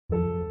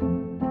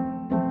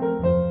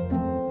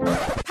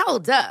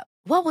Hold up.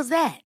 What was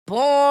that?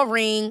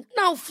 Boring.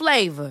 No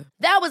flavor.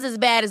 That was as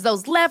bad as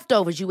those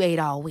leftovers you ate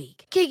all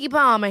week. Keke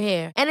Palmer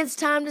here, and it's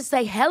time to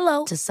say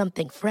hello to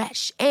something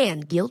fresh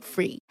and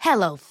guilt-free.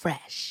 Hello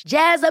Fresh.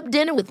 Jazz up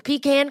dinner with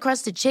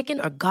pecan-crusted chicken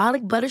or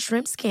garlic butter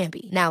shrimp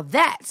scampi. Now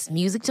that's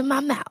music to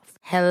my mouth.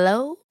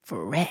 Hello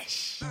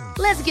Fresh.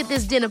 Let's get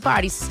this dinner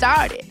party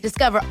started.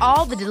 Discover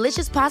all the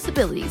delicious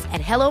possibilities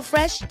at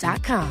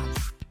hellofresh.com.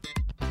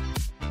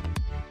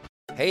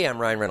 Hey, I'm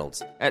Ryan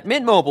Reynolds. At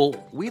Mint Mobile,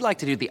 we like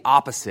to do the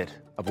opposite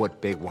of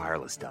what Big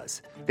Wireless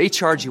does. They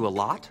charge you a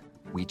lot,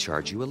 we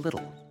charge you a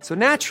little. So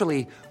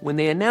naturally, when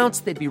they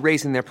announced they'd be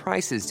raising their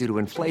prices due to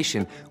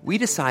inflation, we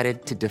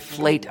decided to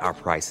deflate our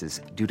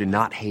prices due to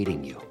not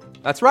hating you.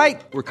 That's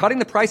right. We're cutting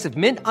the price of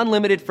Mint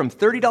Unlimited from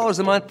 $30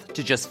 a month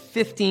to just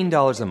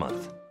 $15 a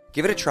month.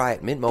 Give it a try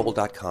at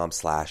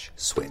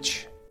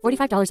mintmobile.com/switch.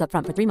 $45 up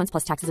front for 3 months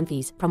plus taxes and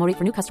fees. Promo rate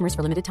for new customers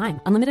for limited time.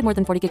 Unlimited more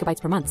than 40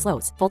 gigabytes per month.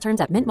 Slows full terms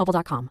at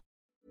mintmobile.com.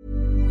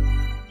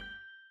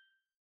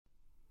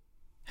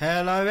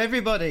 Hello,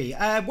 everybody.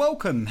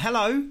 Welcome.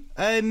 Hello.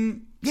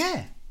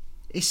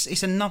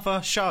 It's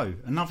another show.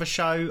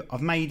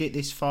 I've made it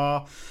this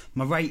far.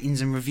 My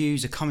ratings and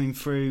reviews are coming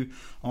through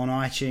on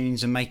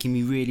iTunes and making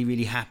me really,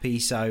 really happy.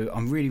 So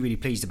I'm really, really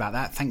pleased about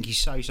that. Thank you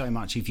so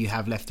much if you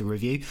have left a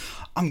review.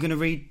 I'm going to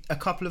read a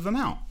couple of them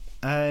out.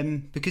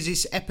 Because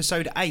it's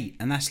episode 8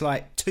 and that's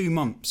like 2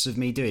 months of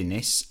me doing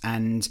this,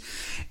 and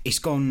it's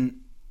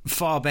gone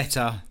far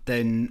better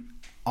than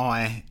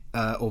I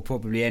or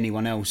probably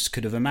anyone else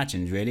could have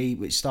imagined, really.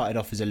 It started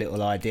off as a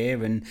little idea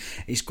and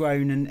it's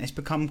grown and it's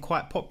become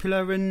quite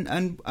popular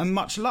and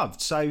much loved.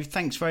 So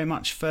thanks very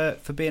much for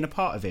being a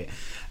part of it.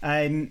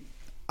 I'm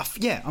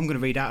going to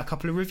read out a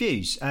couple of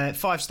reviews.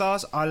 5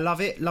 stars, I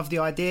love it, love the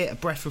idea, a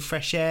breath of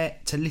fresh air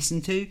to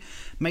listen to.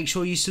 Make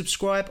sure you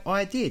subscribe.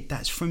 I did.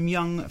 That's from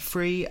Young,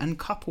 Free and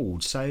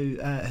Coupled. So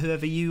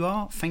whoever you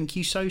are, thank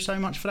you so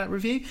much for that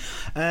review.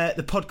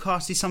 The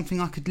podcast is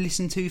something I could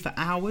listen to for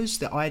hours.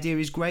 The idea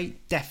is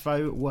great.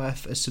 Defo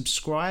worth a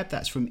subscribe.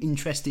 That's from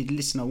Interested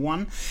Listener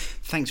 1.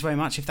 Thanks very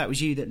much if that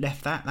was you that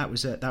left that. That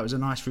was a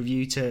nice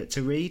review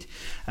to read.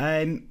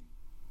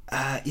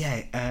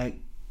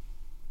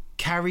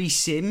 Carrie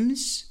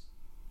Sims.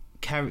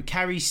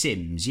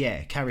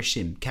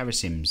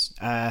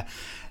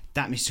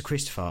 That Mr.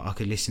 Christopher I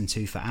could listen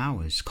to for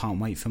hours. Can't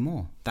wait for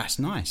more. That's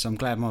nice. I'm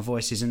glad my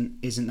voice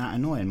isn't that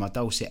annoying, my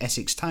dulcet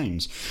Essex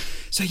tones.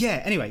 So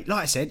yeah, anyway,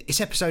 like I said,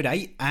 it's episode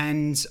 8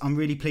 and I'm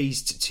really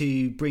pleased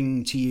to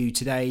bring to you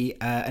today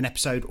an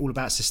episode all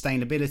about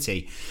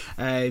sustainability.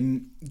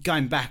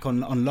 Going back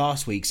on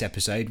last week's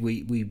episode,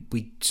 we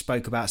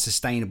spoke about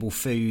sustainable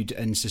food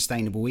and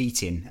sustainable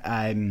eating.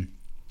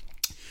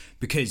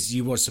 Because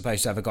you was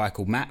supposed to have a guy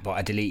called Matt, but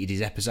I deleted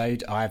his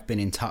episode. I've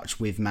been in touch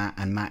with Matt,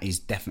 and Matt is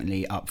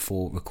definitely up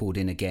for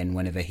recording again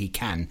whenever he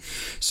can.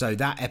 So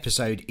that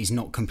episode is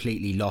not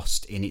completely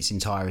lost in its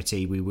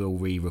entirety. We will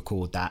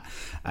re-record that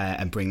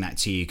and bring that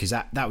to you, because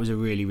that was a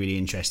really, really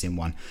interesting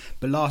one.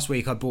 But last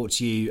week I brought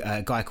to you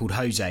a guy called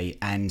Jose,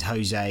 and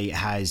Jose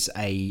has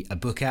a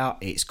book out.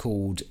 It's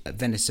called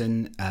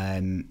Venison...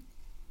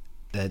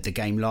 The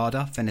Game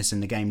Larder,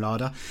 Venison the Game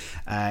Larder.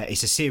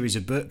 It's a series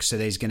of books, so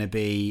there's going to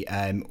be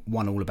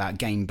one all about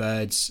game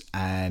birds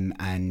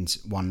and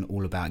one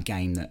all about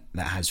game that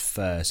has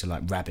fur, so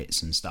like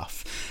rabbits and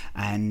stuff.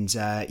 And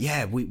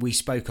we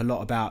spoke a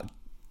lot about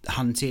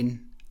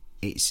hunting,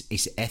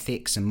 its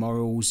ethics and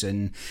morals,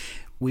 and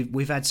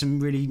we've had some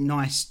really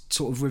nice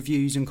sort of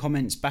reviews and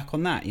comments back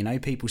on that. You know,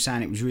 people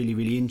saying it was really,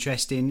 really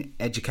interesting,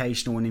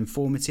 educational and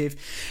informative.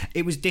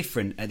 It was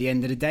different at the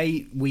end of the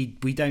day. We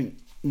don't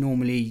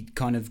normally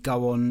kind of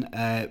go on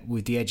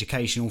with the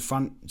educational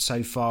front.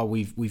 So far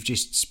we've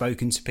just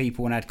spoken to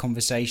people and had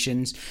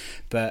conversations,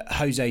 but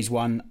Jose's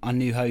one, I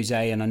knew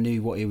Jose and I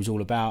knew what he was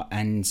all about,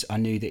 and I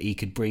knew that he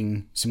could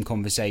bring some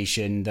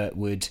conversation that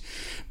would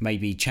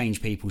maybe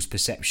change people's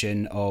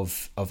perception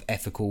of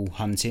ethical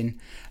hunting,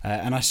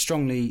 and I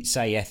strongly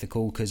say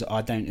ethical because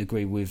I don't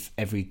agree with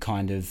every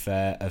kind of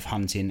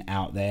hunting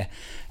out there,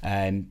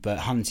 but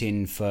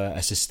hunting for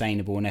a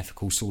sustainable and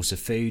ethical source of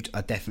food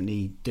I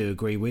definitely do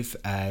agree with.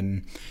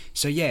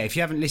 So yeah, if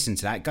you haven't listened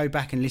to that, go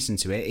back and listen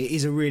to it. It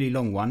is a really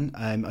long one.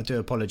 I do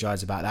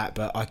apologise about that,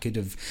 but I could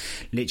have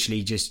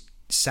literally just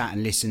sat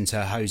and listened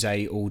to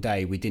Jose all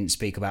day. We didn't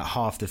speak about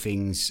half the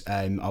things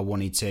I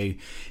wanted to.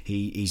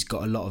 He's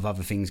got a lot of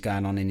other things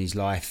going on in his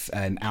life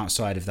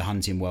outside of the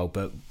hunting world,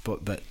 but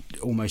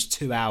almost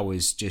 2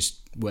 hours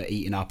just were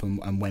eaten up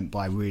and went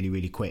by really,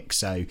 really quick.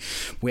 So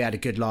we had a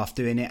good laugh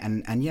doing it,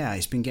 and yeah,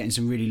 it's been getting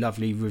some really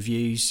lovely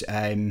reviews.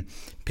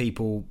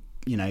 People,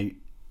 you know,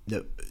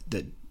 that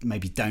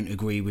maybe don't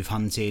agree with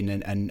hunting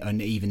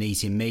and even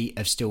eating meat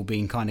have still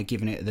been kind of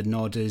giving it the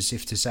nod, as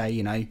if to say,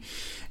 you know,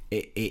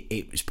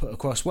 it was put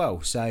across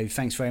well. So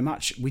thanks very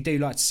much. We do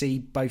like to see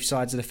both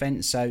sides of the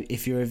fence, so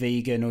if you're a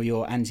vegan or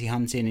you're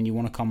anti-hunting and you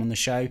want to come on the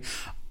show,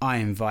 I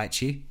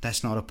invite you.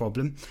 That's not a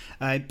problem.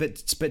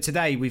 But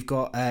today we've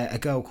got a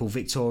girl called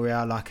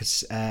Victoria. Like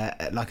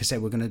I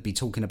said, we're going to be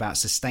talking about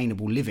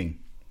sustainable living.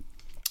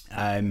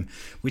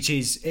 which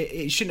is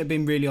it shouldn't have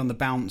been really on the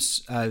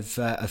bounce of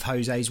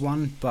Jose's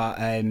one, but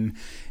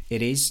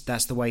it is.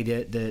 That's the way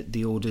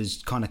the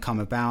orders kind of come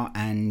about.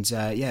 And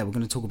we're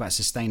going to talk about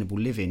sustainable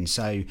living.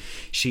 So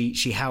she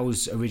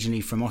hails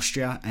originally from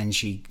Austria, and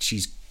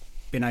she's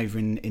been over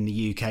in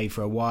the UK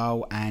for a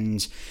while,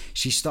 and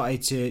she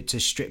started to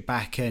strip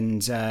back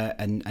and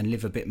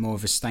live a bit more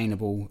of a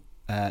sustainable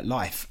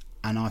life.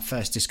 And I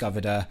first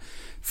discovered her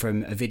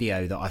from a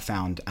video that I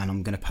found, and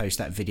I'm going to post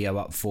that video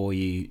up for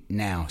you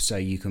now, so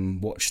you can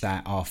watch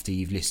that after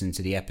you've listened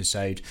to the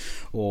episode,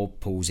 or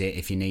pause it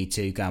if you need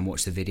to. Go and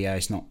watch the video.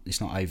 It's not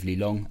overly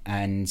long,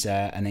 and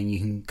then you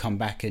can come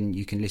back and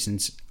you can listen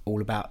to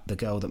all about the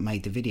girl that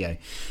made the video.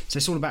 So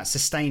it's all about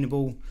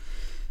sustainable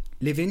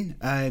living,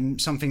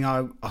 something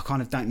I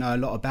kind of don't know a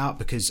lot about,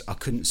 because I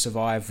couldn't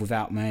survive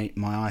without my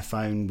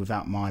iPhone,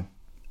 without my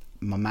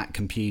Mac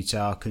computer.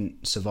 I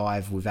couldn't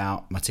survive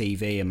without my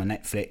TV and my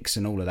Netflix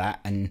and all of that,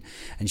 and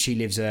she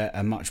lives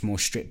a much more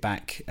stripped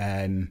back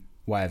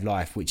way of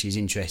life, which is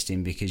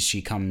interesting because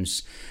she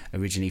comes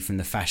originally from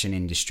the fashion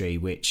industry,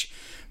 which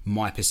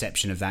my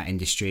perception of that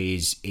industry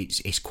is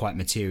it's quite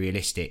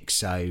materialistic.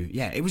 So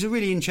yeah, it was a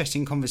really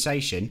interesting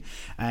conversation,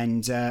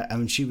 and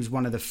she was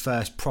one of the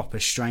first proper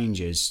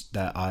strangers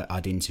that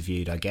I'd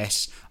interviewed, I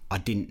guess. I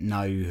didn't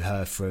know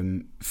her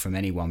from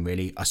anyone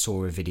really. I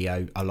saw her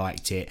video, I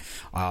liked it,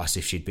 I asked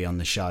if she'd be on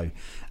the show,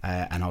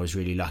 and I was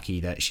really lucky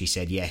that she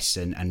said yes,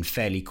 and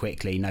fairly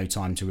quickly, no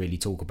time to really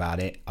talk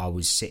about it, I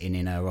was sitting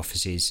in her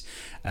offices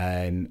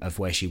of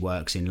where she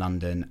works in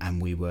London,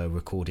 and we were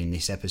recording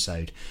this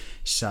episode.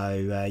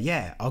 So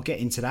I'll get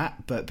into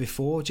that, but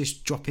before,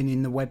 just dropping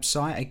in the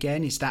website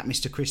again, it's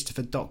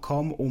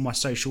thatmrchristopher.com. All my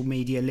social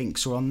media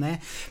links are on there,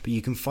 but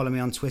you can follow me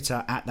on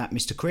Twitter at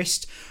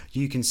thatmrchrist.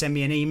 You can send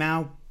me an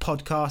email,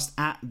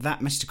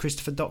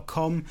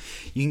 podcast@thatmrchristopher.com.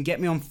 You can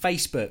get me on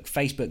Facebook,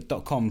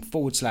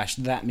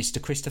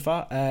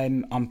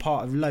 facebook.com/thatmrchristopher. I'm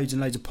part of loads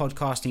and loads of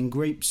podcasting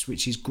groups,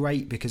 which is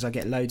great because I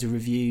get loads of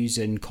reviews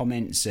and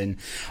comments and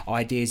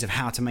ideas of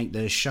how to make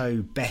the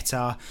show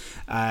better,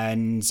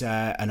 and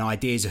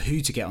ideas of who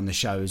to get on the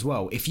show as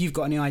well. If you've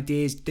got any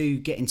ideas, do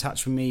get in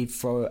touch with me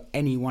for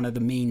any one of the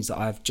means that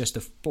I've just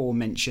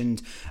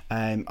aforementioned.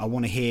 I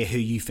want to hear who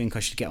you think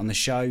I should get on the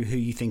show, who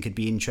you think would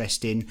be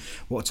interesting,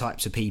 what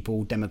types of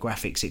people,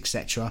 demographics,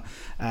 etc.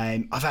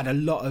 I've had a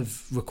lot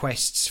of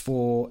requests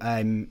for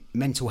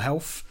mental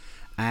health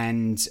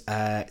and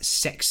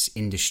sex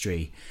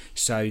industry,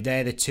 so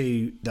they're the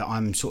two that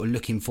I'm sort of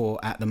looking for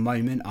at the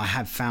moment. I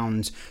have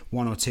found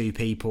one or two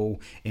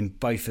people in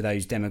both of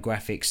those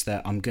demographics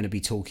that I'm going to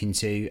be talking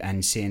to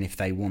and seeing if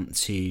they want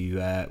to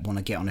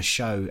get on a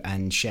show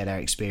and share their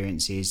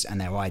experiences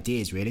and their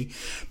ideas really.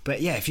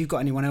 But yeah, if you've got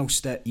anyone else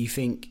that you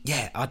think,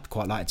 I'd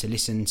quite like to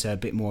listen to a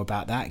bit more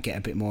about that, get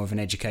a bit more of an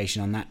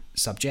education on that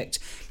subject,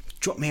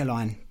 drop me a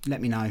line, let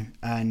me know,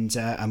 and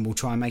we'll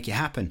try and make it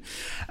happen.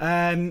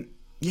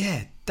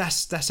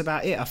 That's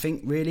about it, I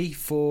think, really,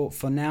 for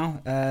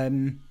now.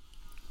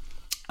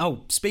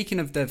 Speaking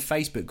of the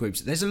Facebook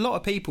groups, there's a lot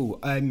of people,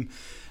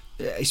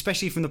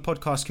 especially from the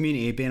podcast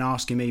community, have been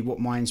asking me what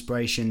my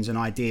inspirations and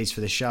ideas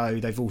for the show.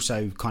 They've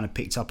also kind of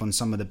picked up on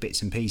some of the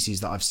bits and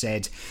pieces that I've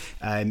said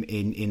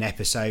in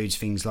episodes,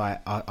 things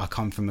like I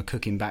come from a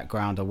cooking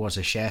background, I was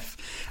a chef,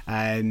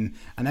 and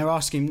they're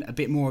asking a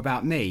bit more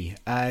about me.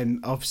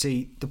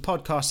 Obviously the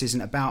podcast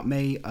isn't about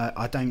me.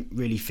 I don't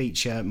really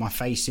feature my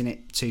face in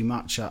it too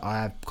much.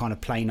 I have kind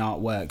of plain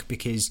artwork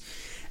because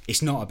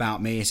it's not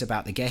about me, it's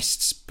about the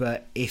guests.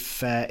 But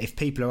if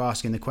people are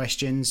asking the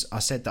questions, I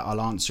said that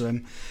I'll answer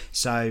them.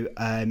 So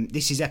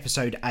this is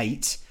episode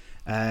 8,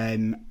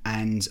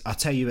 and I'll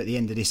tell you at the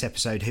end of this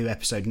episode who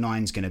episode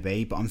 9 is going to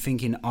be, but I'm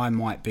thinking I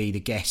might be the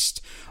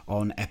guest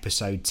on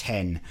episode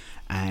 10,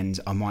 and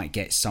I might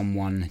get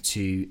someone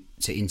to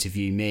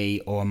interview me,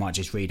 or I might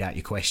just read out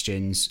your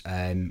questions.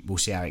 We'll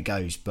see how it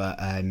goes, but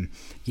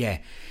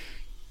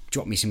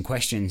drop me some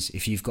questions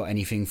if you've got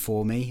anything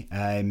for me.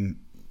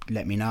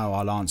 Let me know,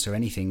 I'll answer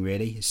anything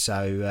really.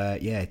 So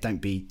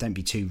don't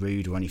be too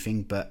rude or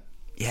anything, but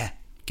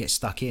get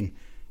stuck in.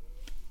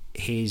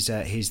 Here's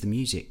the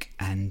music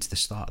and the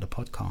start of the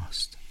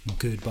podcast.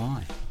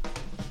 Goodbye.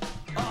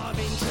 I'm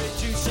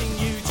introducing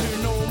you to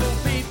normal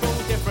people,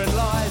 different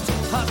lives,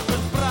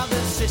 husbands,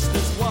 brothers,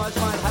 sisters, wives,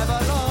 might have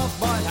a laugh,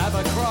 might have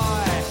a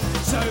cry.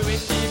 So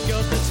if you've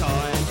got the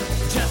time,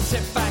 just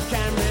sit back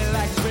and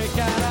relax. We're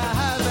gonna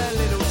have a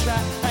little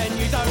chat, and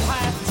you don't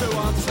have to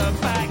answer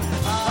back.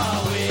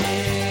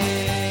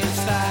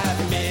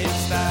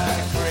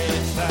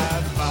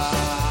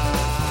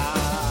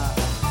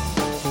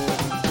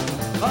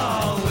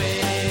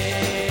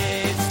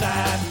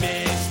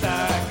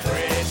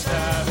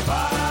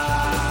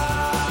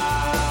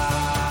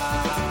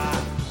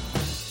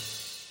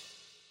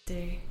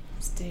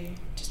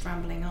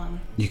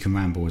 You can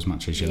ramble as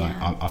much as you like.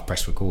 I've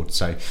pressed record,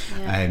 so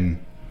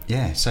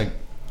so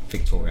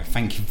Victoria,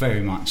 thank you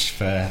very much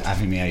for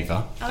having me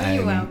over.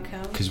 You're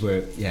welcome. Because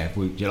we're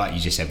like you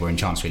just said, we're in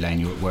Chancery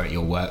Lane. We're at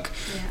your work.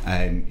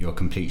 You're a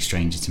complete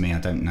stranger to me. I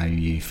don't know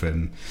you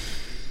from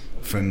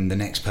from the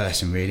next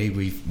person, really.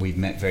 We've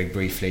met very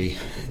briefly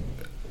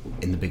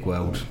in the big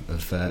world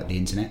of the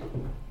internet,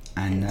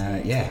 and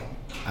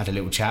had a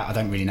little chat. I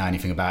don't really know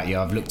anything about you.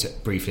 I've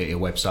looked briefly at your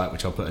website,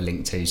 which I'll put a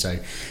link to, so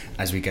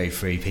as we go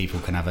through,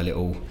 people can have a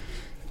little,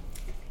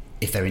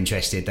 if they're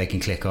interested, they can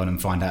click on and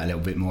find out a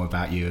little bit more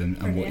about you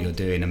and what you're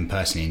doing, and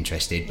personally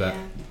interested. But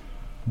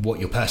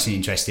what you're personally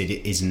interested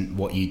in isn't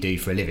what you do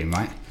for a living,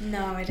 right?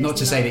 No, it is not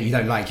to say that you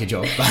don't like your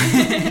job, but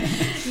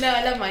no,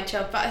 I love my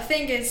job, but I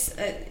think it's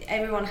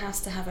everyone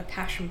has to have a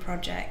passion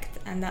project,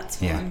 and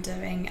that's what I'm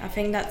doing. I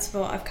think that's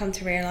what I've come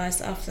to realise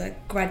after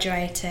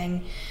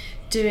graduating.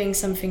 Doing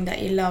something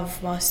that you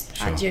love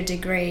whilst at your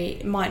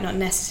degree might not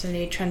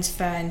necessarily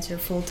transfer into a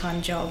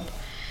full-time job,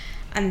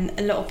 and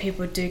a lot of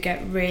people do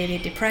get really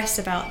depressed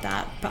about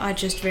that, but I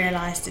just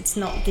realised it's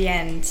not the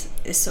end.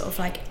 It's sort of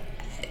like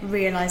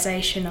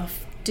realisation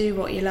of do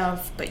what you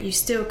love, but you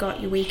still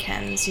got your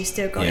weekends, you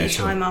still got your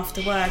time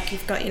after work,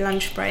 you've got your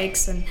lunch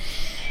breaks, and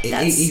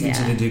that's, even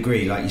to the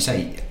degree, like you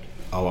say,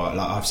 like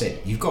I've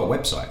said, you've got a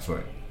website for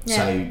it,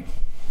 so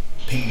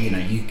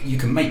you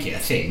can make it a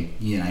thing.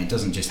 It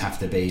doesn't just have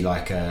to be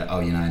like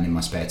and in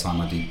my spare time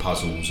I do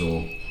puzzles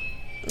or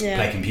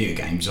play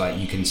computer games. Like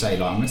you can say,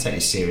 like, I'm going to take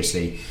this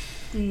seriously,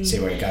 see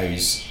where it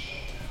goes,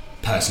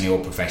 personally or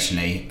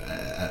professionally,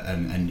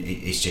 and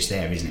it's just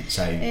there, isn't it?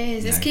 So it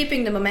is. It's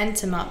keeping the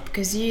momentum up,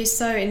 because you've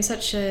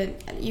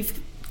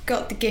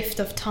got the gift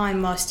of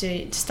time whilst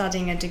you're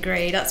studying a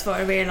degree. That's what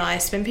I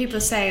realised. When people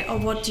say, oh,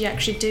 what do you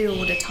actually do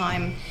all the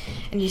time,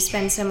 and you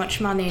spend so much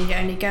money and you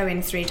only go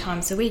in 3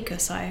 times a week or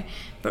so,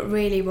 but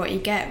really what you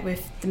get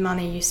with the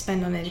money you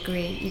spend on a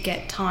degree, you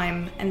get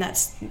time, and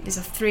it's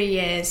 3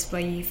 years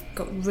where you've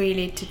got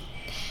really to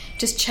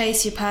just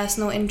chase your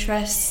personal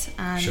interests,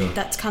 and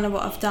that's kind of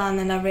what I've done.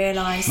 And I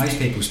realised most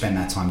people spend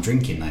that time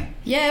drinking, though.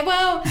 Yeah,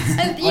 well,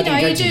 I didn't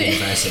go to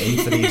university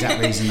for the exact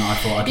reason that I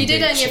thought I could. You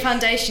did only a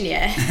foundation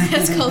year.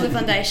 It's called a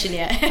foundation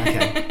year.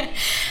 Okay.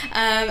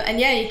 And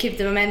you keep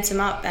the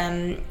momentum up,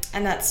 and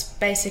that's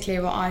basically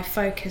what I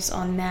focus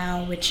on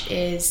now, which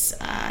is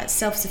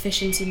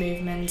self-sufficiency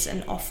movements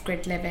and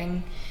off-grid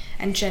living,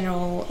 and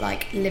general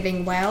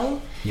living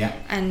well,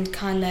 and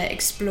kind of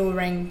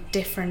exploring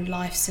different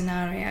life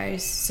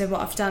scenarios. So what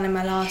I've done in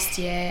my last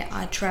year,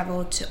 I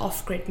travelled to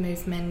off-grid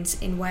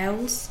movements in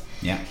Wales,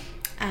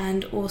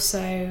 and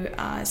also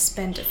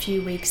spent a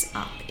few weeks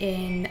up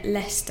in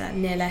Leicester,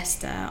 near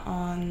Leicester,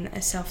 on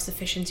a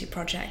self-sufficiency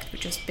project,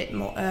 which was a bit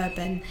more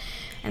urban.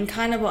 And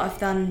kind of what I've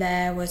done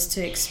there was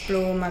to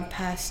explore my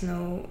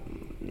personal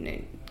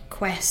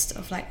quest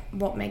of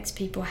what makes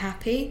people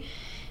happy,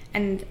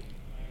 and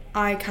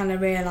I kind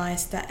of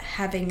realised that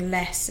having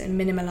less and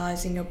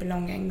minimalising your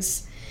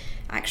belongings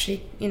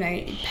actually,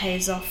 it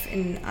pays off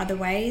in other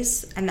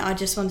ways. And I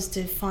just wanted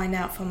to find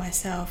out for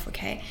myself,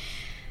 okay,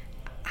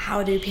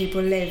 how do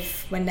people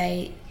live when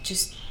they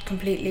just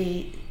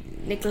completely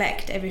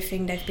neglect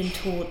everything they've been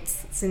taught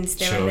since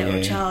they were a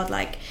little child?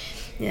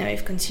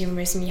 With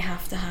consumerism, you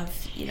have to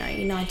have, your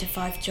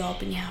 9-to-5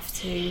 job, and you have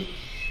to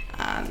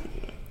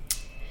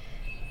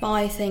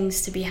buy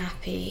things to be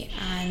happy,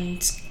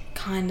 and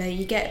kind of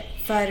you get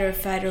further and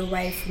further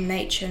away from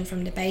nature and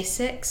from the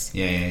basics.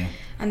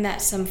 And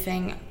that's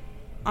something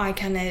I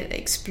kind of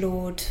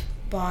explored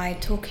by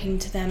talking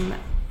to them,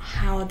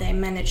 how they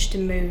managed to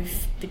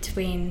move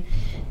between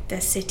the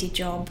city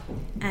job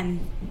and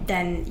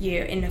then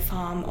you're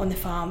on the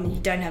farm, you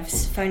don't have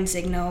phone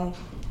signal,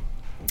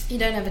 you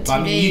don't have a TV. But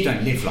I mean, you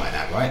don't live like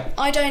that, right?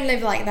 I don't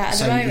live like that at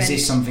the moment. So is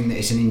this something that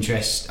is an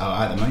interest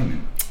at the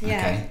moment? Yeah.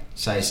 Okay.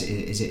 So is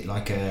it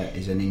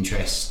is an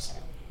interest?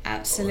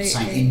 Absolutely.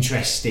 Something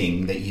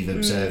interesting that you've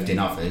observed in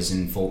others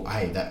and thought,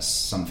 hey, that's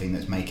something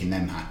that's making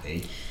them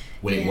happy.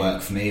 Will it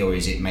work for me, or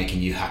is it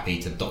making you happy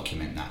to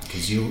document that?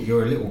 Because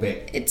you're a little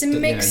bit. It's a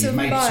mix of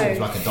both. You've made sort of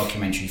like a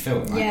documentary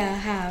film, right?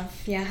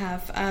 Yeah, I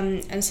have.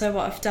 And so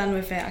what I've done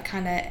with it, I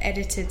kind of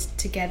edited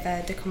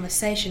together the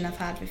conversation I've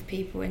had with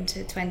people into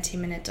a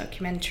 20-minute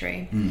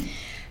documentary.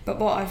 But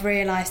what I've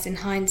realised in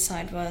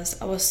hindsight was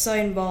I was so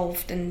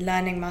involved in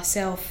learning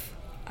myself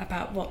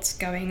about what's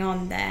going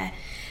on there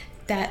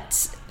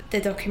that the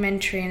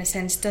documentary, in a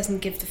sense, doesn't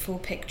give the full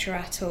picture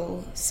at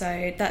all.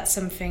 So that's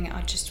something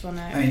I just want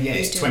to.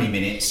 It's 20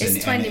 minutes.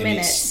 It's 20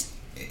 minutes.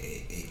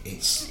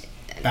 It's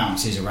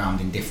bounces around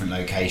in different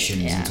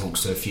locations and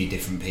talks to a few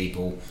different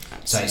people.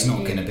 Absolutely. So it's not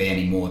going to be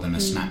any more than a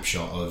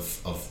snapshot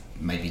of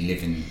maybe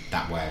living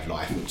that way of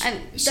life. Which and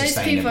is those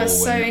people are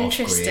so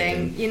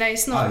interesting. And,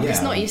 it's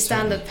not your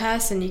standard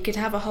person. You could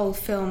have a whole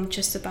film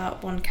just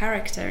about one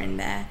character in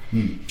there,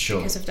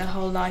 because of the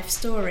whole life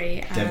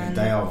story.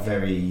 They are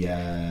very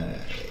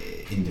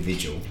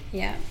individual.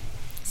 Yeah,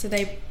 so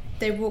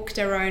they walk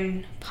their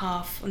own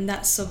path, and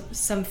that's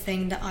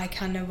something that I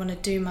kind of want to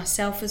do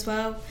myself as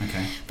well.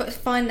 Okay. But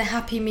find the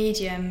happy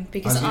medium,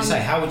 because I was going to say,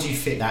 how would you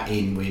fit that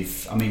in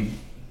with? I mean,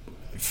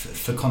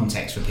 for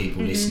context for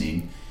people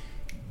listening,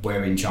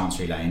 we're in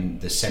Chancery Lane,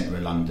 the centre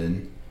of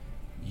London.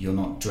 You're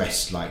not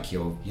dressed like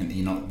you're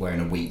not wearing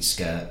a wheat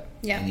skirt,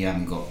 and you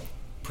haven't got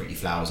pretty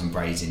flowers and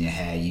braids in your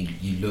hair.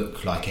 You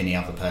look like any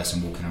other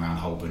person walking around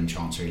Holborn,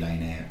 Chancery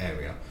Lane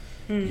area.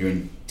 You're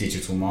in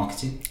digital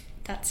marketing.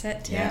 That's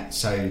it. Yeah.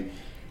 So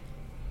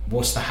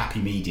what's the happy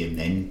medium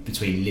then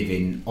between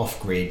living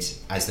off-grid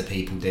as the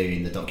people do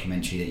in the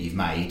documentary that you've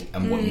made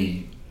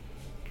and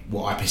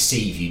what I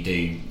perceive you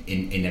do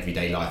in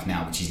everyday life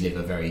now, which is live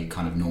a very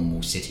kind of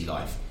normal city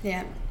life?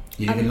 Yeah.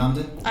 You live in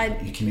London?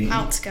 You commute?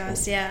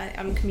 Outskirts, yeah,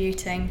 I'm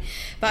commuting.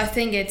 But I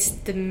think it's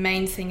the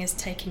main thing is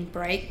taking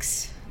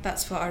breaks.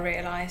 That's what I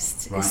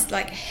realised. Right. It's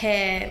like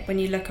here, when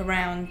you look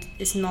around,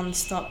 it's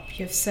non-stop.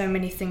 You have so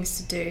many things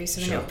to do,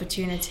 so many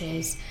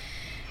opportunities.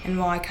 And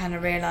what I kind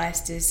of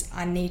realised is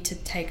I need to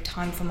take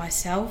time for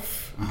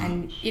myself.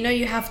 And, you know,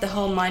 you have the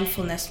whole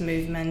mindfulness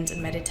movement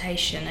and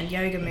meditation and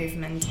yoga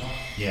movement,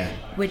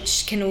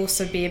 which can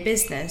also be a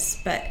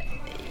business. But,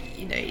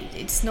 you know,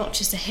 it's not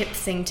just a hip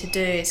thing to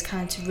do. It's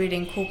kind of to really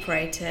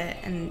incorporate it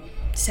and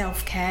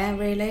self-care,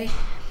 really.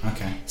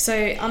 Okay. So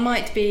I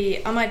might be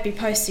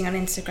posting on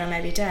Instagram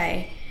every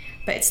day,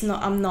 but it's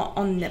not. I'm not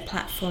on the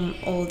platform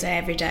all day,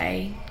 every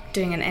day,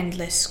 doing an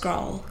endless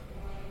scroll.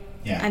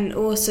 Yeah. And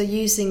also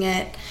using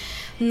it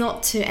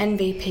not to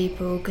envy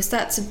people, because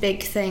that's a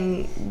big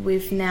thing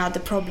with now. The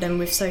problem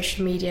with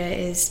social media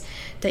is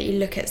that you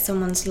look at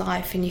someone's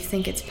life and you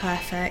think it's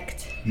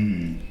perfect.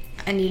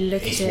 And you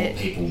look at it. It's what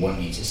people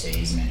want you to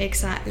see, isn't it?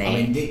 Exactly.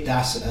 I mean,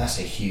 that's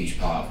a huge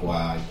part of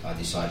why I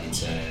decided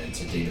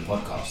to do the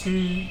podcast.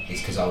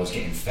 It's because I was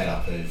getting fed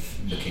up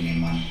of looking in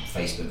my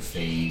Facebook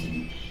feed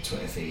and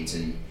Twitter feeds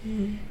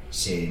and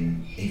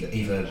seeing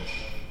either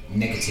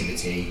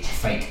negativity,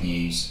 fake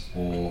news,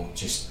 or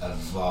just a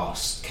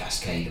vast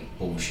cascade of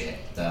bullshit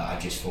that I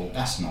just thought,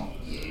 that's not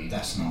you,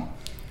 that's not...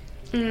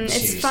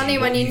 It's funny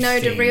when you know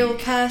the real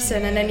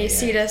person and then you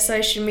see their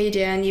social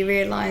media and you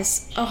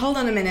realise, oh, hold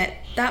on a minute,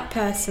 that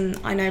person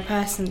I know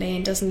personally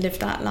and doesn't live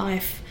that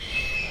life,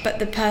 but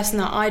the person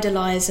I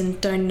idolise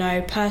and don't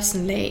know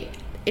personally,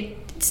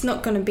 it's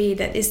not going to be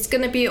that. It's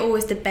going to be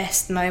always the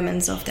best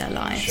moments of their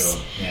lives.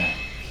 Sure, yeah.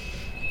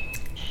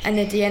 And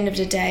at the end of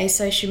the day,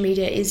 social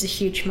media is a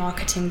huge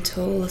marketing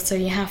tool, so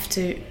you have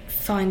to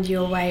find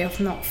your way of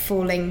not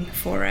falling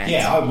for it.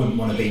 Yeah, I wouldn't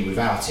want to be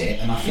without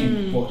it, and I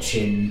think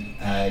watching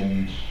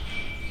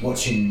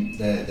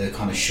the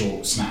kind of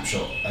short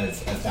snapshot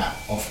of that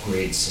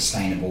off-grid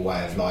sustainable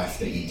way of life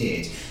that you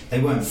did, they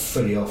weren't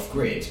fully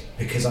off-grid,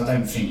 because I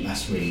don't think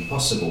that's really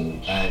possible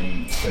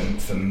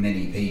for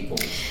many people.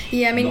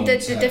 Yeah, I mean the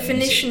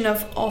definition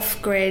of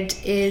off-grid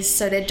is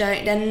so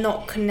they're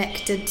not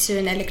connected to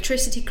an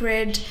electricity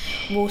grid,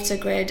 water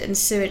grid and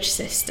sewage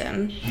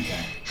system.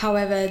 Okay.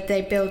 However,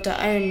 they build their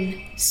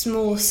own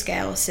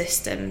small-scale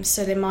systems,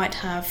 so they might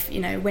have, you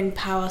know, wind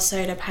power,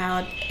 solar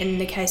power. In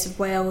the case of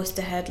Wales,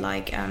 they had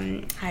like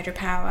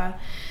hydropower,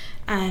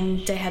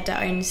 and they had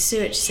their own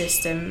sewage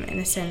system in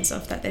the sense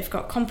of that they've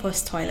got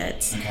compost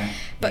toilets. Okay.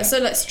 But so,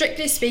 like,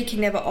 strictly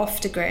speaking, they were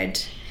off the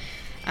grid,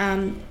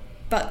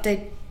 but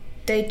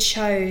they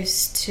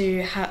chose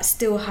to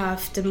still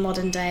have the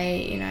modern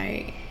day, you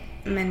know,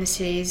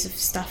 amenities of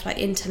stuff like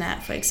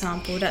internet, for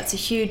example. That's a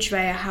huge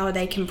way of how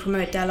they can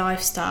promote their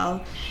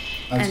lifestyle.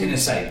 I was going to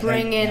say,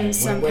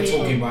 we're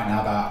talking right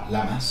now about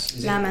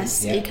Lammas.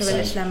 Lammas,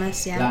 Eco-Village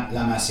Lammas, yeah.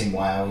 Lammas in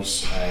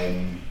Wales.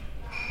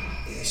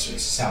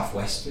 It's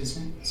southwest,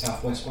 isn't it?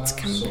 Southwest Wales.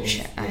 It's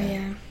Cambridgeshire, sort of,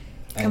 yeah.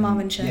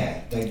 Carmarthenshire.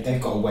 Yeah,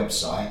 they've got a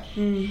website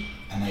and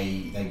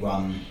they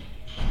run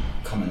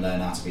come and learn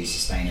how to be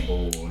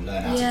sustainable or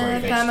learn how to grow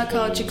vegetables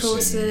permaculture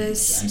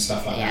courses and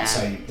stuff like that.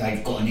 So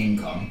they've got an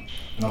income,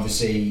 and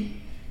obviously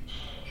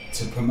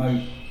to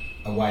promote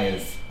a way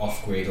of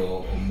off-grid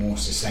or more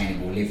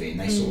sustainable living,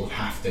 they sort of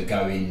have to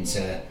go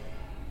into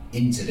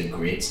the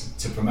grid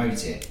to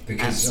promote it,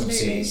 because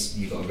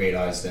obviously you've got to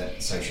realise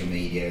that social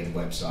media, the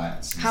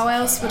websites. How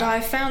else would I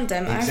have found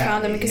them? Exactly. I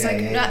found them because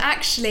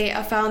actually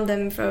I found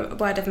them for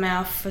word of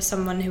mouth for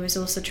someone who was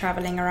also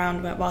travelling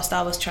around whilst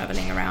I was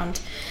travelling around.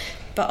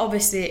 But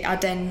obviously I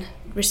then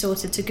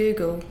resorted to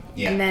Google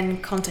and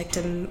then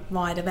contacted them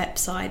via the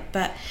website.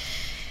 But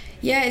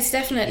yeah, it's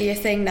definitely a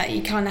thing that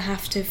you kind of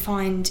have to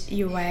find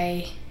your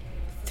way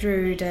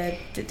through the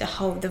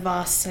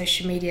vast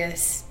social media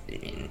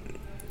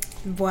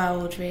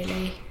world,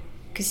 really,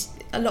 because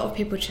a lot of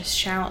people just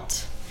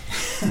shout.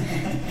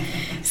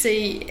 So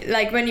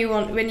like when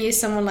you're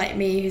someone like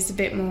me who's a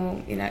bit more,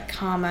 you know,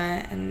 calmer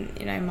and,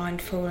 you know,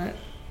 mindful,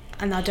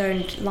 and I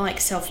don't like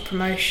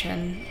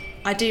self-promotion.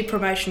 I do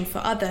promotion for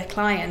other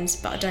clients,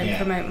 but I don't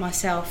promote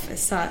myself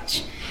as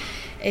such.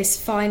 Is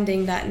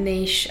finding that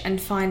niche and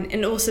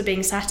also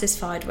being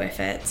satisfied with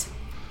it.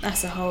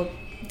 That's a whole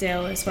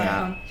deal as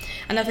well.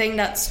 And I think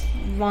that's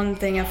one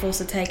thing I've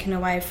also taken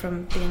away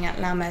from being at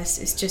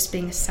Lammas, is just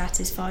being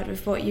satisfied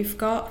with what you've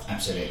got.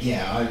 Absolutely.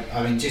 Yeah,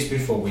 I mean, just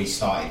before we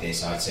started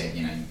this, I'd said,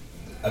 you know,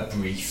 a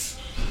brief,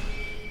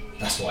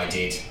 that's what I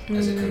did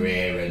as a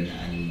career,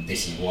 and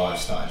this is why I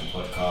started the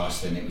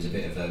podcast, and it was a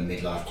bit of a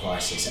midlife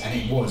crisis, and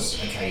it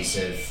was a case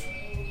of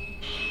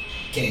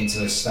getting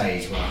to a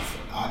stage where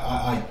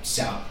I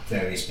set up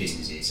various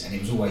businesses, and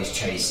it was always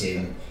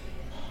chasing,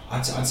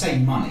 I'd say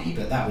money,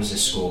 but that was a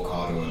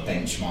scorecard or a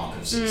benchmark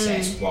of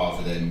success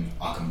rather than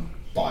I can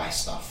buy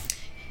stuff.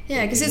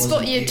 Yeah, because it's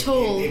what you're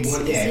told. It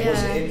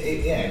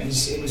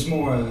was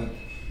more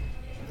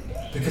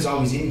because I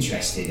was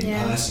interested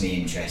and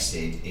personally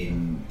interested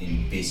in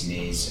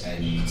business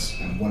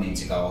and wanting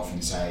to go off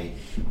and say,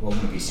 well, I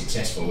want to be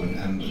successful,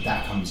 and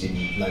that comes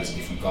in loads of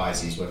different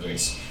guises, whether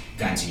it's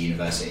going to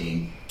university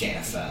and getting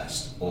a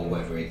first, or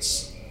whether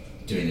it's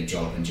doing a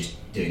job and just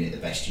doing it the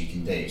best you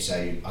can do.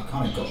 So I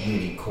kind of got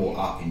really caught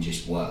up in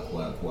just work,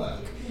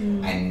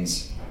 and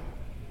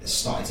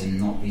started to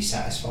not be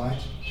satisfied,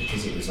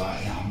 because it was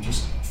like, I'm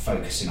just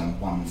focusing on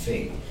one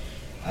thing.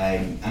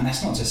 And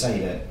that's not to say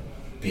that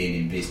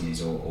being in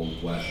business or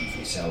working for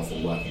yourself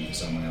or working for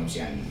someone else,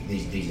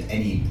 these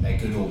they're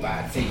good or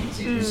bad things.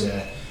 It was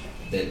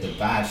the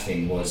bad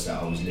thing was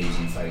that I was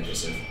losing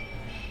focus of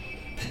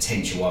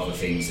potential other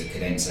things that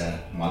could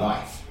enter my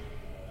life,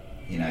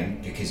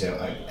 because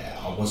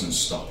I wasn't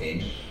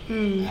stopping,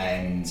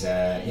 and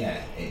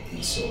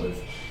it sort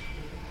of,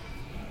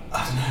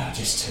 I don't know, I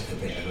just took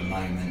a bit of a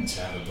moment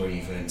to have a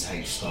breather and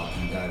take stock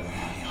and go,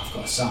 I've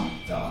got a son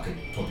that I could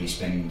probably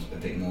spend a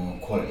bit more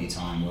quality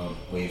time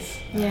with,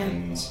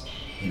 and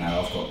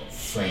I've got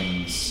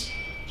friends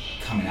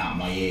coming out of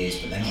my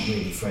ears, but they're not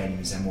really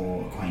friends, they're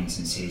more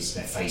acquaintances,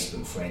 they're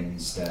Facebook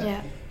friends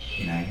that,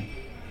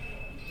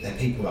 they're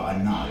people that I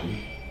know,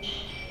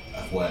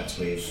 I've worked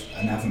with,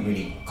 and haven't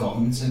really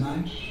gotten to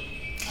know.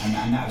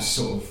 And that was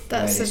sort of...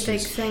 That's a big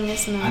thing,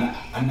 isn't it?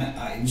 And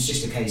it was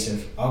just a case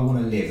of, I want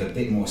to live a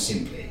bit more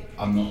simply.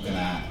 I'm not going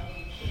to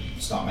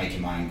start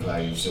making my own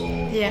clothes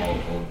or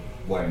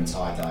wearing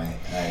tie-dye.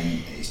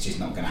 It's just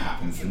not going to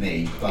happen for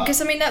me. Because,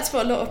 that's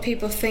what a lot of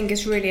people think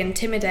is really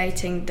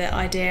intimidating, the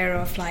idea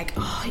of like,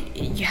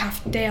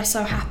 they are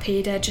so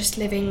happy, they're just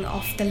living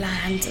off the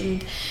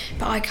land.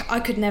 But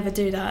I could never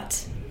do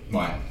that.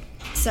 Right.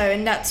 So,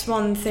 and that's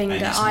one thing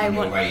that I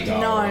want. Or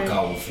a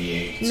goal for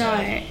you.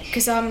 No,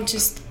 because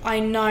I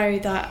know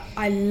that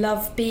I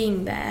love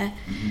being there,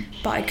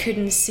 but I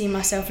couldn't see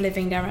myself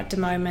living there at the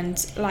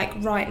moment. Like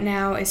right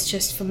now, it's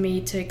just for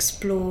me to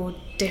explore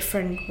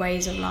different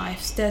ways of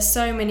life. There's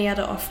so many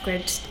other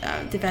off-grid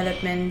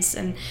developments,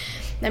 and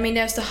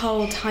there's the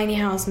whole tiny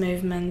house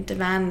movement, the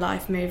van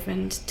life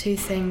movement. Two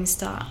things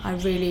that I'm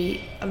really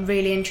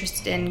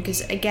interested in,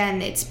 because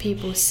again, it's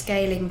people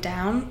scaling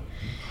down.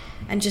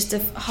 And just the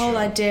whole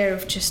idea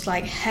of just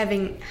like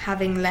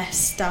having less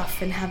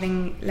stuff and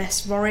having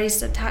less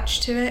worries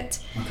attached to it.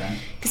 Okay.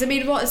 Because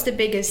what is the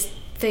biggest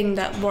thing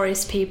that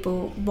worries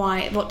people?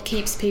 What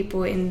keeps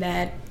people in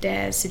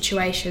their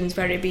situations,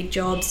 whether it be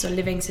jobs or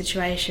living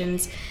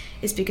situations,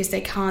 is because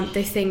they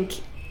think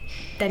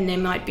then they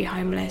might be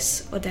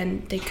homeless, or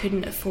then they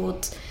couldn't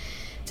afford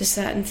the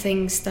certain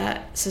things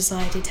that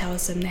society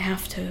tells them they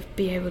have to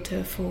be able to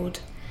afford.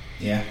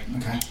 Yeah,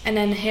 okay. And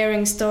then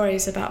hearing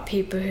stories about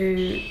people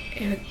who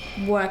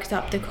worked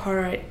up the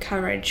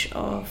courage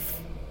of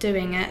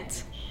doing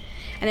it.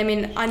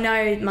 And I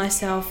know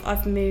myself,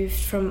 I've moved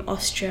from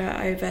Austria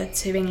over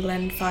to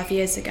England 5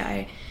 years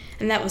ago,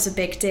 and that was a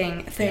big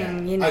thing.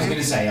 I was going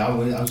to say, I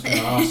was going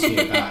to ask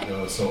you about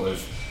your sort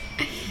of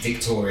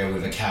Victoria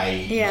with a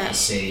K, not a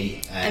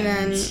C,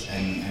 and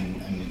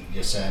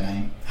your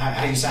surname.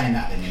 How are you saying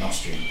that then in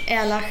Austrian?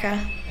 Erlacher.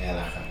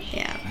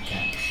 Yeah.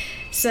 Okay.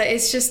 So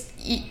it's just,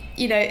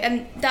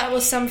 and that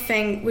was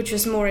something which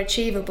was more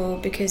achievable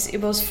because it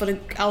was for the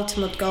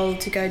ultimate goal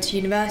to go to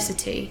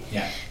university.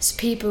 Yeah. So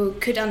people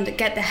could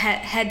get their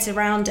heads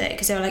around it,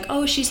 because they were like,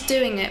 oh, she's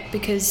doing it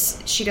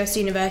because she goes to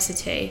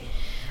university.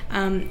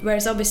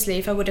 Whereas obviously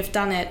if I would have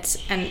done it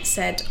and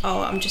said,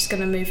 oh, I'm just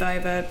going to move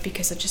over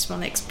because I just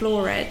want to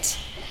explore it,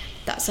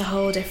 that's a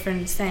whole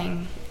different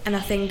thing. And I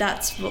think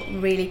that's what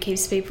really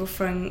keeps people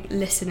from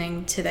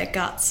listening to their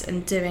guts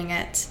and doing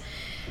it.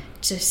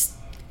 Just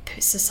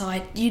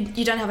society,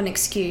 you don't have an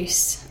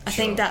excuse. I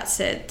think that's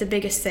it, the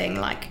biggest thing.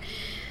 Like,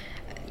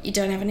 you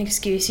don't have an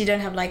excuse, you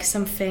don't have like a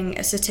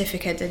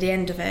certificate at the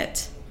end of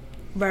it,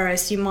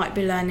 whereas you might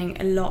be learning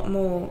a lot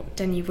more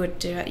than you would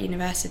do at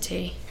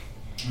university.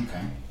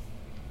 Okay.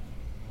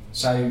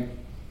 So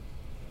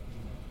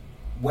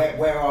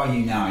where are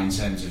you now in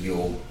terms of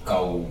your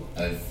goal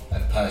of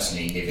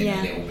personally living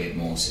a little bit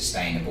more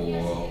sustainable,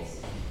 or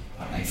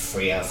I don't know,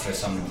 freer, for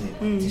some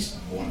just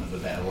want of a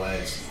better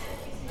words,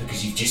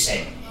 because you've just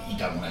said you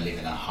don't want to live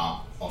in a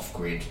hut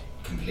off-grid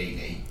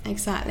completely.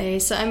 Exactly.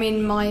 So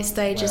my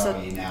stage is... Where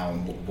are you now,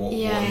 and what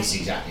is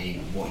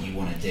exactly what you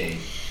want to do?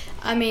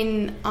 I'm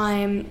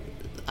a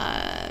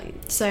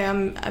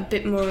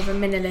bit more of a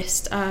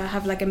minimalist. I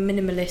have like a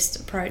minimalist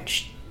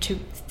approach to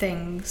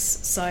things.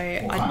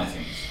 So what kind of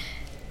things?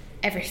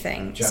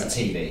 Everything. Do you have a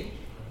TV?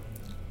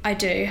 I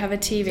do have a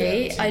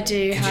TV. I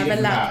do have a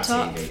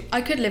laptop.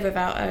 I could live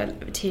without a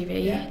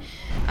TV. Yeah.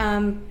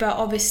 But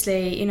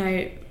obviously,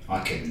 I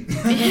couldn't.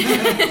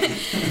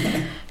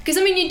 Because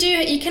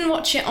you can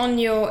watch it on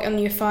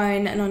your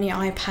phone and on your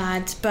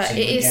iPad, but so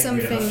it is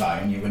something. Rid of a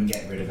phone, you wouldn't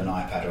get rid of an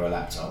iPad or a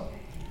laptop.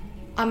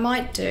 I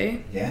might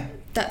do. Yeah.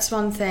 That's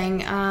one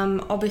thing.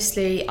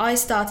 Obviously, I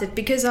started,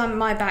 because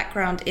my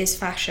background is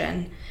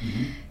fashion,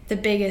 the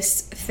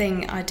biggest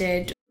thing I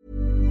did.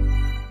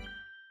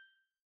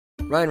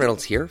 Ryan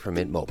Reynolds here from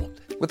Mint Mobile.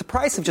 With the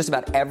price of just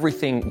about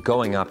everything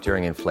going up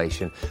during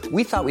inflation,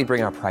 we thought we'd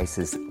bring our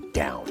prices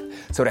down.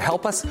 So to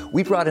help us,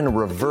 we brought in a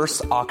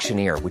reverse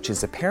auctioneer, which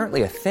is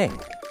apparently a thing.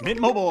 Mint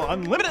Mobile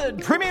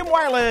Unlimited Premium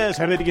Wireless.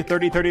 How to get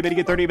 30, 30, bit to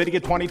get 30, bit to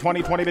get 20,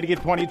 20, 20, bit to get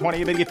 20,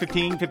 20, bit to get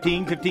 15,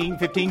 15, 15,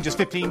 15, just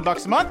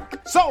 $15 a month?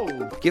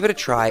 Sold! Give it a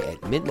try at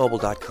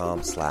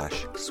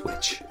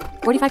mintmobile.com/switch.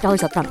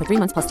 $45 up front for 3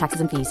 months plus taxes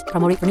and fees.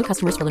 Promo rate for new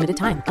customers for limited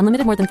time.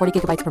 Unlimited more than 40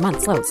 gigabytes per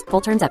month. Slows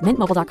full terms at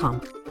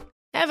mintmobile.com.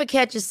 Ever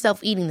catch yourself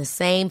eating the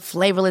same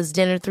flavorless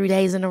dinner 3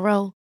 days in a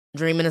row?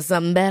 Dreaming of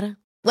something better?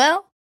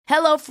 Well,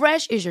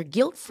 HelloFresh is your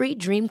guilt-free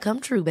dream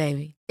come true,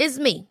 baby. It's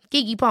me,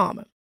 Keke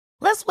Palmer.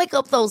 Let's wake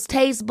up those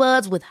taste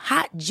buds with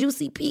hot,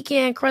 juicy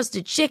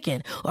pecan-crusted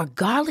chicken or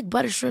garlic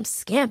butter shrimp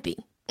scampi.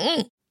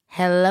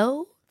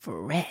 Hello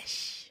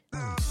Fresh.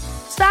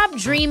 Stop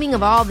dreaming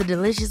of all the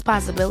delicious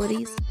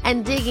possibilities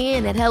and dig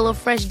in at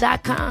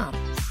HelloFresh.com.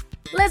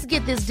 Let's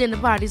get this dinner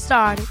party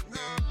started.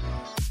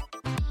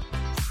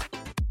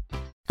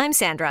 I'm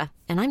Sandra,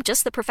 and I'm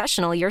just the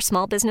professional your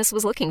small business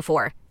was looking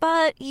for.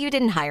 But you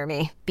didn't hire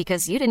me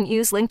because you didn't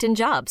use LinkedIn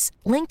Jobs.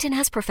 LinkedIn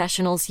has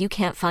professionals you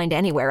can't find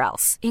anywhere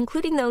else,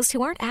 including those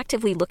who aren't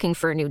actively looking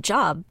for a new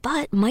job,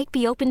 but might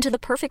be open to the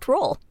perfect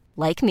role,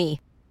 like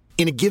me.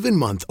 In a given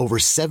month, over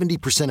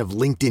 70% of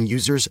LinkedIn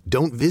users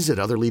don't visit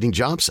other leading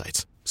job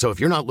sites. So if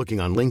you're not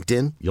looking on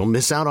LinkedIn, you'll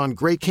miss out on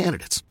great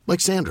candidates like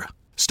Sandra.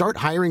 Start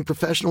hiring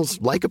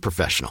professionals like a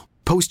professional.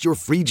 Post your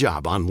free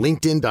job on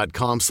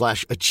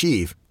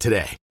linkedin.com/achieve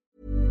today.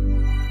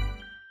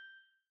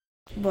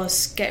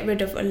 Was get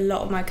rid of a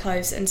lot of my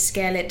clothes and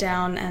scale it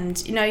down,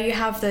 and you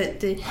have the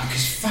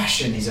because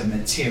fashion is a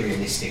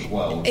materialistic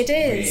world. It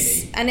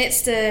is, really. and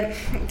it's the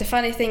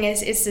funny thing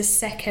is it's the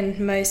second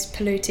most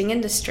polluting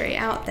industry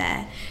out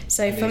there.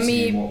 So for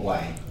me, in what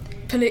way?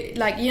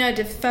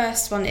 The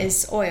first one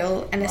is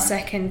oil, and the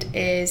second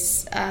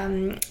is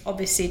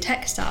obviously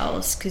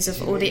textiles, because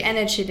of all the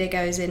energy that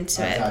goes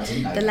into it,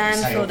 the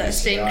landfill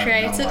that's being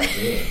created. I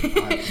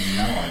have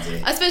no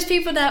idea. I suppose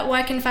people that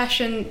work in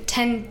fashion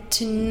tend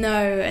to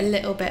know a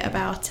little bit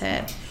about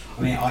it.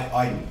 I mean,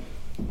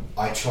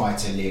 I try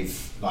to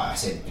live, like I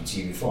said to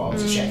you before, I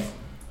was a chef.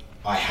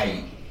 I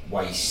hate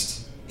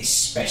waste,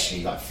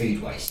 especially like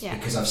food waste,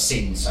 because I've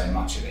seen so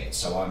much of it.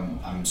 So I'm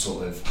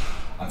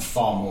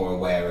far more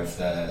aware of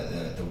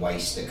the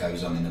waste that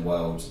goes on in the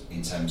world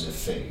in terms of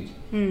food,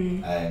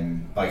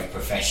 both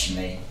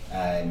professionally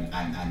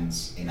and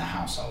in the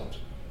household.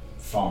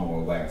 Far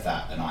more aware of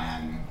that than I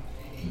am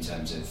in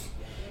terms of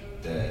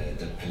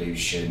the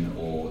pollution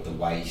or the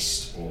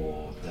waste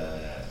or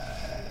the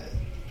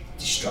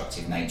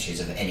destructive natures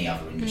of any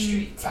other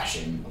industry,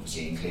 fashion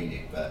obviously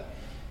included. But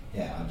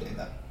yeah, I do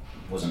that.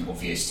 Wasn't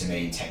obvious to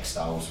me.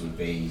 Textiles would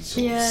be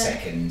sort of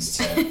seconds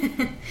to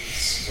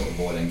sort of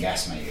oil and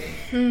gas,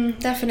 maybe.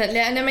 Definitely,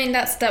 and I mean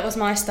that was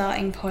my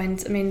starting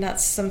point. I mean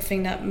that's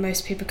something that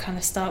most people kind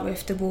of start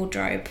with, the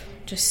wardrobe.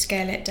 Just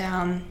scale it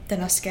down.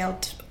 Then I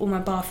scaled all my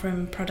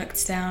bathroom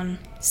products down,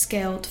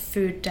 scaled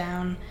food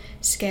down,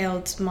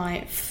 scaled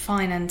my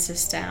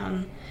finances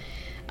down,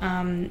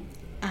 and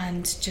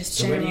just.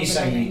 So when you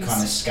say you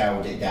kind of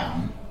scaled it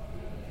down.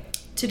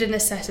 To the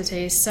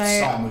necessities. So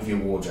starting with your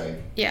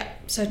wardrobe. Yeah,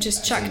 so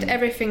just chucked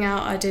everything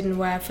out I didn't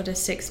wear for the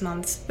 6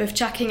 months. With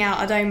chucking out,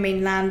 I don't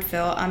mean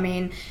landfill. I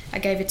mean I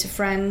gave it to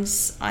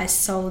friends. I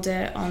sold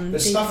it on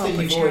Depop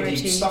or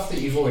charity. Stuff that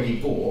you've already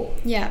bought.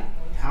 Yeah.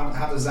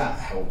 How does that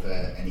help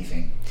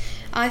anything?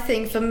 I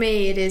think for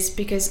me it is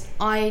because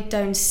I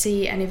don't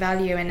see any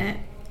value in it,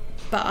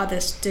 but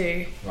others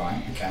do.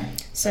 Right. Okay.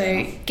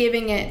 So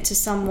giving it to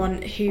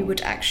someone who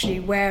would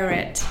actually wear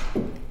it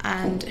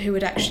and who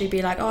would actually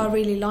be like, oh, I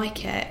really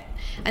like it.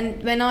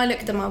 And when I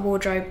looked at my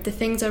wardrobe, the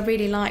things I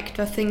really liked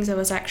were things I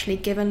was actually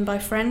given by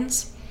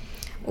friends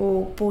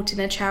or bought in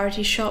a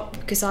charity shop,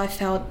 because I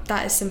felt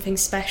that is something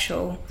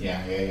special.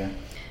 Yeah.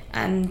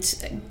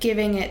 And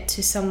giving it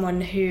to someone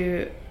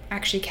who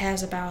actually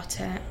cares about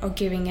it, or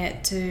giving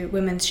it to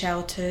women's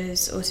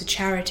shelters or to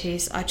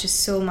charities, I just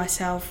saw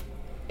myself,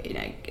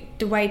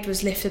 the weight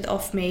was lifted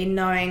off me,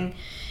 knowing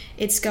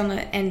it's going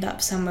to end up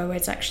somewhere where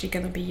it's actually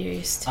going to be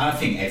used. I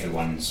think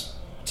everyone's,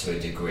 to a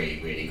degree,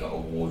 really got a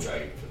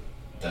wardrobe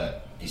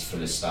that is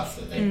full of stuff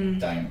that they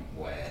don't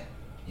wear.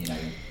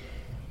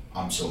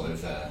 I'm sort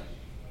of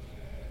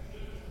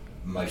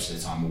most of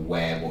the time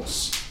aware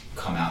what's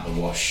come out the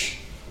wash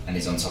and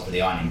is on top of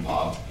the ironing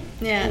pile.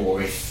 Yeah.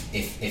 Or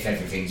if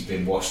everything's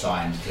been washed,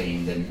 ironed,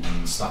 cleaned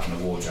and stuck in a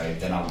wardrobe,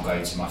 then I'll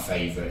go to my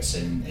favourites,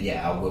 and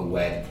I will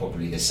wear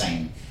probably the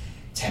same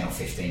 10 or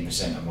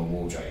 15% of my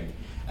wardrobe.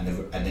 And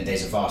then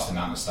there's a vast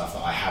amount of stuff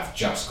that I have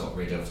just got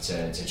rid of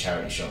to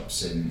charity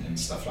shops and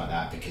stuff like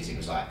that, because it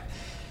was like,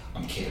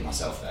 I'm kidding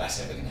myself that that's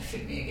ever going to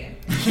fit me again.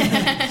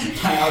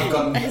 I've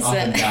gone up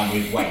and down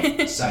with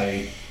weight.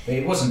 So but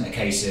it wasn't a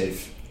case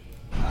of,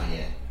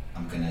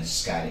 I'm going to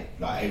scale it.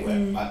 Like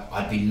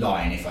I'd be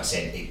lying if I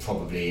said it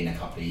probably in a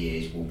couple of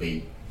years will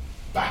be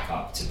back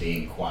up to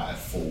being quite a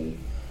full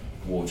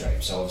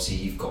wardrobe. So obviously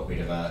you've got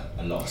rid of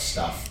a lot of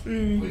stuff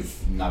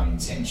with no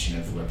intention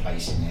of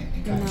replacing it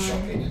and going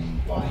shopping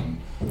and buying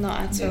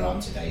not at all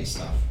up-to-date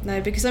stuff. No,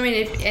 because I mean,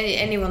 if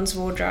anyone's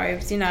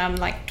wardrobes, you know, I'm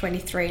like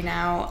 23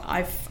 now.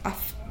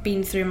 I've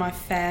been through my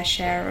fair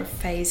share of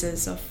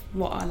phases of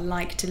what I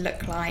like to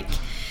look like.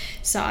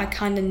 So I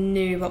kind of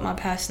knew what my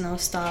personal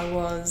style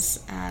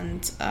was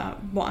and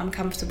what I'm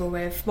comfortable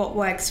with, what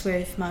works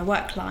with my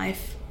work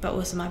life, but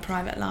also my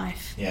private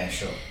life. Yeah,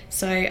 sure.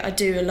 So I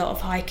do a lot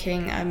of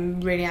hiking.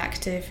 I'm really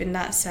active in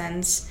that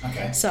sense.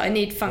 Okay. So I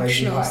need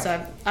functional Where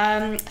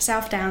stuff.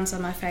 South Downs are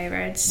my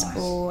favourites, Nice.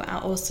 or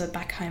also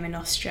back home in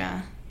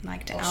Austria,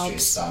 like the Austria's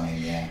Alps.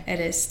 stunning, yeah. It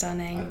is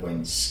stunning. I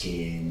went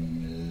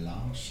skiing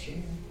last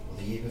year or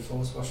the year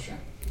before to Austria.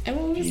 It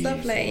was Beautiful,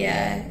 lovely,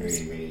 yeah.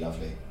 Really, really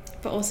lovely.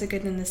 But also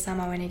good in the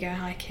summer when you go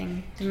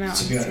hiking the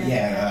mountains. To be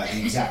honest,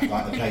 exactly.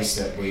 Like the place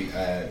that we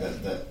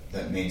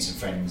that me and some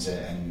friends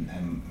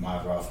and my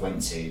other half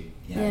went to.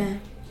 You know,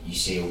 you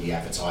see all the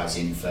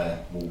advertising for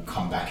we'll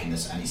come back in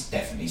this, and it's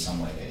definitely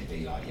somewhere that it'd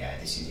be like, yeah,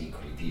 this is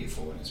equally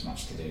beautiful and there's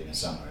much to do in the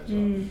summer as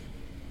well.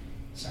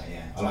 So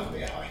yeah, I like a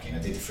bit of hiking. I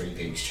did the Three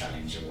Peaks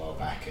Challenge a while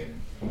back,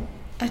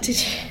 and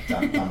did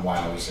you? done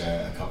Wales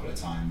a couple of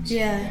times.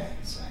 Yeah.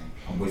 So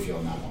I'm with you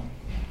on that one.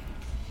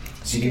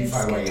 So you didn't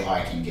throw away your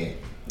hiking gear.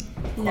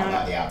 Quite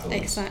like the outdoors.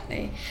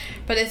 Exactly.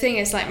 But the thing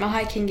is, like, my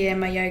hiking gear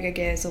and my yoga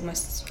gear is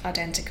almost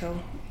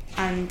identical,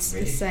 and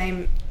Really? the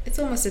same. It's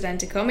almost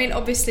identical. I mean,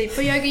 obviously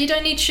for yoga you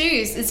don't need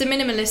shoes. It's a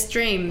minimalist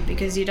dream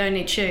because you don't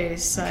need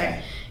shoes. So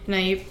you know,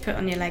 you put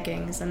on your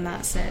leggings and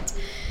that's it.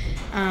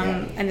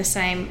 And the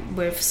same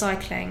with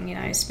cycling. You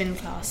know, spin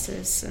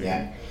classes.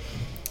 And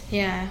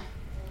yeah.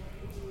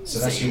 So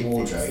that's your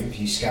wardrobe.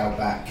 You scale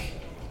back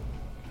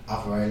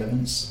other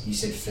elements. You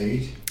said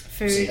food.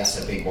 See,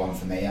 that's a big one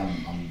for me.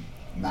 I'm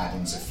mad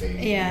into food.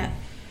 Yeah.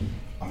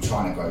 I'm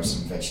trying to grow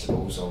some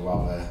vegetables, or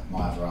rather,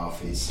 my other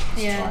half is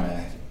trying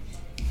to.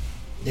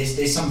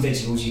 There's some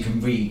vegetables you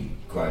can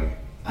regrow,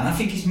 and I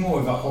think it's more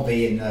of a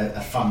hobby and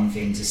a fun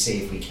thing to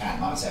see if we can.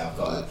 Like I say, I've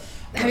got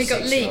a. Have you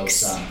got leeks?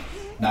 Son.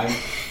 No,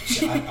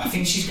 I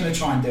think she's going to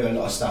try and do a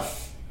lot of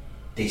stuff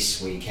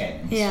this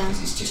weekend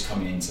because it's just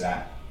coming into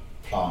that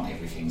plant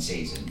everything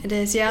season. It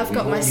is, yeah. I've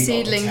got my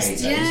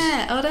seedlings.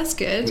 Yeah. Oh, that's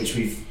good. Which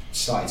we've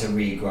started to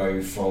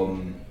regrow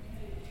from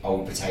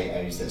old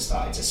potatoes that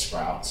started to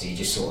sprout. So you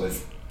just sort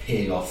of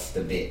peel off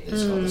the bit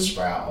that's got the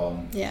sprout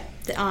on. Yeah,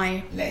 the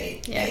eye.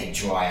 Let it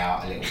dry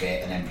out a little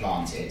bit and then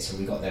plant it. So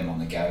we got them on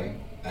the go.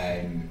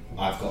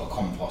 I've got a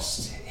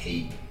compost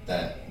heap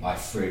that I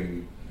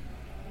threw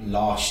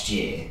last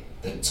year,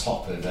 the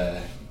top of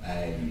a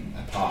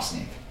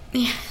parsnip.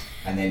 Yeah.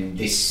 And then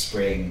this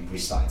spring we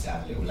started to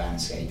have a little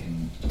landscape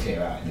and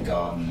clear out in the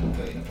garden and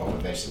put in a proper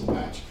vegetable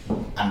patch.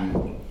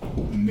 And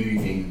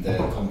moving the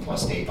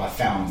compost heap, I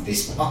found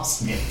this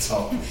parsnip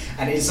top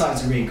and it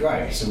started to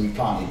regrow. So we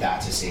planted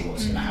that to see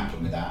what's going to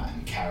happen with that,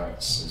 and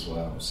carrots as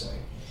well. So,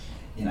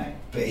 you know,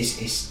 but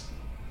it's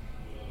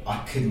I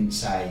couldn't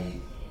say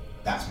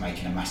that's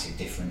making a massive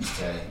difference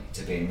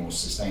to being more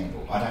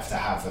sustainable. I'd have to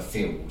have a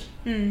field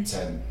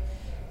to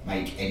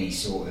make any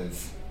sort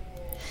of.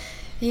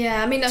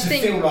 Yeah, I mean, I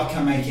think feel like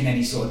I'm making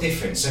any sort of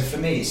difference. So for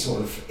me, it's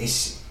sort of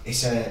it's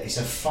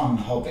a fun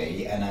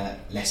hobby, and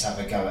let's have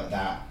a go at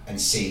that and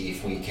see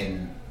if we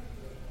can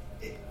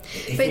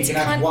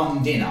have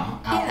one dinner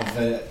out of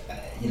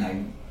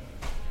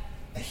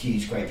a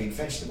huge, great big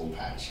vegetable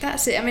patch.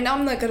 That's it. I mean,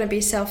 I'm not going to be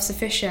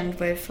self-sufficient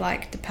with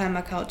like the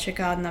permaculture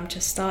garden I'm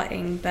just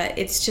starting, but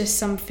it's just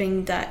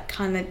something that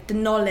kind of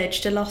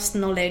the lost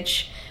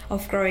knowledge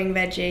of growing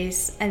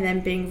veggies, and then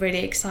being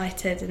really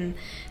excited and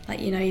like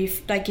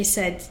you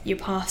said, your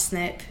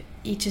parsnip,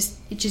 you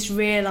just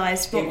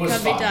realised what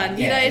can be done.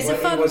 Yeah, it's a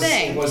fun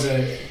thing. It was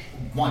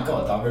my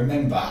God, I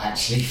remember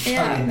actually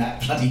throwing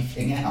that bloody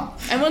thing out.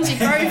 And once you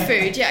grow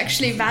food, you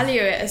actually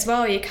value it as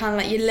well.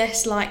 You're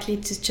less likely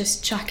to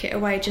just chuck it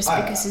away just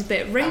because it's a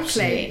bit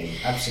wrinkly.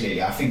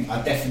 Absolutely. I think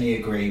I definitely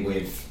agree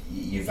with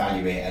you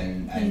value it,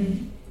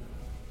 and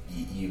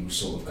you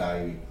sort of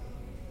go,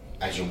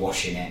 as you're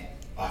washing it,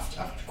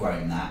 I've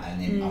grown that,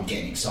 and then I'm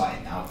getting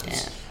excited now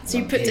because so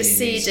you put the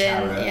seed in.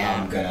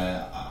 I'm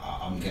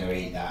gonna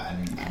eat that,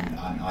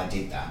 and I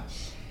did that.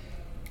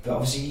 But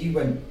obviously you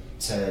went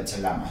to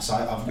Lammas.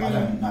 I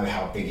don't know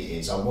how big it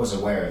is. I was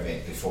aware of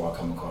it before I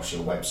come across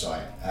your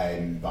website,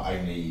 but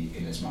only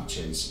in as much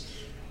as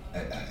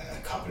a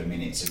couple of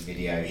minutes of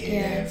video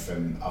here there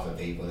from other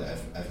people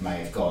that may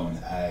have gone.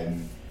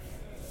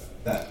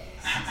 But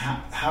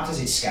how does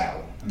it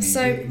scale? I mean,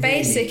 so really,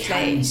 basically,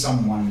 can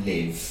someone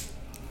live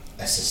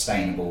a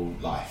sustainable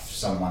life?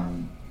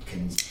 Someone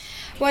can.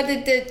 Well,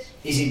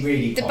 is it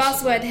really the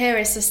possible? buzzword here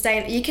is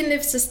sustain. You can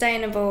live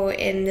sustainable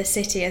in the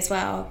city as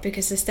well,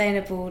 because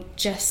sustainable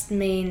just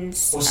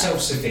means or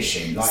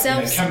self-sufficient.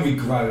 Can we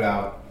grow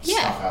our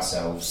stuff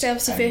ourselves?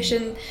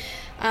 Self-sufficient.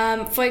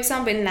 For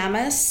example, in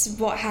Lammas,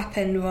 what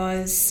happened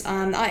was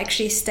I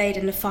actually stayed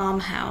in a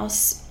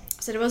farmhouse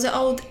So there was an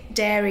old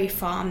dairy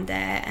farm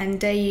there, and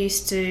they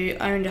used to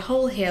own the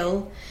whole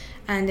hill,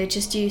 and they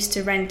just used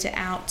to rent it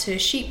out to a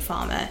sheep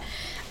farmer.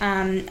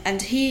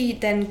 And he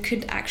then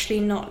could actually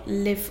not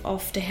live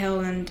off the hill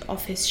and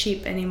off his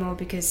sheep anymore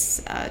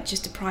because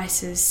just the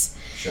prices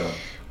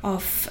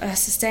of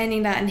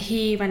sustaining that, and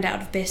he went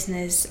out of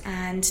business,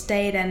 and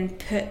they then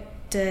put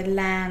the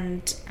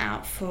land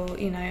out for,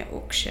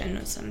 auction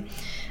or something.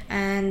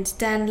 And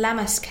then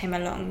Lammas came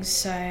along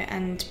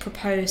and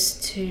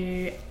proposed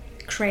to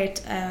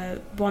create a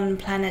one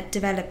planet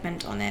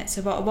development on it.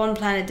 So what a one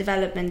planet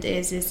development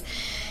is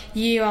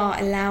you are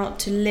allowed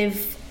to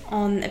live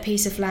on a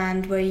piece of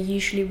land where you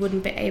usually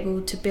wouldn't be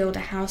able to build a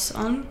house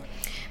on,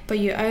 but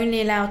you're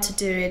only allowed to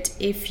do it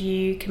if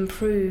you can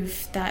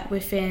prove that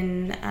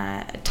within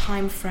a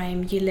time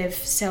frame you live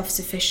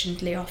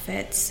self-sufficiently off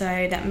it.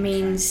 So that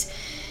means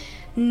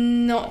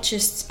not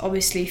just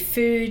obviously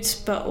food,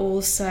 but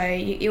also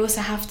you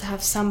also have to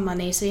have some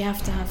money. So you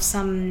have to have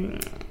some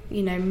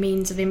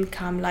means of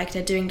income, like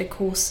they're doing the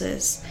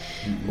courses,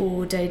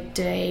 or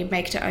they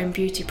make their own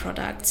beauty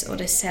products, or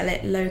they sell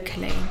it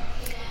locally.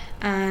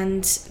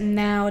 And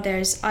now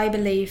there's, I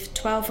believe,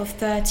 12 or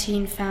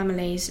 13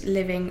 families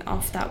living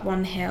off that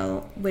one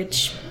hill,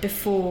 which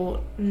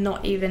before,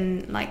 not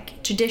even,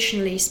 like,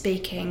 traditionally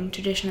speaking,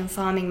 traditional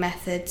farming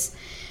methods,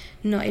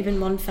 not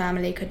even one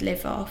family could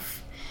live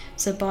off.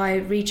 So by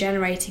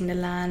regenerating the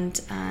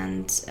land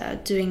and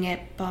doing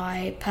it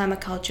by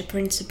permaculture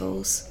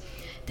principles,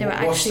 they were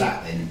actually... What's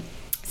that then?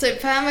 So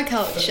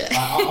permaculture...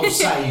 I'll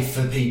say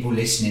for people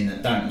listening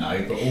that don't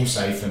know, but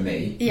also for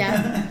me.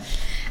 Yeah.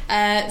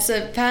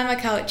 So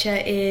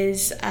permaculture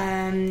is,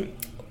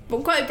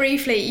 well, quite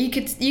briefly, you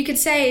could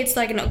say it's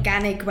like an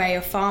organic way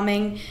of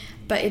farming,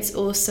 but it's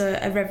also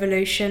a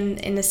revolution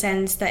in the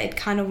sense that it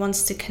kind of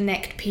wants to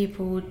reconnect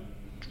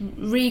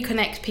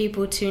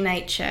people to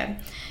nature.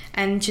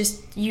 And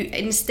just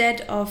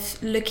instead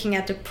of looking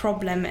at the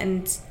problem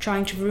and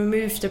trying to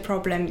remove the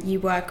problem, you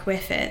work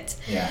with it.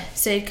 Yeah.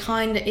 So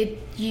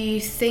you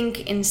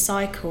think in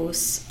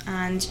cycles,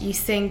 and you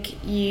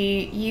think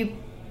you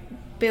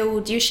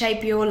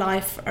shape your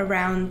life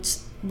around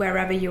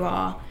wherever you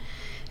are.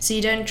 So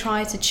you don't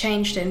try to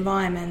change the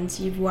environment,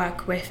 you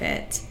work with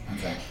it.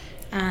 Okay.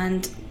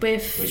 And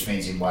which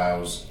means in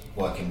Wales,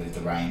 working with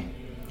the rain.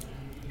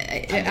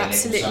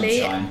 Absolutely,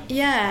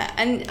 yeah.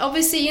 And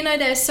obviously,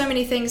 there's so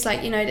many things,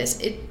 like,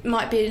 it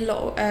might be a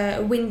lot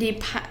windy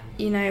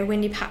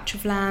patch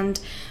of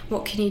land.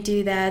 What can you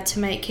do there to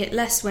make it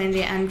less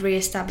windy and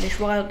re-establish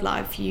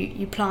wildlife?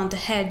 You plant a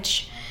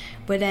hedge,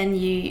 where then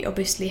you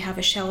obviously have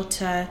a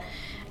shelter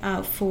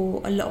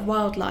for a lot of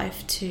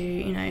wildlife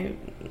to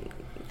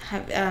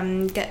have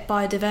get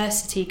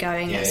biodiversity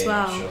going as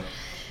well. Sure.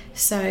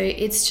 So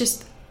it's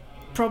just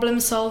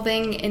problem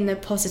solving in a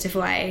positive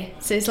way.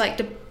 So it's like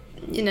the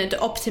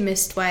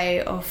optimist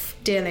way of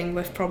dealing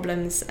with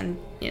problems, and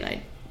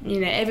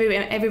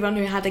everyone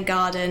who had a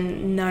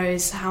garden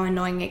knows how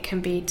annoying it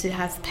can be to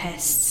have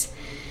pests.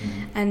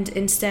 And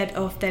instead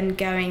of then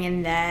going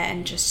in there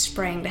and just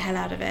spraying the hell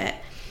out of it,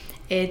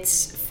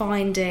 it's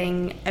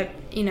finding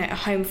a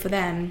home for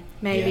them,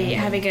 maybe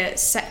having a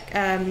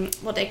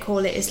what they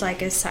call it is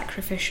like a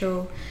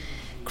sacrificial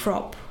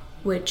crop,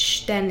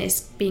 which then is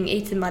being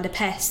eaten by the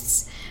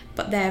pests,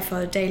 but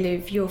therefore they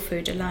leave your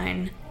food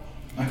alone.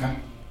 Okay.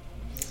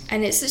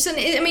 And it's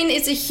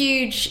a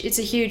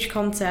huge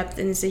concept,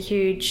 and it's a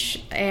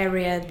huge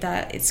area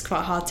that it's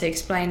quite hard to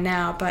explain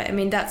now. But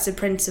that's the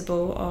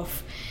principle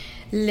of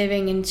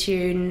living in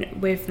tune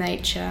with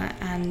nature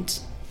and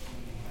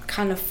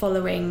kind of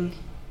following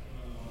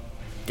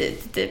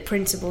the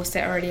principles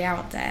that are already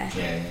out there.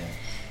 Yeah.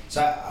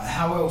 So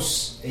how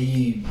else are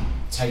you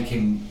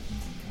taking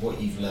what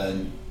you've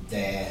learned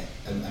there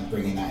and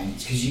bringing that in?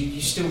 Because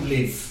you still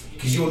live.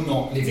 Because you're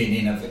not living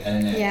in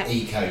an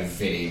eco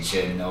village,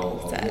 or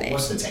exactly.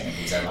 What's the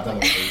technical term? I don't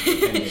want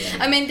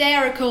to. They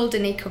are called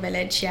an eco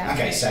village, yeah.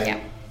 Okay, so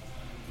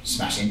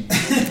smashing.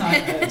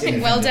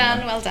 Well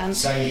done.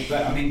 So,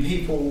 but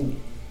people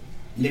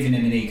living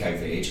in an eco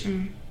village,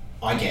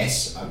 I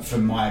guess,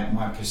 from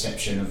my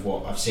perception of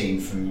what I've seen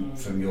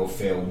from your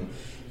film,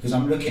 because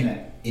I'm looking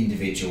at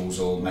individuals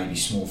or maybe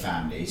small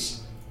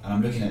families, and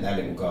I'm looking at their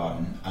little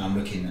garden, and I'm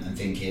looking and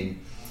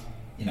thinking,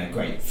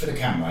 great, for the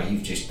camera,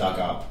 you've just dug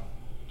up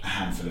a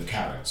handful of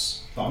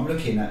carrots, but I'm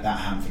looking at that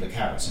handful of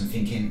carrots and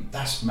thinking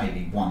that's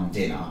maybe one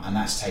dinner, and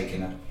that's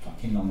taken a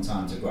fucking long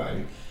time to grow.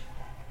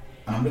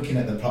 And I'm looking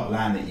at the plot of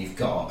land that you've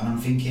got, and I'm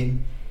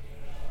thinking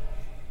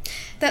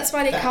that's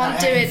why they can't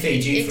do it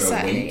feed you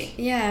exactly for a week.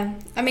 Yeah,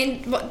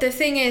 what the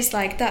thing is,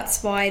 like,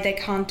 that's why they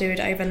can't do it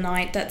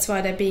overnight. That's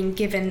why they're being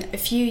given a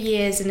few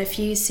years and a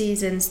few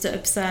seasons to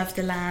observe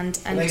the land,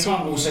 and they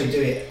can't also do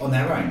it on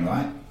their own,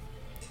 right?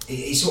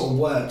 It sort of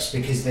works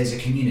because there's a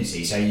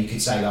community, so you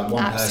could say, like,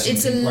 one person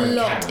can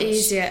grow carrots,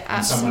 easier,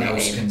 and someone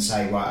else can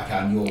say, right, okay,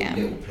 on your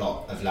little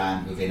plot of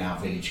land within our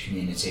village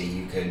community,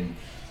 you can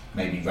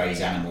maybe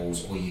raise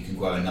animals, or you can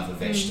grow another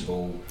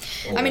vegetable.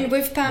 Or,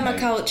 with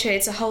permaculture,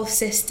 it's a whole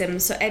system,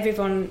 so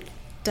everyone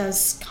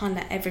does kind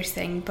of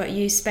everything, but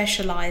you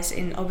specialize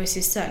in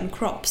obviously certain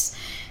crops.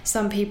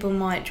 Some people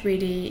might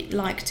really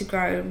like to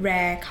grow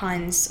rare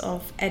kinds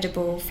of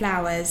edible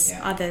flowers.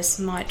 Yeah. Others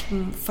might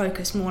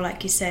focus more,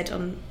 like you said,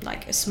 on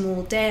like a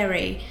small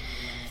dairy.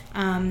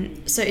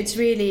 So it's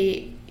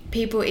really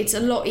people, it's a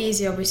lot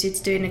easier obviously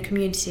to do in a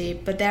community,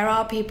 but there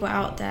are people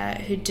out there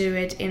who do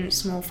it in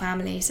small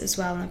families as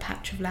well on a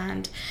patch of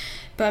land.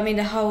 But I mean,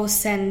 the whole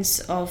sense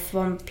of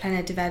One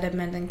Planet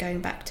development and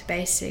going back to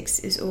basics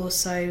is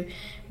also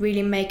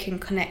really making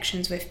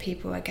connections with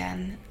people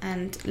again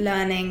and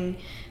learning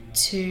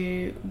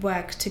to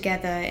work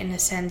together in a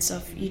sense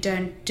of you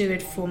don't do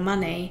it for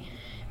money,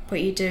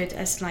 but you do it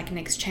as like an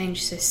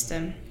exchange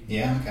system.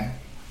 Yeah, okay.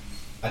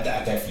 I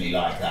definitely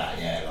like that,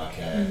 yeah, like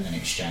an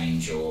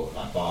exchange or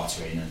like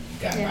bartering and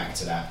going back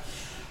to that.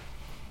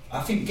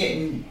 I think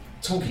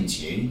talking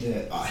to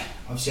you,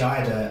 obviously I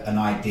had an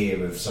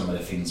idea of some of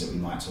the things that we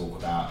might talk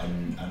about,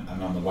 and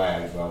on the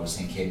way over I was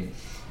thinking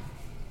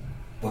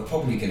we're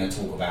probably going to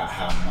talk about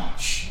how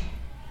much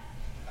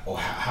or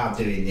how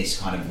doing this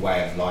kind of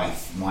way of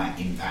life might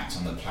impact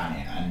on the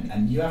planet,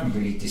 and you haven't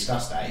really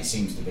discussed that. It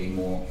seems to be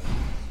more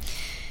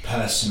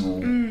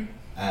personal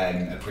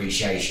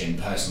appreciation,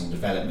 personal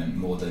development,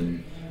 more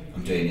than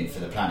I'm doing it for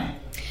the planet,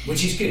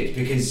 which is good,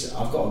 because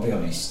I've got to be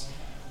honest,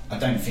 I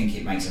don't think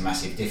it makes a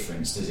massive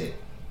difference, does it?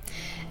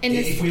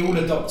 If we all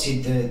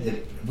adopted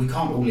we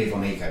can't all live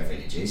on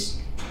eco-villages.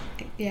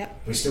 Yeah.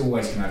 We're still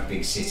always going to have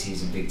big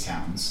cities and big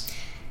towns,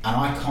 and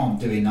I can't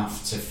do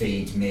enough to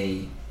feed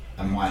me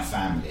and my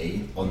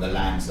family on the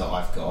lands that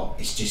I've got.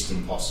 It's just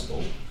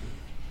impossible.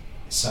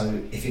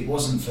 So if it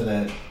wasn't for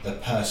the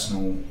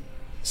personal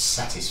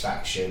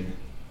satisfaction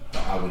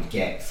that I would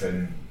get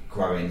from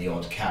growing the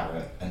odd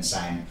carrot and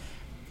saying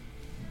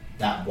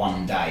that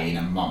one day in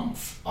a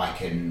month or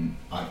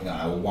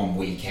one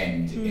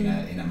weekend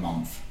in a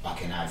month I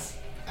can have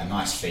a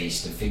nice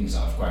feast of things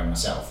that I've grown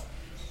myself,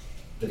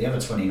 but the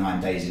other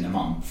 29 days in a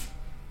month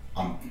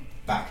I'm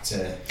back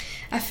to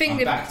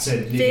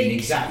living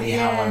exactly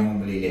how I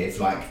normally live,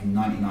 like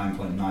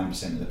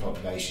 99.9% of the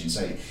population.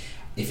 So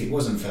if it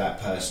wasn't for that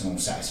personal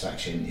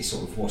satisfaction, it's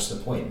sort of, what's the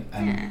point?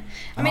 And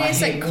I mean,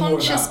 it's like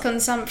conscious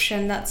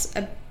consumption. That's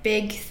a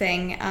big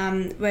thing.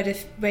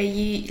 Where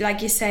you,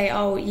 like you say,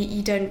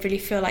 you don't really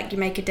feel like you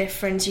make a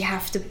difference. You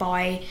have to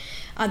buy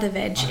other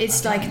veg.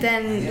 It's like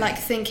then like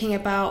thinking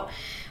about,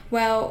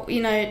 well,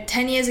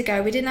 10 years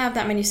ago we didn't have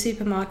that many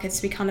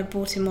supermarkets. We kind of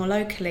bought it more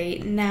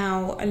locally.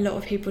 Now a lot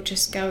of people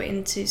just go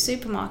into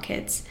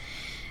supermarkets,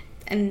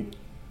 and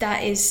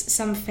that is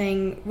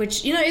something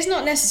which, is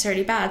not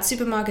necessarily bad.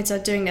 Supermarkets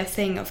are doing their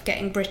thing of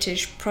getting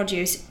British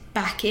produce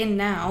back in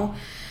now.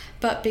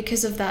 But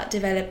because of that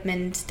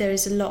development, there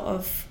is a lot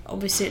of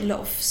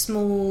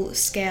small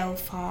scale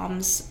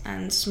farms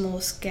and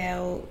small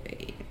scale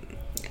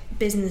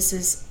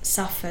businesses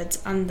suffered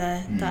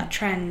under that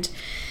trend.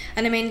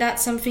 And I mean,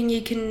 that's something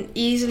you can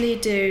easily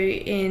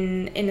do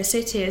in a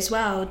city as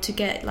well, to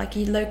get like a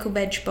local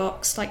veg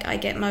box. Like I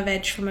get my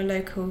veg from a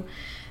local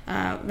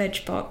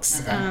veg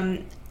box.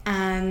 Okay.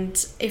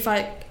 And if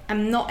I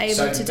am not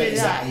able to do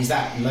that... Is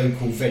that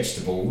local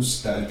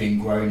vegetables that have been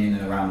grown in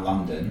and around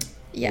London?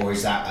 Yeah. Or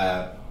is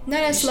that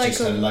it's local.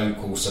 Just a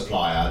local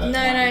supplier that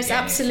might be it's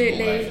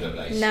absolutely... all over the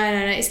place?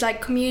 No, it's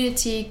like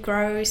community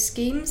grow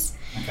schemes.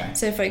 Okay.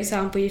 So for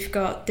example, you've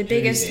got the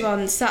biggest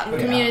one, Sutton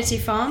Community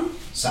Farm.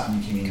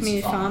 Sutton Community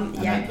Farm,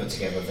 and yeah. they put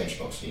together a veg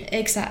box for you.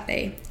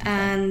 Exactly. Okay.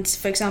 And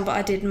for example,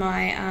 I did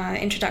my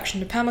introduction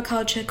to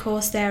permaculture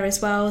course there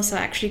as well, so I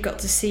actually got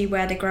to see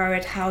where they grow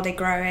it, how they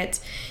grow it.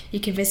 You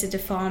can visit the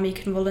farm, you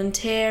can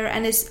volunteer,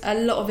 and a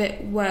lot of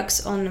it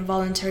works on a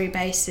voluntary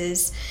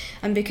basis.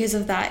 And because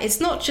of that,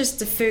 it's not just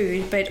the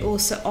food, but it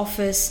also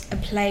offers a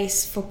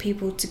place for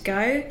people to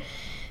go,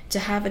 to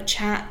have a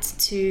chat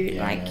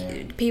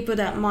to people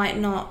that might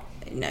not,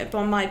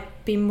 but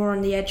might be more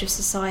on the edge of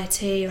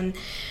society,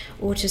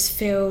 or just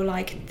feel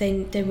like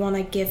they want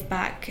to give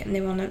back, and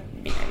they want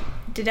to,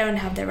 they don't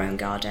have their own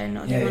garden,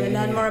 or they want to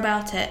learn more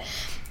about it.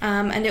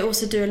 And they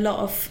also do a lot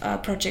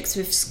of projects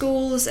with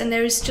schools, and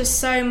there is just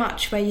so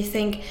much where you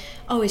think,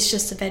 oh, it's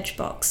just a veg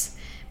box,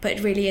 but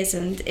it really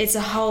isn't. It's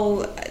a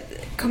whole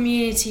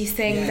community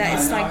thing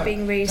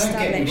being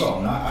re-established. Don't get me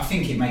wrong, I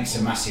think it makes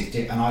a massive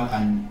difference.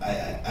 And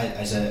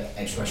as an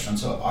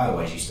ex-restaurateur, I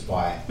always used to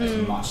buy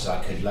as much as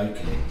I could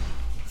locally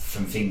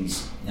from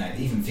things,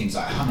 even things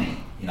like honey.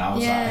 I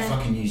was like, if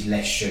I can use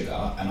less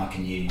sugar and I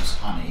can use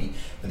honey,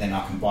 but then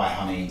I can buy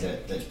honey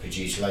that's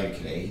produced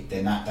locally,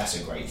 then that's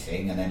a great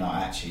thing. And then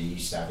I actually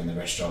used to have in the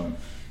restaurant,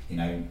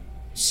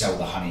 sell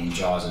the honey in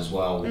jars as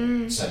well,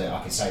 so that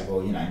I could say, well,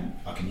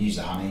 I can use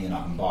the honey and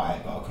I can buy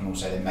it, but I can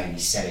also then maybe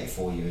sell it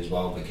for you as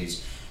well,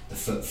 because the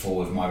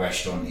footfall of my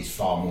restaurant is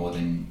far more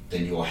than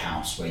your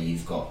house, where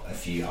you've got a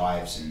few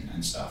hives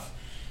and stuff.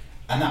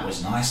 And that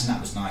was nice, and that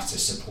was nice to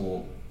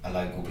support a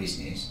local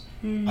business.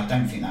 I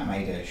don't think that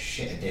made a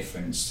shit of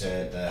difference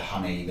to the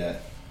honey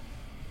that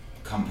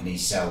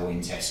companies sell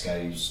in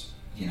Tesco's,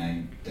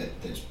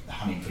 that's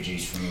honey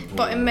produced from abroad.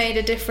 But it made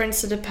a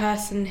difference to the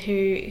person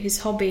whose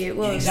hobby it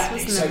was,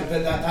 exactly. wasn't it?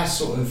 But that's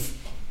sort of,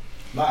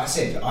 like I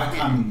said, I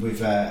come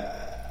with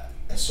a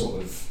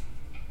sort of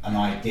an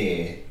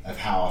idea of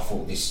how I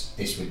thought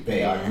this would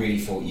be. I really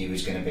thought you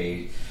was going to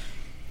be,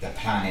 the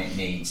planet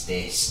needs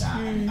this, that,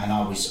 and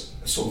I was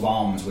sort of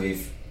armed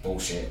with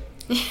bullshit.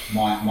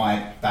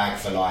 my bag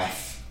for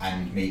life,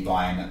 and me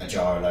buying a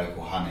jar of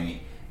local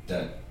honey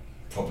that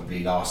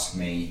probably lasts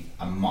me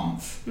a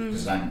month,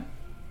 because I don't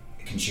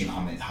consume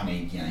honey,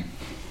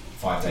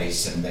 5 days,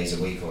 7 days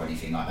a week or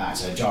anything like that.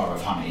 So a jar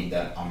of honey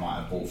that I might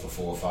have bought for £4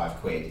 or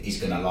 £5 is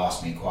going to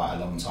last me quite a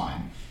long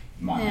time.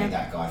 Might make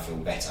that guy feel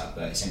better,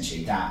 but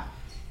essentially that,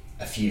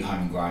 a few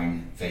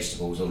homegrown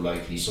vegetables or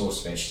locally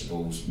sourced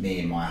vegetables, me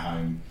in my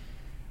home,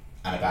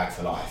 and a bag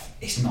for life,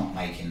 it's not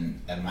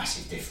making a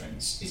massive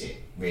difference, is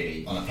it,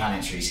 really, on a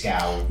planetary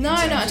scale? No,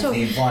 not at all.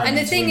 And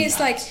the thing is,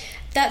 impact. like,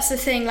 that's the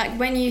thing, like,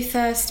 when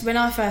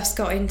I first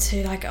got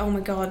into, like, oh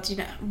my god,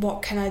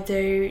 what can I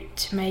do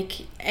to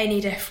make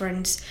any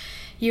difference,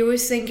 you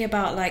always think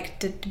about, like,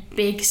 the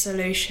big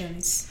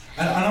solutions.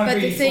 And I but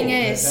really the thing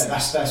thought is,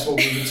 that's what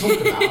we were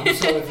talking about. I'm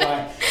sort of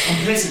like,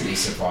 I'm pleasantly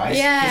surprised,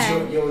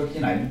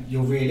 because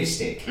you're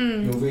realistic.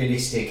 You're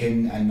realistic,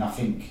 and I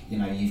think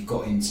you've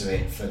got into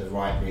it for the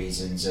right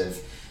reasons.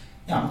 Of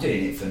I'm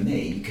doing it for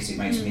me because it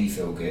makes me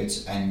feel good,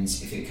 and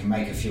if it can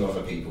make a few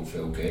other people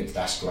feel good,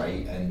 that's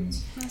great. And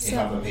if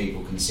other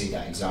people can see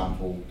that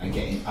example and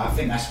get in, I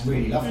think that's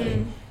really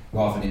lovely.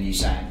 Rather than you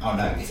saying, oh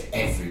no, if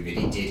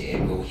everybody did it,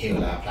 we'll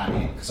heal our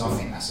planet, because I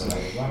think that's a load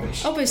of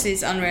rubbish. Obviously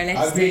it's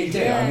unrealistic. I really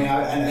do. I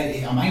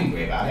mean, I'm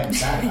angry about it, I'm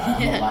sad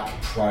about it. I'm not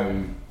like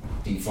pro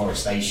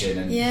deforestation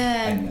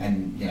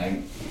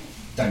and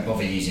don't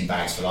bother using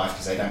bags for life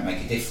because they don't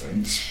make a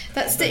difference.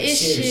 That's but the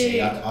issue.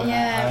 Seriously,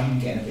 I'm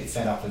getting a bit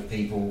fed up with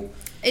people.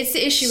 It's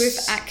the issue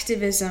with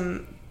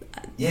activism.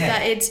 Yeah.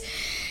 That it's...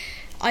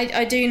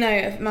 I do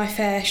know my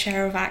fair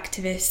share of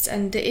activists,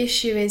 and the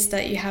issue is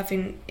that you have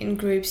in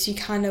groups, you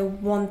kind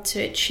of want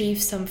to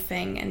achieve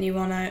something and you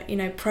want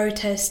to,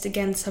 protest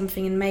against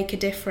something and make a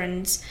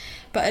difference.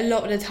 But a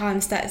lot of the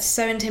times that's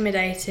so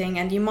intimidating,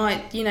 and you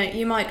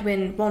might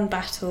win one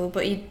battle,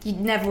 but you'd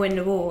never win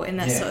the war in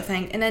that sort of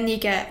thing. And then you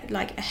get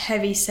like a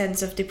heavy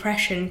sense of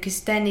depression, because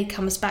then it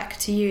comes back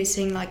to you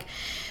saying like,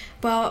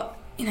 well,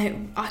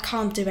 I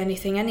can't do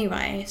anything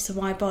anyway, so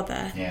why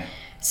bother? Yeah.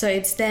 So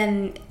it's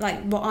then,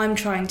 like, what I'm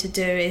trying to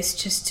do is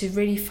just to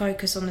really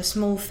focus on the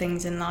small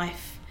things in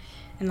life,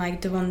 and,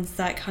 like, the ones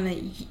that kind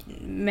of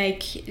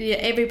make...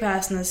 Every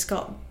person has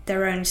got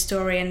their own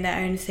story and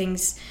their own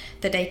things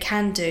that they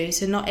can do,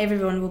 so not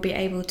everyone will be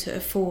able to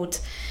afford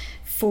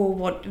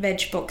 4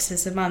 veg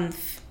boxes a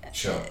month.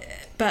 Sure.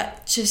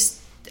 But just...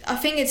 I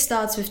think it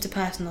starts with the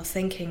personal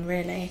thinking,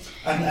 really.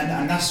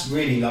 And that's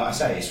really, like I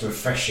say, it's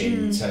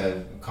refreshing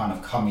to kind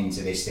of come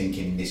into this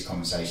thinking this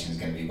conversation is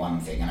going to be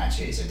one thing, and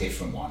actually it's a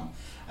different one,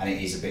 and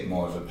it is a bit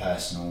more of a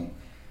personal,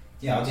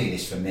 I'll do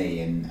this for me,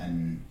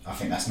 and I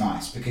think that's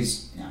nice,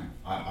 because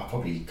I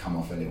probably come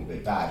off a little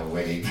bit bad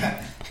already,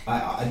 but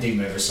I do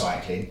my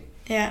recycling.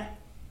 Yeah.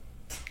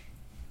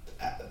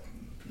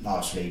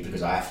 Largely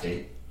because I have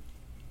to,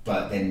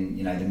 but then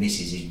the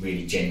missus is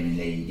really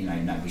genuinely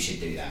no, we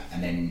should do that,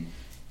 and then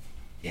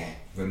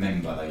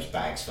remember those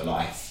bags for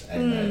life,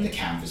 and the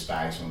canvas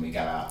bags when we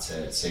go out to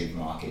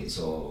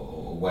supermarkets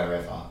or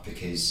wherever,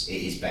 because it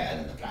is better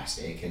than the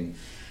plastic. And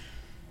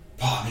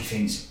part of me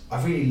thinks,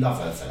 I really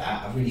love her for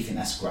that. I really think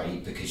that's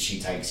great, because she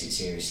takes it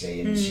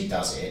seriously and she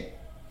does it.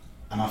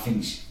 And I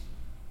think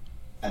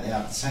at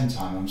the same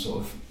time, I'm sort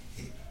of,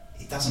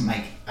 it doesn't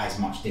make as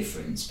much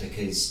difference,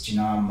 because do you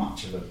know how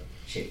much of a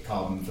shit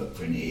carbon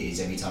footprint it is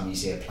every time you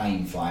see a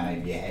plane flying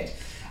over your head?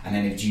 And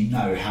then do you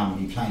know how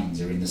many planes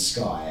are in the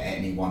sky at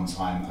any one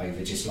time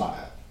over just like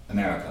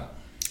America?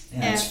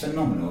 It's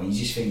phenomenal. You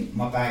just think,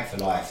 my bag for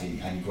life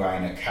and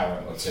growing a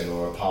carrot or two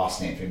or a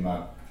parsnip in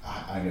my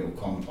own little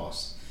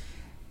compost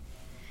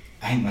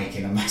ain't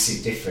making a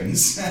massive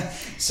difference.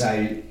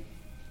 So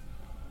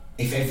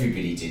if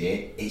everybody did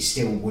it, it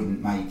still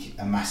wouldn't make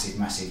a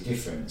massive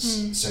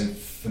difference. So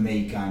for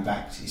me, going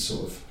back, it's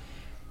sort of,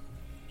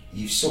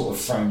 you've sort of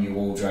thrown your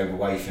wardrobe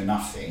away for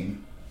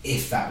nothing,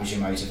 if that was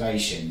your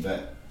motivation.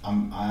 But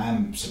I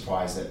am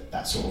surprised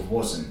that sort of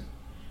wasn't.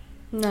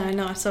 No,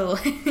 not at all.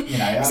 I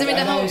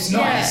know it's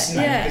nice,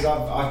 because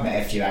I've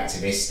met a few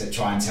activists that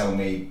try and tell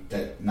me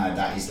that no,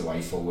 that is the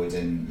way forward,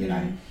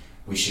 and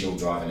we should all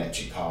drive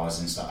electric cars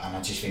and stuff. And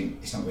I just think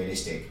it's not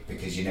realistic,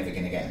 because you're never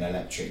going to get an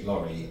electric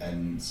lorry,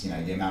 and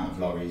the amount of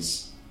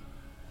lorries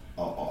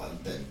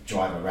that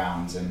drive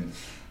around and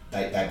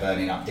they're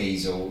burning up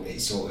diesel.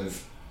 It's sort of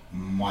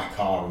my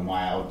car and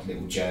my old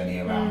little journey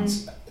around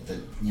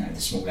the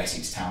small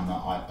Essex town that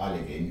I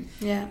live in.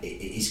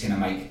 It's going to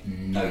make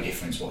no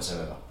difference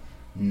whatsoever,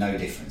 no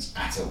difference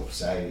at all.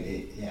 So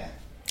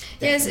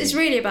it's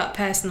really about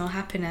personal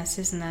happiness,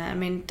 isn't it? I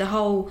mean, the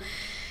whole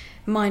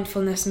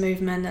mindfulness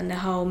movement and the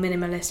whole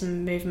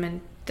minimalism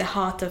movement, the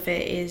heart of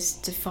it is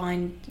to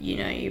find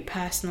your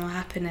personal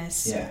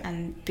happiness.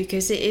 And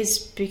because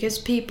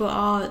people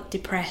are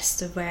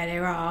depressed of where they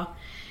are,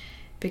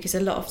 because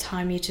a lot of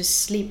time you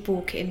just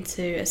sleepwalk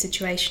into a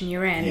situation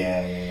you're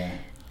in.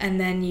 and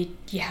then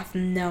you have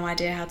no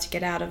idea how to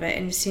get out of it,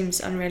 and it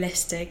seems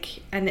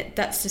unrealistic. And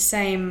that's the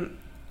same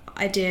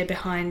idea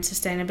behind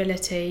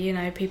sustainability. You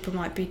know, people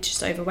might be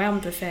just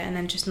overwhelmed with it and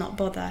then just not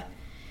bother.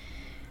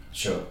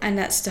 Sure. And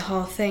that's the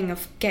whole thing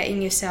of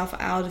getting yourself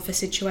out of a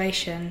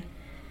situation.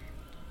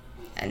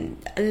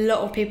 And a lot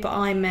of people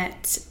I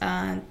met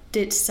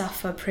did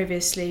suffer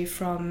previously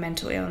from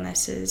mental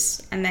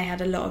illnesses, and they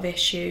had a lot of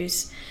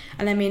issues.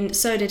 And I mean,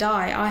 so did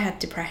I. I had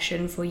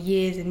depression for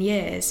years and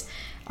years,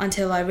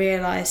 until I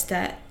realised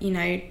that, you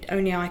know,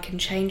 only I can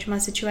change my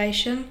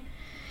situation.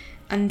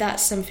 And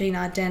that's something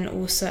I then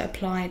also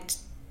applied,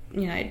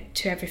 you know,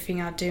 to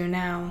everything I do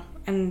now.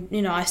 And,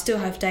 you know, I still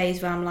have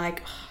days where I'm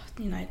like,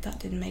 oh, you know, that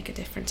didn't make a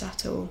difference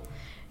at all.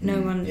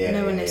 No one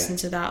listened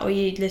to that. Or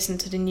you listen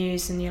to the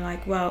news and you're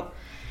like, well,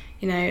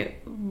 you know,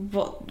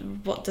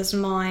 what does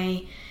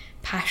my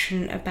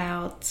passion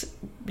about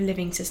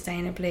living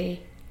sustainably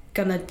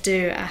gonna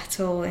do at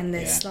all in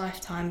this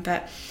lifetime?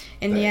 But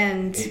in the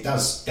end, it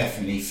does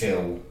definitely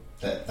feel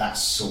that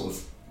that's sort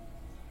of,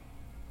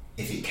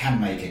 if it can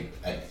make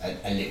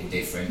a little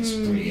difference,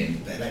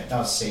 brilliant. But that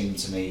does seem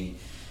to me,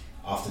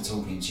 after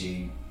talking to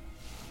you,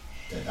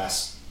 that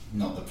that's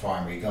not the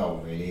primary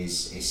goal. Really,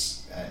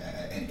 is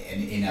an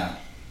inner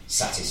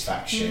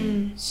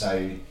satisfaction.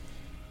 So,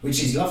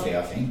 which is lovely.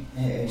 I think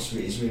it's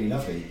really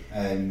lovely.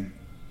 And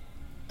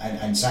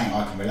something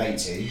I can relate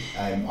to.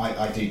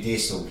 I do deer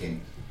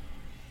stalking,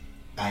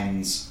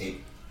 and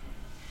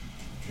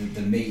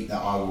the meat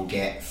that I will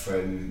get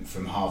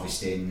from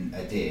harvesting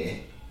a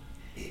deer,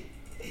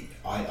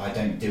 I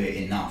don't do it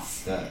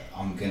enough that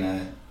I'm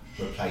gonna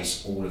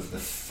replace all of the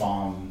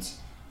farmed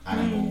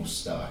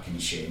animals that I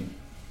consume.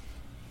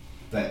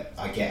 But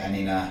I get an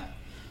inner,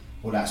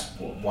 well, that's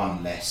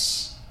one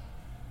less,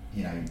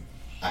 you know,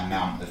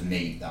 amount of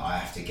meat that I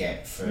have to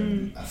get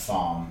from a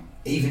farm.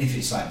 Even if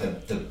it's like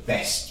the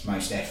best,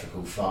 most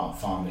ethical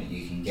farm that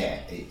you can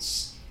get,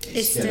 it's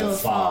still a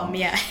farm.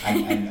 yeah.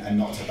 and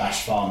not to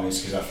bash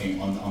farmers, because I think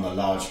on the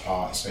large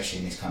part, especially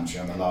in this country,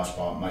 on the large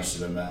part, most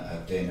of them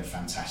are doing a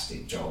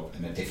fantastic job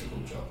and a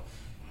difficult job.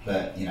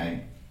 But, you know,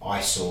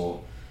 I saw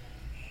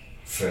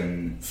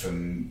from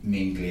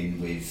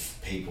mingling with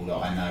people that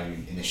I know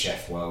in the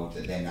chef world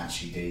that then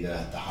actually do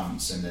the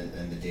hunts and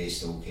the deer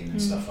stalking and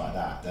stuff like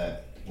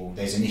that, well,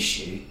 there's an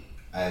issue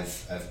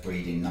of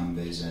breeding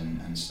numbers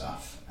and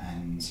stuff,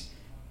 and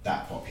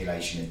that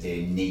population of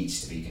deer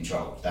needs to be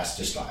controlled. That's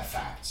just like a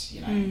fact,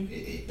 you know.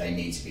 They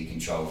need to be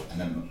controlled,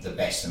 and the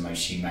best and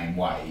most humane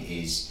way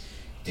is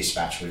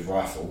dispatch with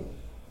rifle,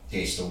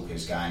 deer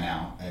stalkers going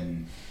out.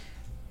 And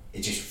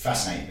it just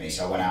fascinated me,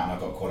 so I went out and I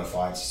got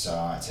qualified, so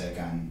I had to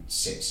go and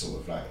sit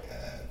sort of like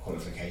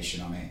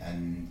qualification on it,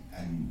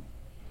 and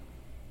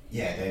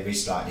yeah, there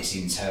is like this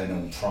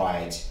internal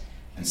pride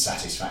and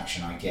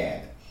satisfaction I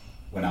get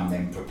when I'm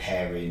then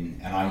preparing,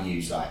 and I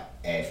use like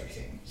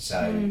everything,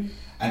 so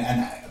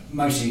and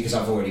mostly because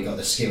I've already got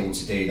the skill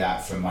to do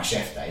that from my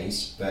chef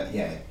days, but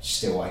yeah,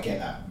 still I get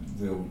that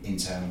real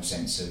internal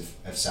sense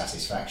of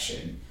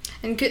satisfaction.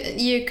 And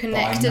you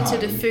connected to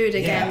the food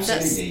again.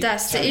 Yeah,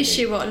 that's the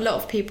issue. What a lot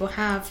of people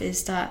have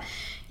is that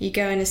you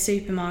go in a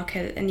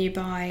supermarket and you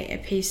buy a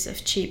piece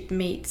of cheap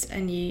meat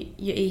and you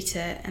eat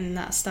it, and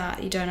that's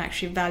that. You don't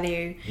actually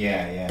value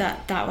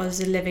that was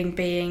a living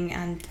being,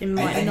 and it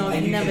might not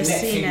have never seen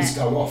it. And things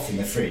go off in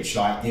the fridge,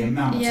 like the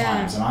amount of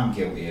times, and I'm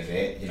guilty of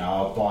it. You know,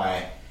 I'll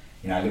buy,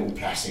 you know, a little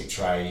plastic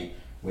tray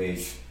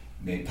with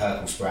my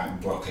purple sprout and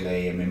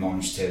broccoli and my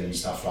mange tout and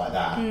stuff like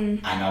that,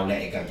 and I'll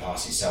let it go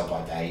past its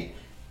sell-by date.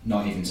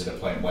 Not even to the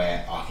point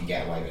where I can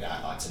get away with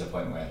that, like to the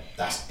point where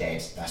that's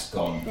dead, that's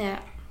gone.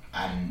 Yeah.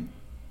 And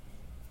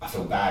I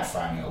feel bad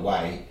throwing it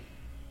away,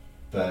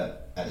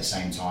 but at the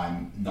same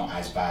time, not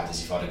as bad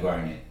as if I'd have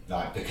grown it,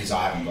 like, because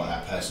I haven't got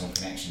that personal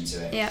connection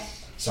to it. Yeah.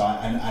 So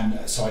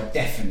so I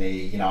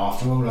definitely, you know,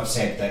 after all I've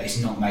said that it's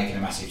not making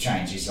a massive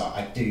change, is like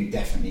I do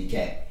definitely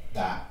get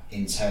that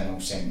internal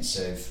sense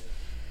of,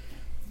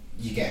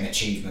 you get an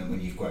achievement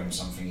when you've grown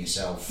something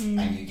yourself,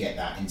 and you get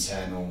that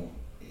internal,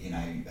 you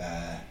know,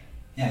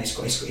 it's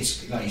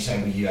like you say,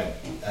 when you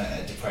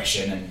had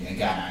depression and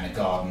going out in a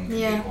garden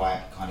can be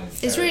quite kind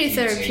of, it's really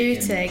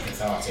therapeutic and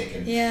cathartic,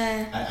 and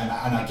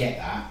I get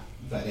that,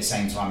 but at the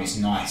same time it's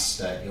nice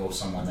that you're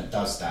someone that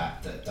does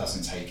that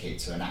doesn't take it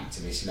to an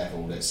activist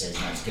level that says,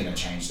 no, it's going to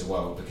change the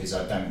world, because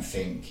I don't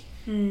think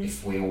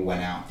if we all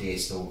went out deer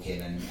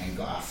stalking and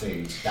got our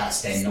food,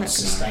 that's then not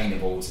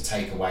sustainable to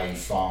take away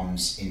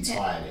farms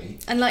entirely.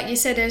 And like you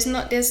said, there's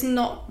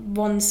not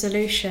one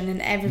solution,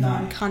 and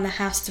everyone kind of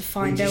has to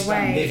find their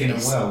way. We live in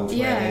a world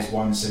where there's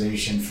one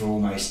solution for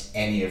almost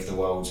any of the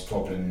world's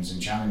problems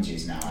and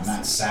challenges now, and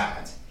that's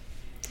sad.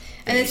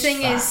 And the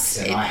thing is,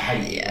 and I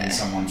hate it when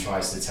someone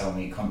tries to tell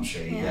me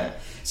contrary.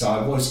 So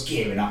I was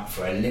gearing up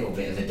for a little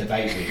bit of a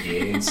debate with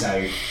you, and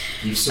so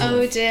you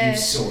sort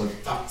of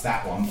fucked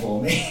that one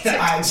for me. Took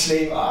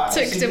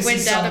the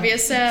wind out of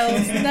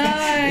yourself.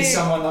 No, it's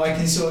someone that I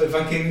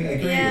can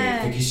agree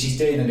with, because she's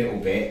doing a little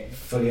bit,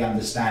 fully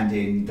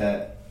understanding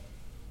that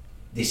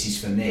this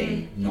is for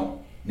me, not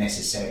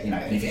necessarily, you know,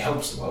 and if it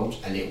helps the world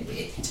a little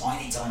bit,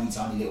 tiny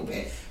little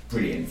bit,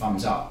 brilliant,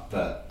 thumbs up,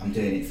 but I'm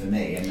doing it for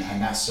me, and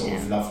that's sort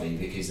of lovely,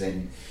 because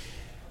then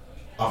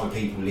other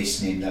people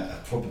listening that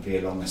are probably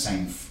along the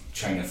same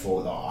train of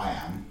thought that I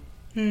am,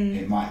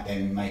 it might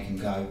then make them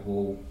go,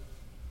 well,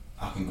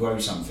 I can grow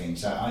something.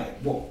 So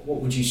what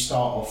would you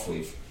start off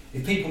with?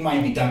 If people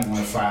maybe don't want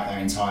to throw out their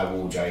entire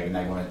wardrobe and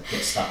they want to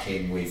get stuck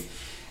in with,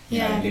 you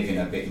know, living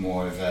a bit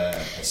more of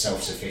a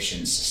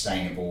self-sufficient,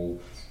 sustainable,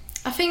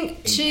 I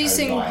think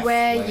choosing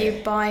where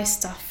you buy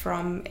stuff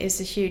from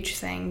is a huge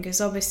thing, because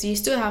obviously you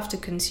still have to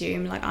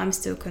consume. Like, I'm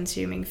still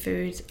consuming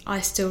food.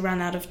 I still run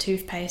out of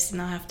toothpaste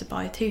and I have to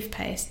buy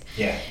toothpaste.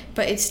 Yeah.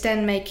 But it's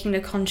then making the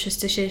conscious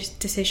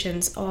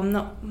decisions. Oh,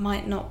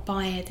 might not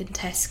buy it in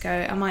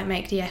Tesco. I might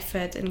make the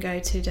effort and go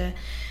to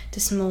the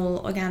small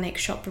organic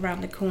shop around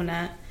the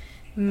corner.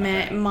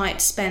 Might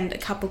spend a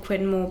couple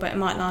quid more, but it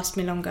might last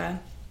me longer.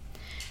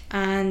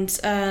 And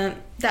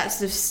that's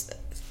just,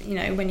 you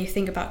know, when you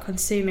think about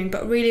consuming.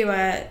 But really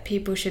where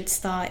people should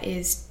start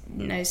is,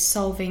 you know,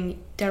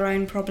 solving their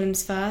own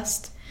problems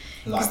first.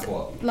 Like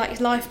what? Like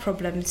life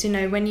problems. You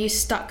know, when you're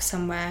stuck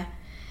somewhere,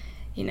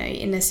 you know,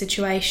 in a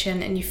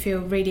situation and you feel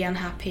really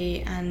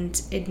unhappy and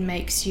it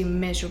makes you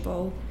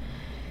miserable,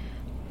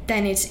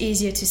 then it's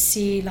easier to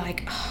see,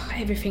 like, oh,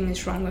 everything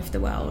is wrong with the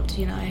world,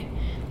 you know.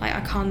 Like,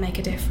 I can't make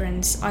a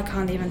difference. I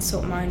can't even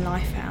sort my own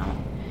life out.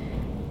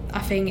 I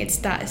think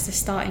that is the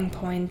starting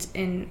point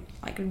in,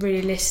 like,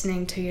 really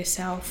listening to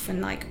yourself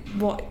and, like,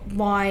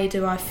 why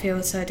do I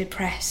feel so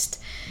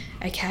depressed?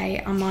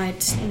 Okay, I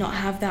might not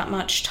have that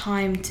much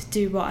time to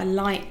do what I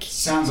like.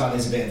 Sounds like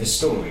there's a bit of a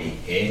story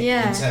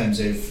here, in terms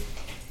of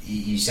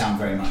you sound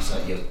very much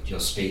like you're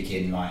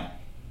speaking like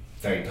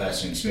very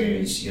personal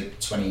experience. You're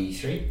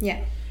 23.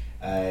 Yeah.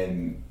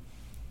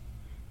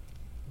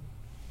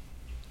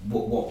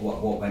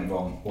 What went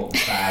wrong? What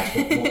was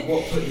bad?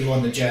 what put you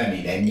on the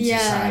journey then to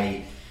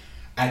say?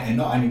 And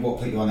not only what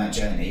put you on that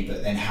journey,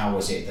 but then how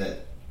was it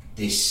that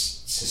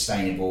this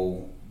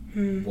sustainable,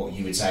 what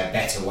you would say a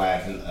better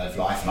way of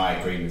life, and I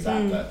agree with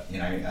that, but, you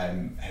know,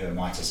 who am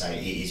I to say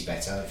it is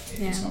better if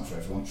it's not for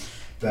everyone?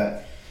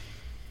 But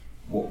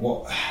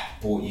what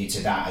brought you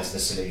to that as the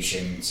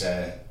solution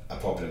to a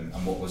problem,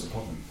 and what was the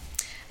problem?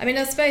 I mean,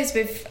 I suppose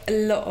with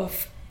a lot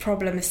of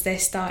problems, they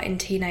start in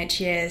teenage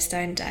years,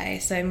 don't they?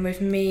 So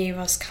with me, it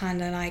was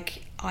kind of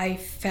like, I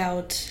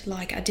felt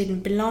like I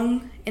didn't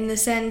belong, in the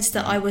sense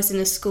that I was in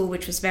a school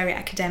which was very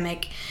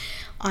academic.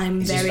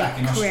 I'm very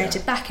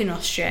creative. Back in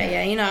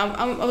Austria, you know,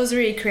 I was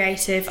really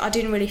creative. I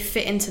didn't really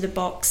fit into the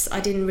box.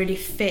 I didn't really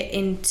fit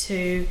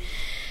into,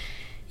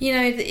 you know,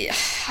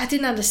 I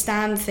didn't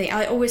understand things.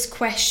 I always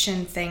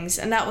questioned things,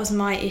 and that was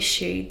my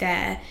issue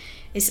there,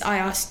 is I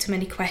asked too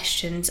many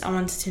questions. I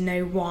wanted to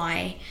know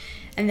why.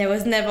 And there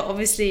was never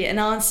obviously an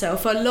answer.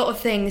 For a lot of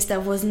things, there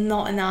was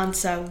not an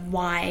answer.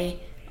 Why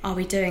are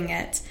we doing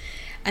it?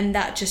 And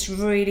that just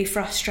really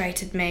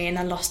frustrated me, and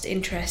I lost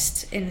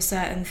interest in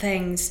certain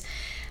things.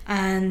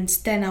 And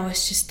then I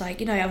was just like,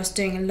 you know, I was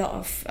doing a lot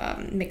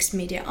of mixed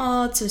media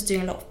arts. I was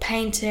doing a lot of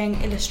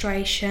painting,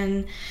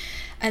 illustration.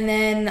 And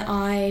then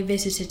I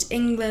visited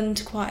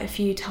England quite a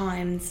few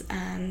times,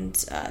 and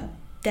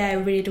there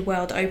really the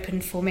world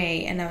opened for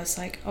me. And I was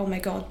like, oh my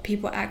God,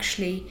 people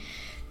actually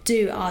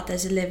do art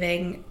as a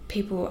living.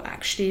 People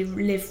actually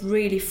live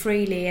really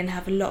freely and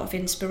have a lot of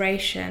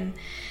inspiration.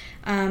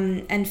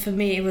 And for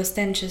me, it was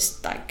then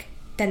just like,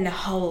 then the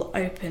whole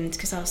opened,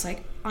 because I was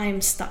like,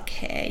 I'm stuck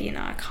here, you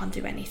know, I can't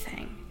do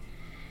anything,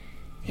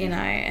 you know,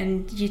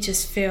 and you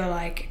just feel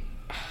like,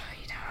 oh,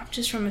 you know, I'm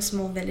just from a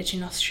small village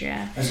in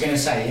Austria. I was going to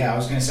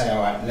say,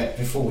 all right,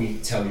 before we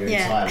tell your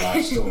entire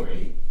life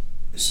story,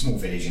 a small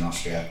village in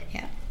Austria.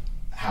 Yeah.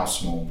 How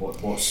small?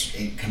 What's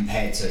it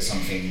compared to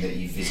something that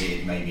you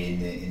visited maybe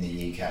in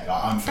the UK?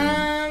 Like, I'm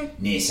from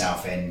near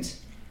Southend.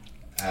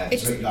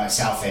 Like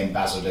Southend,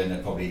 Basildon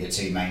are probably the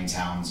two main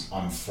towns.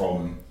 I'm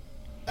from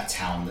a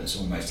town that's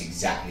almost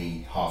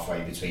exactly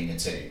halfway between the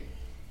two.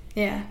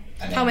 Yeah.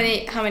 How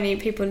many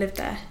people live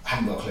there? I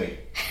haven't got a clue.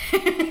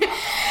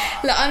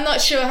 Look, I'm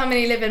not sure how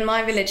many live in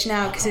my village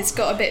now, because it's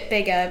got a bit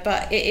bigger,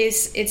 but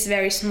it's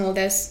very small.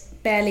 There's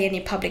barely any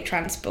public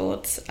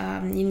transport.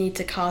 You need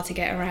a car to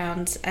get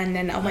around. And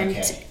then I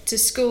went to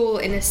school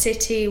in a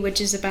city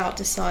which is about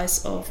the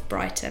size of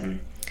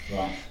Brighton.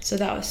 Right. So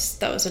that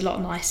was a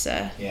lot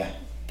nicer. Yeah.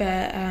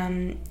 But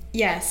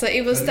so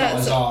it was. But that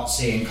was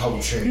artsy and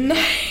culturally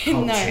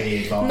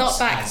advanced. Not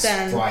back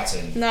then.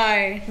 Brighton.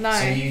 No.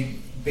 So you,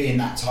 being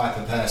that type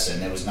of person,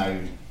 there was no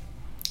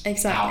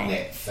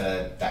outlet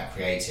for that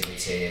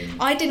creativity.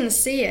 And I didn't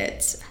see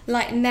it.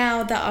 Like,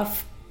 now that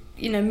I've,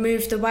 you know,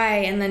 moved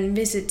away and then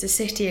visit the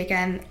city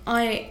again,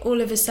 I all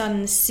of a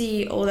sudden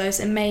see all those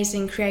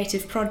amazing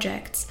creative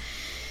projects.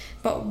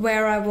 But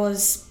where I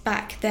was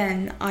back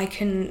then, I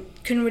couldn't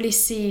really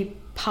see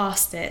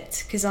past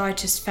it, because I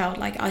just felt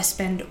like I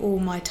spent all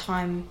my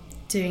time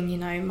doing, you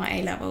know, my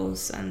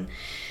A-levels and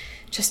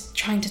just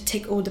trying to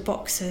tick all the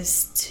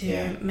boxes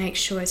to make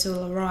sure it's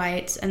all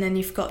right. And then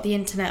you've got the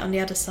internet on the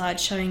other side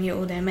showing you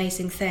all the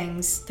amazing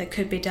things that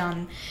could be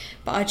done.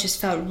 But I just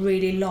felt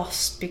really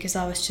lost because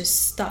I was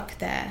just stuck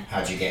there.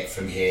 How'd you get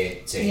from here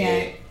to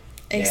here?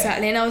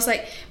 Exactly. And I was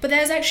like, but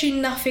there's actually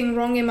nothing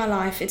wrong in my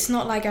life. It's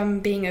not like I'm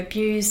being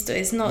abused.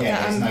 It's not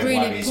that I'm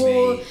really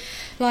poor.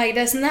 Like,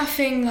 there's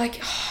nothing like,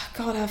 oh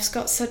God, I've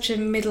got such a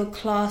middle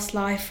class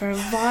life, or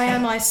why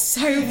am I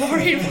so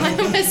worried? Why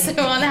am I so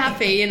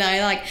unhappy? You know,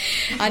 like,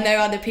 I know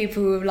other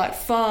people who are like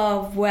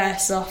far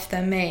worse off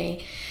than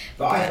me.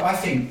 But I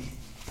think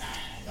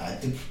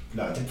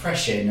like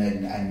depression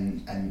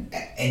and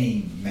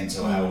any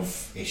mental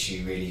health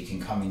issue really can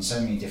come in so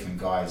many different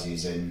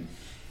guises. And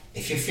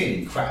if you're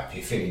feeling crap,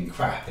 you're feeling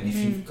crap. And if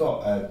you've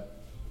got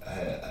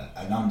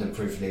an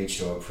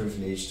underprivileged or a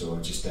privileged or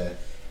just a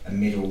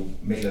middle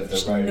of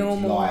the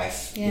road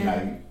life, you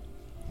know,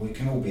 we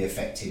can all be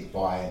affected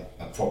by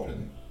a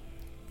problem.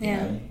 You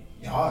know?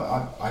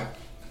 I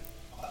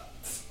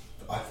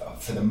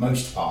for the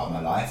most part of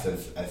my life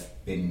I've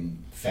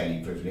been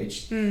fairly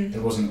privileged.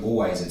 There wasn't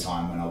always a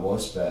time when I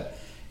was, but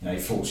you know,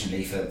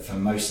 fortunately for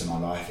most of my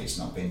life it's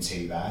not been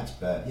too bad.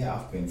 But yeah,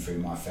 I've been through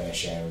my fair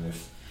share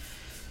of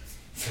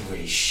feel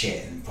really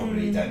shit and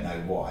probably don't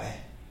know why.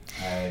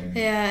 And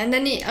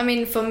then I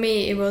mean, for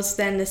me it was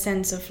then the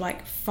sense of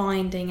like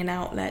finding an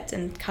outlet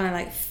and kind of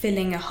like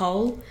filling a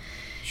hole.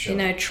 You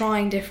know,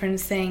 trying different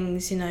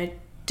things, you know,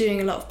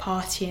 doing a lot of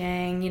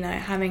partying, you know,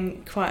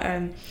 having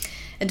quite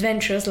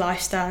adventurous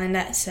lifestyle in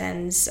that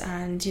sense,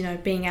 and you know,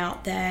 being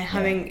out there,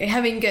 having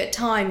a good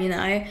time, you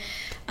know,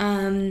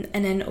 and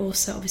then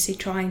also obviously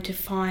trying to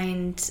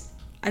find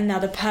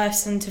another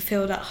person to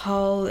fill that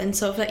hole, and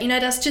sort of like, you know,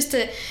 that's just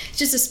a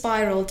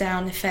spiral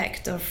down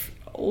effect of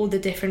all the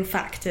different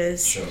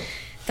factors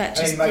that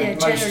just most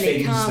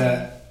generally things come.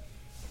 that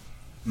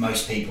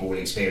most people will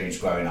experience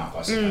growing up,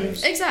 I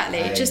suppose.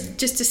 Exactly,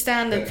 just a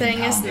standard thing,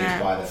 isn't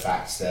it? By the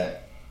fact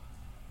that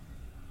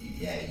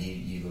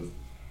you were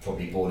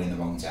probably born in the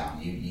wrong town.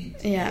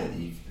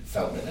 You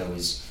felt that there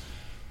was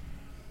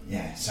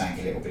something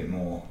a little bit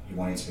more. You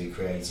wanted to be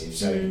creative,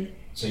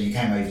 so you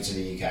came over to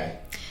the UK.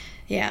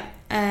 Yeah,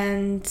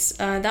 and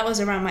that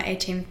was around my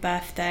 18th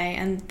birthday,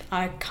 and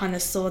I kind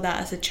of saw that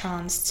as a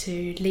chance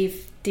to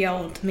leave the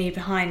old me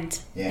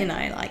behind. You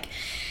know, like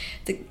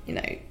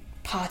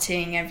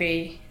partying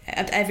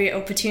at every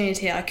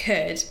opportunity I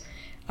could,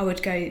 I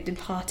would go and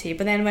party.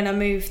 But then when I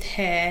moved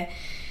here,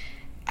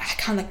 I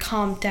kind of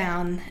calmed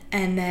down,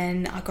 and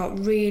then I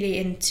got really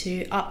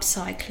into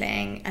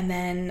upcycling, and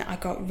then I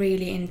got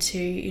really into,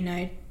 you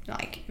know,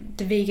 like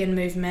the vegan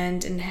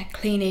movement and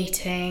clean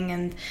eating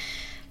and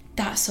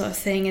that sort of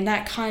thing, and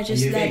that kind of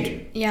just led.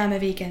 Vegan? Yeah, I'm a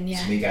vegan. Yeah.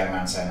 So me going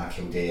around saying I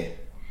killed deer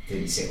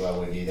didn't sit well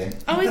with you then?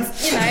 Oh,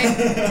 it's, you know,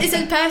 it's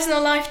a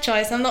personal life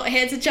choice. I'm not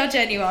here to judge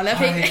anyone. I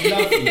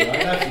love you.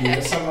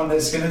 As someone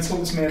that's going to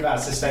talk to me about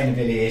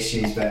sustainability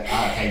issues, but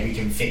okay, we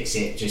can fix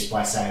it just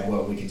by saying,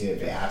 well, we can do a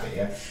bit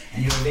happier.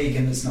 And you're a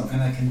vegan that's not going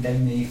to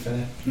condemn me for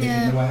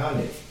living the way I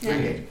live.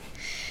 Brilliant.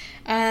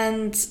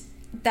 And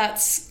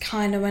that's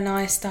kind of when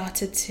I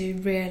started to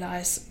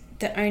realise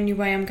the only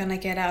way I'm going to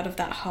get out of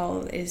that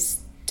hole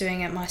is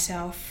doing it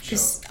myself.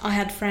 Because I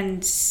had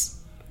friends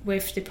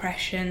with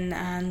depression,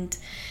 and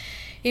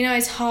you know,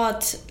 it's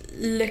hard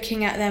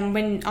looking at them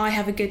when I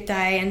have a good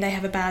day and they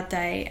have a bad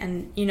day,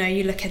 and you know,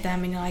 you look at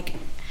them and you're like,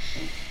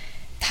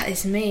 that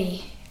is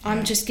me.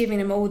 I'm just giving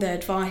them all the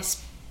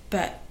advice,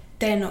 but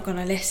they're not going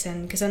to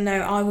listen, because I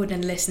know I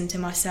wouldn't listen to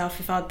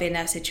myself if I'd been in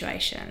that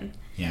situation.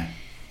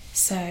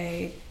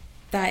 So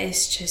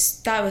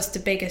that was the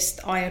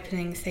biggest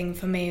eye-opening thing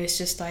for me. It was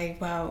just like,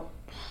 well,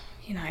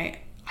 you know,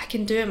 I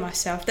can do it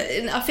myself.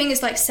 I think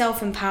it's like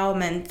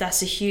self-empowerment.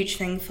 That's a huge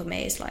thing for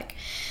me. It's like,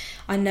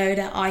 I know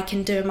that I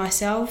can do it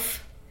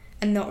myself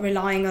and not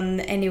relying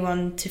on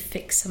anyone to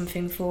fix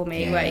something for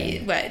me.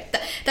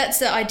 That's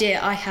the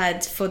idea I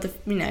had for the,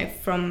 you know,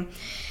 from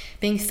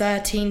being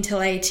 13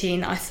 till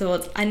 18. I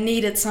thought I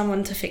needed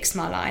someone to fix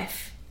my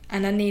life,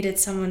 and I needed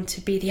someone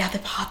to be the other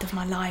part of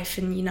my life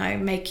and, you know,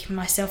 make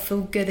myself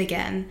feel good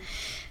again.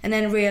 And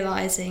then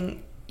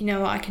realising, you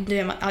know what I can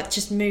do? I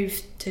just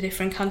moved to a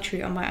different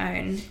country on my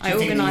own. I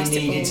organised it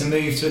all. You needed to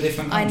move to a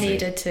different country? I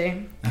needed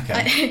to.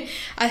 Okay.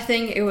 I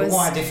think it was... But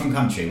why a different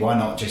country? Why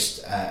not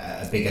just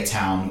a bigger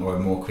town or a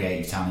more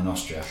creative town in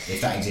Austria?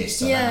 If that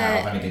exists. I don't know.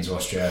 I've only been to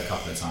Austria a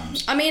couple of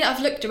times. I mean, I've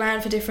looked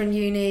around for different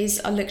unis.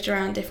 I looked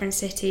around different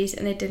cities,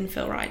 and it didn't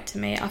feel right to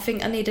me. I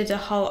think I needed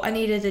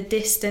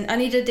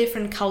a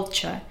different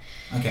culture.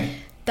 Okay.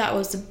 That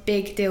was a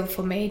big deal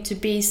for me, to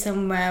be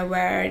somewhere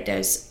where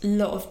there's a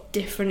lot of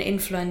different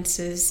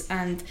influences.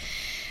 And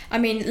I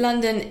mean,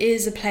 London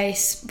is a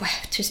place where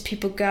just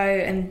people go,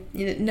 and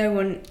you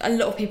know, a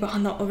lot of people are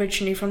not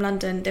originally from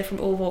London. They're from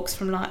all walks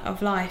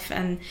of life.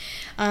 And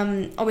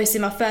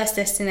obviously my first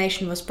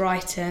destination was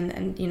Brighton,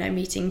 and you know,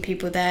 meeting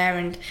people there,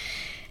 and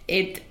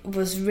it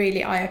was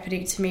really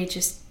eye-opening to me,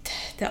 just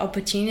the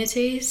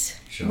opportunities.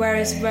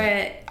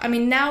 I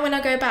mean, now when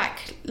I go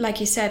back, like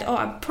you said,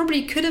 I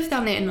probably could have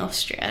done it in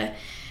Austria,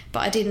 but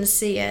I didn't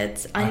see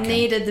it. I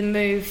needed the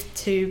move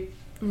to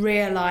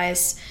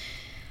realise,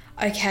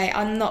 okay,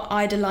 I'm not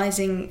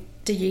idolising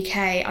the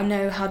UK. I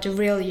know how the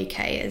real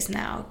UK is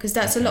now, because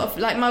that's a lot of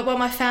like what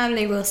my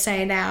family will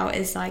say now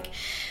is like,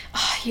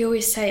 oh, you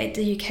always say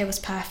the UK was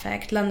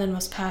perfect, London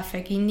was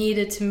perfect, you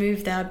needed to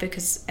move there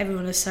because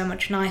everyone is so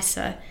much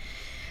nicer,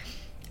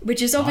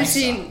 which is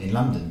obviously nicer in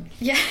London.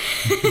 Yeah.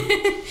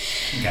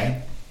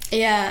 Okay.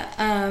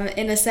 Yeah,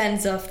 in a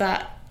sense of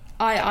that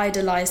I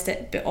idolised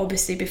it, but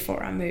obviously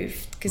before I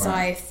moved, because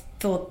I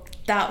thought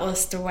that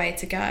was the way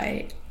to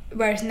go.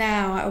 Whereas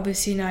now I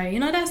obviously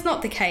know, that's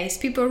not the case.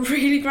 People are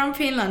really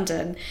grumpy in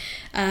London.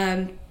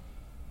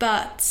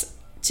 But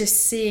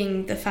just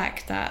seeing the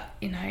fact that,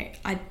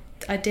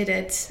 I did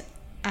it,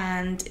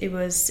 and it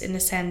was, in a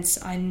sense,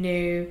 I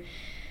knew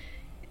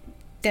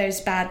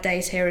there's bad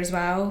days here as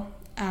well.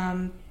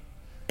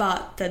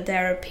 But that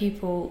there are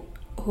people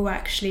who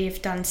actually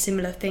have done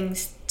similar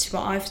things to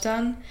what I've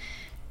done.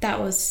 That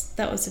was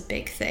a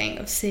big thing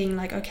of seeing,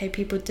 like, okay,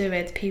 people do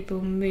it. People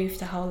move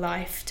their whole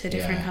life to a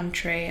different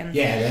country, and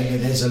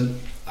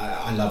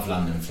I love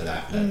London for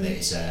that. That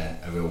it's a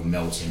real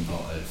melting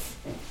pot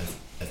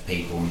of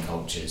people and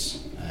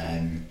cultures.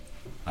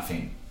 I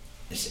think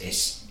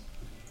it's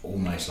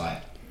almost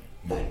like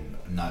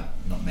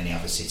not many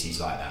other cities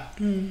like that,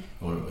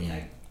 or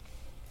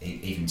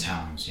even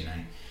towns.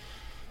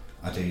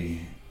 I do.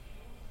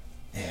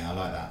 Yeah, I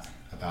like that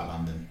about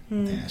London.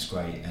 I think that's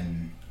great,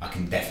 and I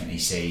can definitely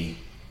see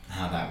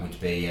how that would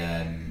be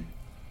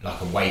like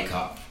a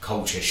wake-up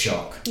culture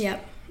shock. Yeah,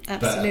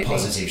 absolutely. But a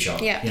positive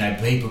shock. Yeah.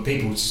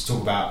 People just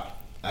talk about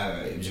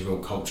it was a real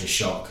culture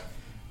shock,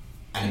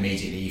 and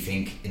immediately you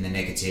think in the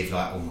negative,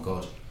 like, oh my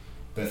God.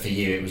 But for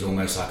you, it was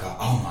almost like,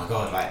 oh my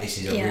God, like this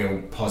is a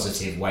real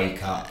positive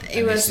wake-up.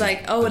 It was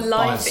like,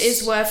 life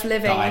is worth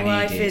living.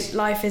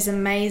 Life is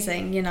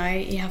amazing. You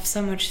have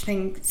so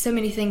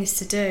many things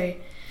to do.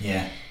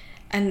 Yeah.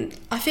 And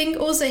I think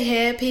also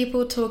here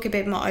people talk a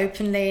bit more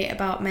openly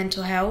about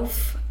mental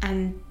health,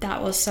 and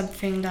that was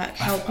something that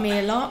helped me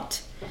a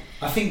lot.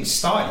 I think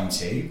starting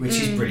to, which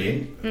is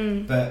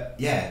brilliant, but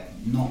yeah,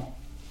 not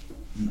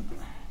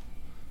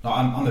like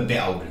I'm a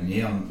bit older than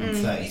you. I'm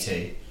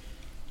 32,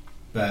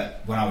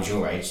 but when I was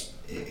your age,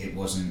 it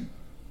wasn't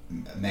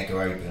mega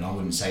open. I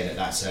wouldn't say that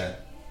that's a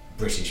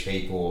British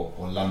people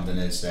or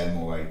Londoners. They're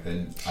more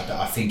open.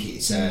 I think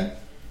it's a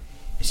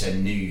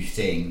new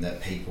thing that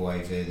people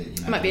over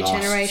the might be a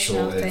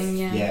generational thing.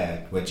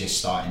 We're just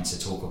starting to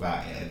talk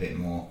about it a bit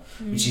more,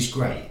 which is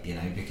great,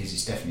 because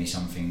it's definitely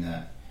something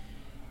that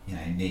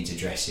needs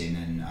addressing.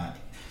 And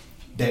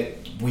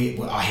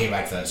I hear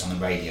adverts on the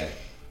radio,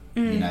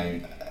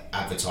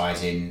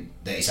 advertising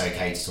that it's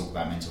okay to talk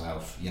about mental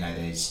health.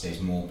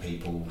 There's more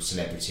people,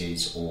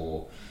 celebrities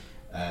or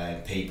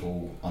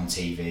people on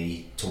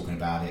TV talking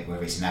about it,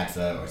 whether it's an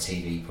advert or a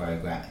TV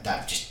program.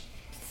 That just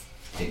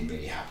didn't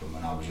really happen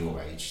when I was your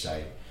age,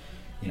 so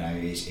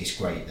it's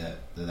great that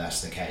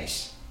that's the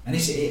case, and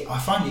I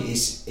find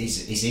it's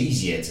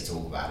easier to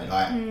talk about it.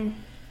 Like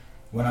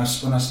when I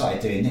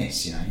started doing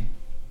this,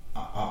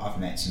 I've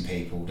met some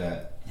people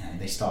that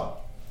they start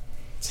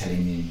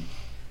telling you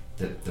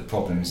the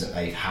problems that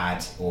they've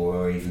had or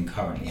are even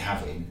currently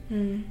having,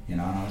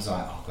 and I was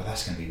like, oh God,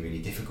 that's going to be really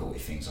difficult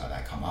if things like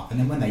that come up. And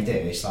then when they do,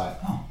 it's like,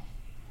 oh,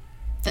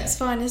 that's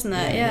fine, isn't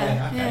it?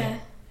 Okay.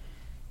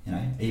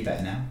 Are you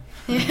better now?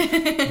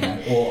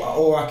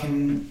 Or I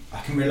can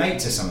relate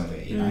to some of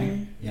it.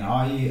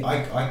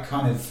 I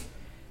kind of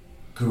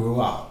grew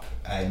up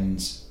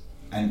and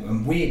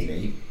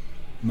weirdly,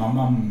 my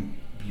mum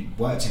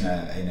worked in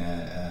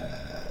a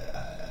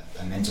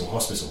mental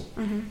hospital,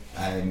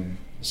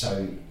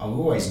 so I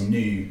always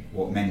knew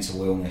what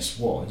mental illness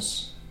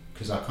was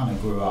because I kind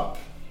of grew up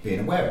being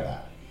aware of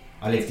that.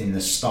 I lived in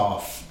the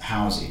staff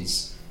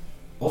houses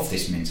of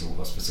this mental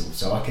hospital,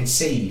 so I could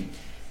see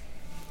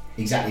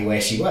exactly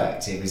where she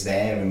worked. It was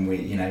there, and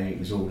it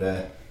was all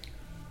the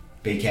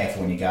be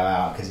careful when you go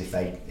out because if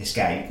they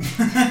escape,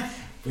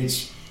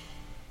 which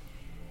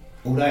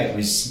although it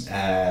was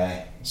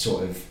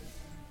sort of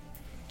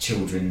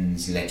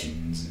children's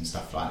legends and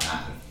stuff like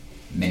that of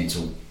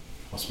mental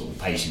hospital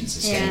patients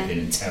escaping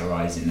and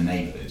terrorising the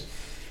neighbourhood,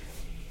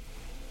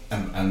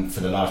 and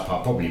for the large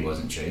part probably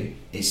wasn't true,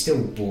 it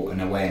still brought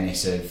an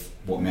awareness of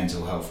what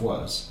mental health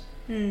was.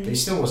 But it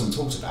still wasn't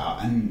talked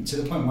about, and to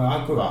the point where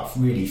I grew up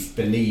really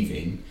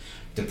believing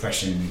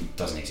depression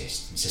doesn't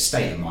exist. It's a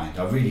state of mind.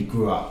 I really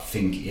grew up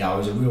thinking, I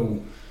was a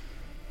real,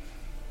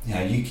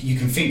 you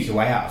can think your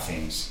way out of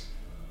things.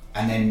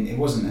 And then it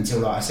wasn't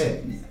until, like I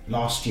said,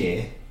 last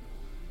year,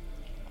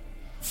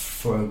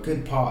 for a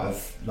good part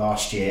of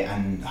last year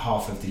and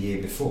half of the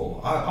year before,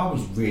 I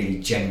was really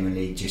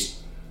genuinely just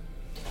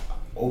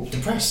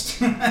depressed,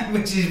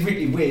 which is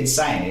really weird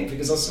saying it,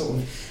 because I sort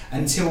of,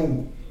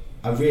 until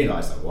I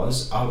realised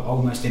I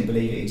almost didn't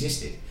believe it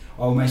existed.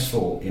 I almost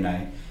thought,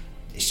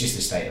 it's just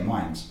a state of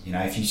mind.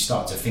 If you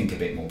start to think a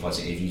bit more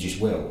positive, you just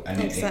will.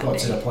 And it got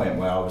to the point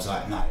where I was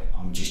like, no,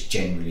 I'm just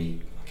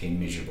generally fucking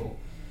miserable.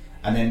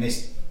 And then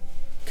this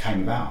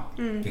came about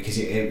because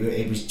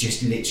it was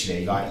just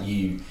literally like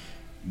you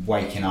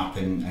waking up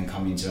and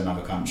coming to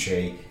another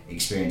country,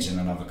 experiencing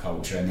another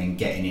culture, and then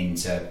getting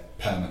into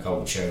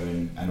permaculture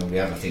and all the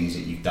other things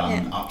that you've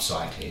done,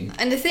 upcycling.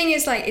 And the thing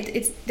is, like,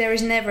 it's there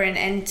is never an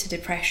end to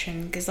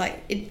depression, because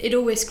like it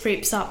always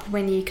creeps up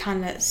when you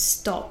kind of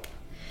stop.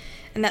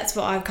 And that's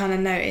what I've kind of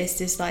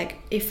noticed, is like,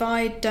 if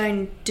I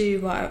don't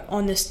do what I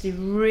honestly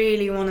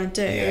really want to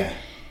do,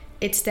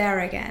 it's there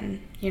again,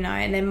 you know.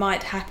 And it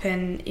might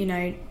happen, you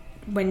know,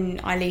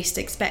 when I least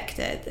expect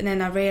it, and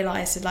then I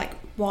realise that, like,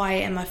 why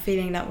am I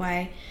feeling that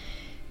way?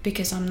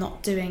 Because I'm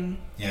not I'm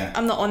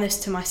not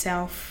honest to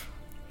myself,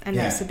 and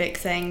that's the big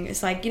thing.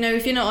 It's like, you know,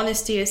 if you're not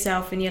honest to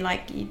yourself and you're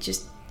like, you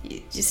just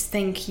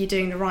think you're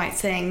doing the right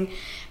thing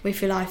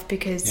with your life,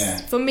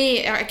 because for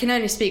me, I can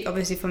only speak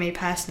obviously for me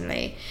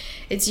personally,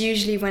 it's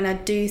usually when I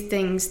do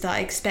things that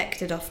are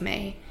expected of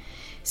me.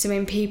 So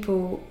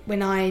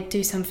when I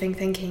do something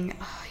thinking,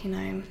 oh, you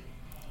know,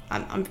 I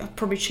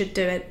probably should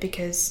do it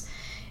because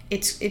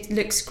it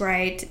looks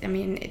great. I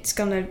mean, it's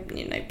gonna,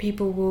 you know,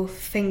 people will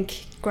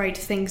think great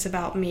things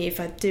about me if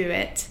I do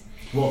it.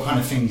 What kind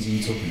of things are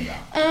you talking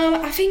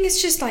about? I think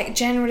it's just like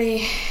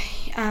generally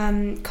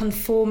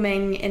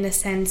conforming in a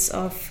sense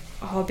of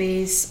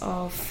hobbies,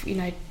 of, you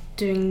know,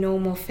 doing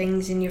normal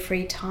things in your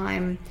free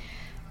time,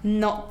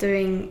 not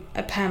doing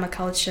a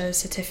permaculture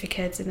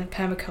certificate and a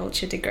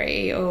permaculture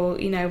degree, or,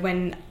 you know,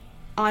 when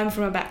I'm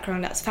from a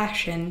background that's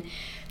fashion,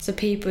 so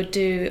people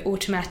do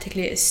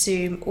automatically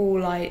assume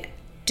all I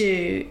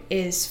do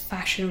is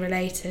fashion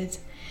related.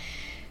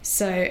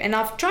 So, and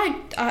I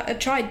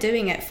tried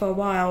doing it for a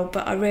while,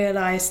 but I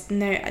realized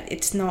no,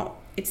 it's not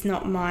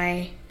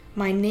my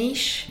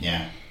niche.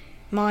 Yeah.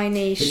 My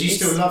niche. But do you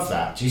still love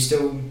that? Do you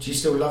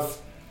still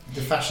love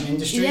the fashion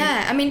industry?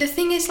 Yeah, I mean, the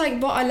thing is,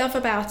 like, what I love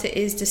about it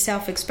is the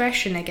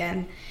self-expression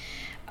again.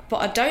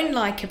 What I don't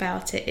like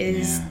about it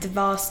is the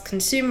vast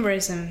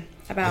consumerism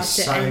about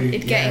it, and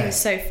it getting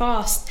so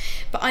fast.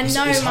 But I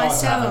know it's hard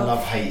myself. To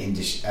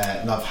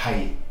have a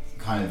love-hate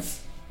kind of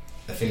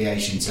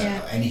affiliation to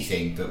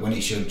anything, but when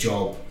it's your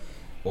job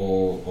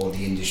or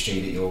the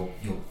industry that you're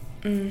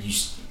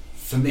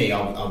for me,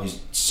 I was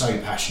so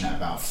passionate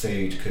about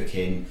food,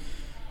 cooking,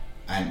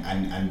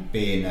 and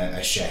being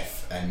a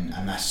chef, and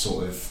that's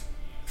sort of,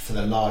 for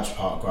the large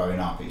part growing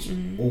up, it's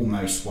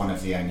almost one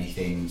of the only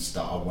things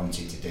that I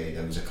wanted to do.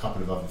 There was a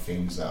couple of other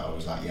things that I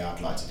was like, yeah,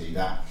 I'd like to do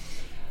that,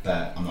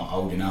 but I'm not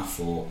old enough,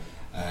 or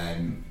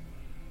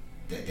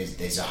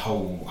there's a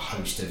whole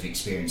host of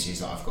experiences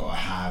that I've got to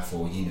have,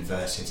 or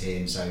university,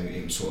 and so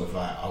it was sort of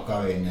like, I'll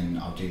go in and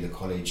I'll do the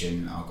college,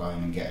 and I'll go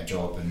in and get a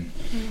job and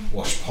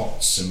wash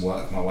pots and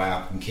work my way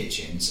up in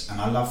kitchens,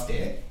 and I loved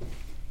it.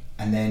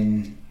 And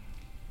then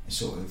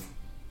sort of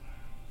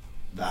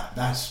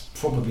that's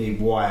probably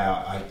why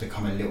I've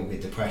become a little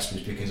bit depressed,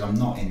 was because I'm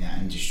not in that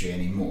industry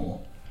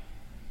anymore.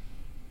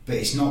 But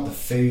it's not the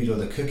food or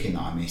the cooking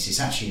that I miss, it's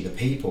actually the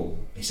people.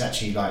 It's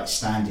actually like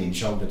standing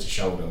shoulder to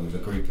shoulder with a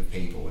group of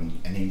people,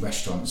 and in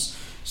restaurants,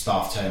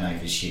 staff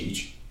turnover is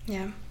huge.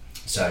 Yeah.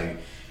 So,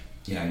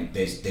 you know,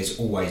 there's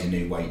always a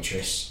new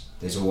waitress,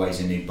 there's always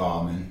a new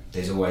barman,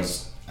 there's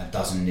always a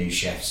dozen new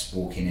chefs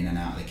walking in and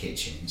out of the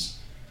kitchens.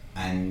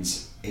 And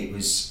it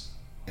was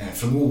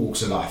from all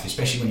walks of life,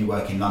 especially when you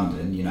work in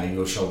London, you know,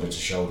 you're shoulder to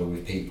shoulder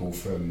with people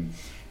from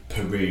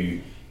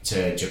Peru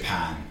to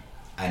Japan,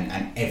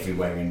 and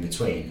everywhere in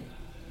between,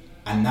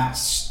 and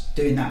that's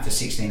doing that for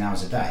 16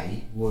 hours a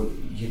day. Well,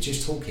 you're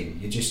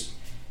talking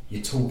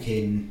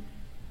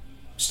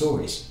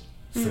stories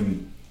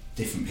from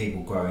different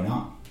people growing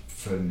up,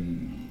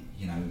 from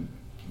you know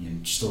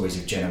stories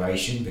of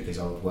generation, because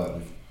I would work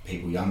with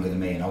people younger than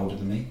me and older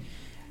than me,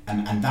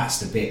 and that's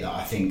the bit that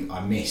I think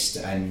I missed.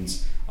 And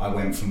I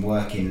went from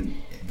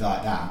working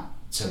like that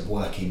to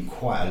working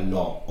quite a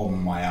lot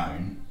on my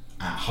own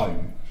at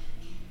home.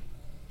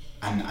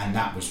 And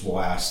that was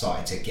why I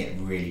started to get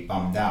really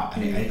bummed out,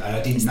 and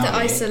I didn't know it.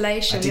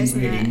 Isolation, I didn't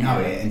really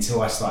know it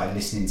until I started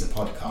listening to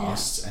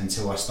podcasts,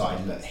 until I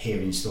started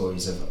hearing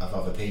stories of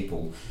other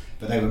people.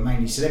 But they were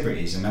mainly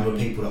celebrities, and they were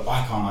people that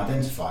I can't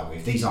identify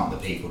with. These aren't the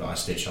people that I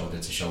stood shoulder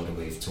to shoulder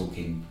with,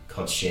 talking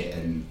cod shit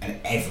and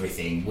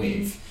everything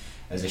with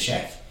as a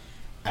chef.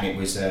 And it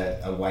was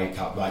a wake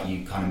up, like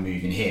you kind of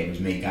moving here, was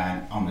me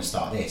going, I'm going to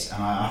start this.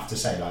 And I have to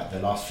say, like, the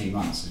last few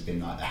months has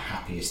been like the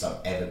happiest I've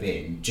ever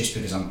been, just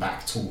because I'm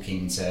back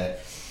talking to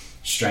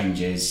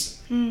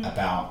strangers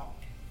about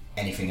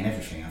anything and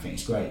everything. I think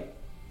it's great.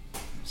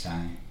 So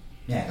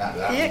yeah, that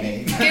was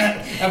me.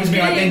 That was me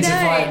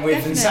identifying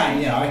with and saying,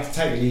 you know, I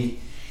totally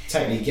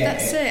get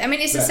That's it. I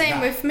mean, it's the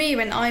same with me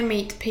when I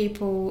meet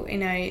people, you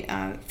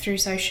know, through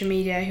social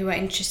media who are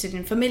interested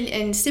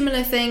in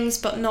similar things,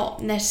 but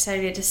not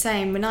necessarily the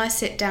same. When I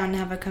sit down and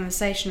have a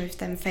conversation with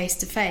them face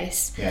to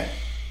face,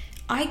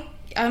 I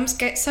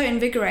get so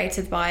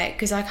invigorated by it,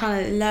 because I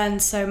kind of learn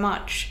so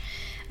much,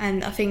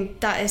 and I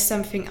think that is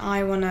something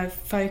I want to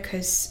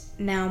focus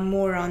now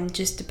more on,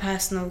 just the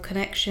personal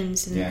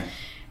connections and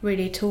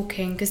really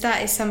talking, because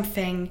that is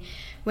something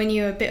when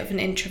you're a bit of an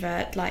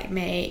introvert like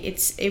me,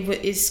 it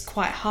is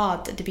quite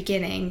hard at the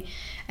beginning.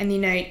 And, you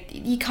know,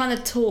 you kind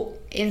of talk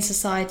in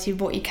society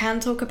what you can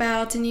talk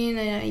about, and, you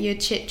know, you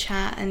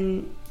chit-chat,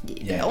 and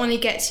it only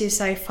gets you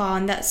so far.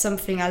 And that's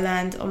something I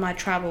learned on my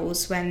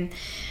travels when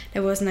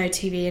there was no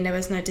TV and there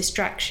was no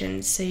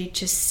distractions. So you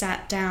just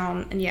sat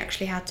down and you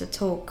actually had to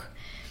talk.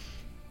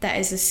 That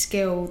is a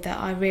skill that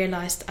I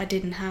realised I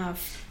didn't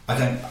have. I've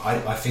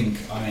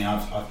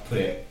put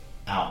it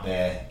out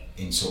there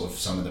in sort of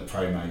some of the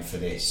promo for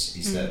this,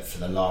 is that for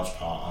the large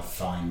part I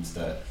find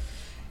that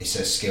it's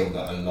a skill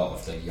that a lot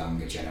of the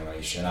younger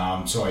generation,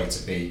 I'm sorry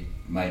to be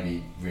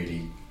maybe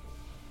really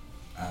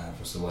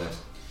what's the word,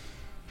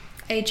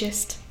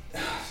 ageist,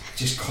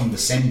 just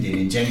condescending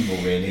in general,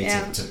 really,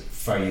 to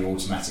throw you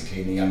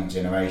automatically in the young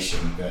generation.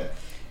 But,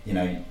 you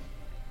know,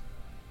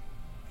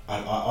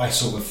 I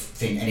sort of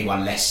think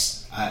anyone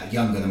less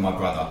younger than my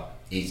brother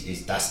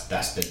is that's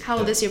the. How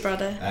old is your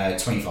brother?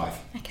 25.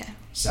 Okay.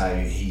 So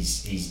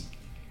he's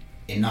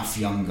enough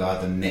younger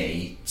than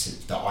me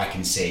that I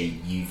can see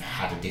you've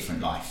had a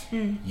different life.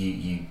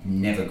 You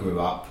never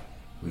grew up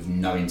with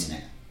no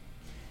internet.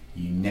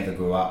 You never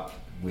grew up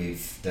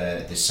with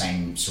the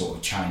same sort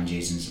of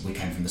challenges, and we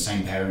came from the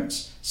same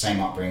parents,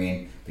 same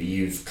upbringing, but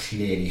you've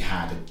clearly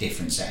had a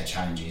different set of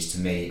challenges to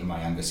me and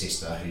my younger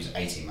sister, who's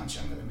 18 months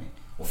younger than me,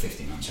 or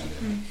 15 months younger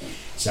than me.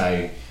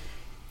 So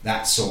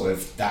that's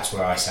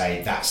where I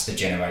say that's the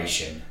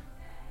generation.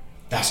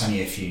 That's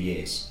only a few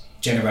years.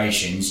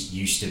 Generations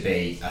used to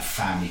be a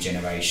family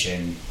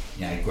generation,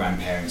 you know,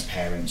 grandparents,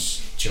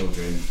 parents,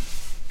 children,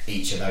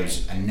 each of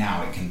those, and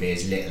now it can be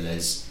as little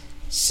as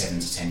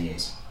 7 to 10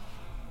 years,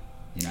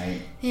 you know.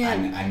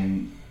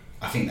 And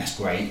I think that's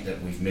great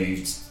that we've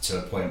moved to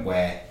a point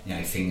where, you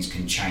know, things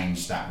can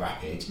change that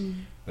rapid.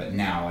 But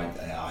now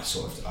I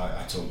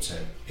talk to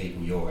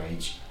people your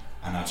age,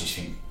 and I just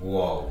think,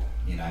 whoa,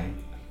 you know,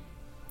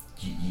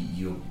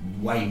 you're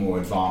way more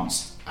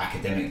advanced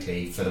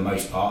academically for the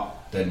most part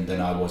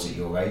than I was at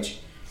your age.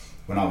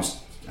 When I was,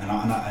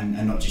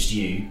 and not just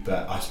you,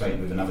 but I spoke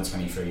with another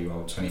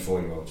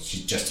 24-year-old.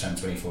 She just turned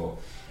 24,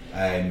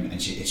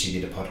 and she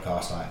did a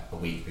podcast like a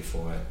week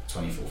before her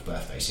 24th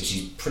birthday. So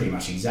she's pretty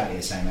much exactly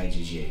the same age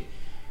as you.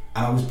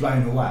 And I was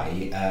blown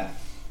away at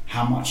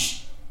how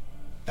much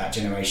that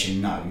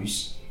generation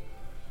knows,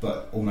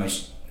 but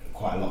almost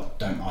quite a lot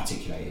don't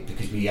articulate it,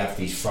 because we have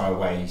these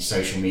throwaway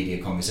social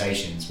media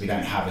conversations. We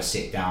don't have a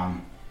sit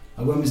down.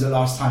 When was the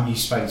last time you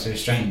spoke to a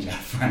stranger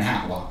for an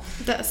hour?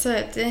 That's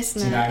it,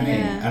 isn't it? Do you know what I mean?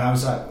 And I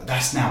was like,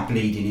 that's now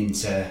bleeding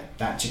into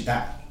that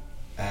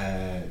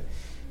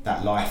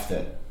life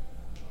that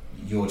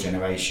your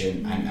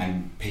generation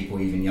and people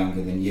even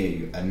younger than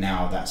you, and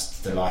now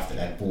that's the life that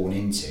they're born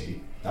into.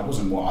 That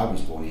wasn't what I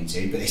was born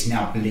into, but it's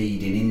now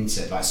bleeding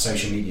into, like,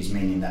 social media is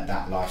meaning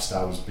that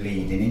lifestyle is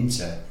bleeding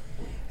into,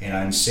 you know,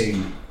 and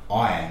soon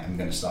I am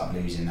going to start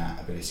losing that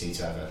ability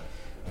to have a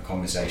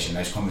conversation.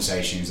 Those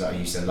conversations that I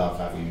used to love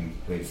having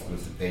with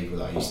the people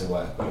that I used to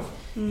work with,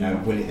 you know,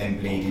 will it then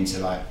bleed into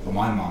like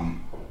my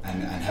mum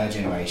and her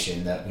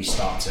generation, that we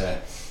start to,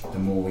 the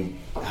more we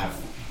have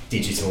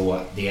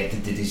digital, the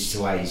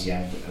digital age,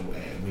 yeah,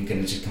 we're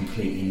going to just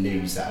completely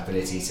lose that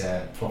ability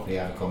to properly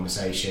have a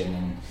conversation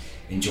and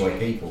enjoy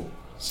people.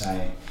 So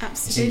absolutely.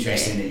 It's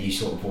interesting that you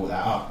sort of brought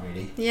that up,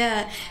 really.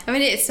 Yeah, I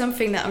mean, it's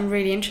something that I'm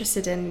really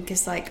interested in,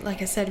 because like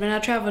I said, when I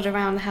travelled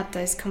around and had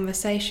those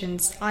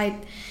conversations,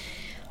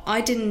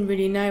 I didn't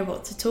really know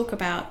what to talk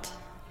about.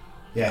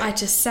 Yeah. I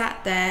just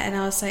sat there and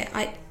I was like,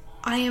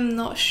 I am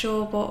not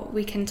sure what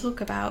we can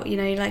talk about. You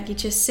know, like, you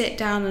just sit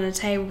down on a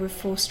table with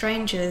 4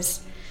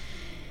 strangers.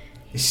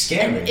 It's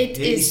scary.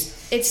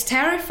 It's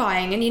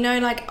terrifying. And, you know,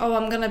 like, oh,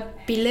 I'm going to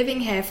be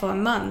living here for a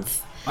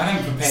month. I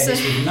don't prepare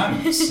this with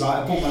notes. Like,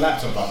 I brought my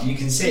laptop up. You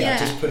can see I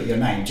just put your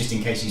name just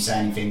in case you say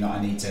anything that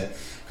I need to,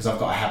 because I've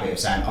got a habit of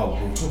saying, oh,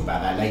 we'll talk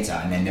about that later,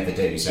 and then never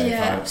do. So if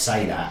I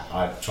say that,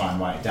 I try and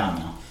write it down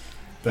now.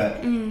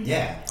 But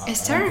it's I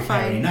terrifying. don't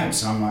prepare any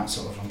notes, and I'm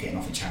like, I'm getting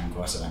off in Charing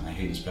Cross. I don't know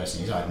who this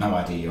person is. I had no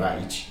idea your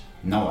age.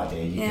 No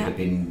idea. You could have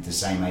been the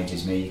same age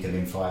as me. You could have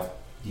been 5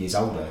 years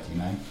older. You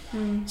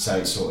know. So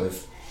it's sort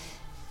of,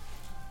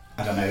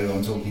 I don't know who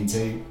I'm talking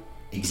to,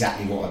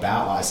 exactly what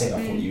about. Like I said,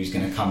 I thought you was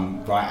going to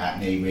come right at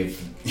me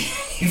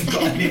with you've got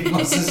to live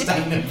more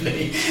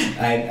sustainably,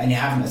 and you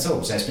haven't at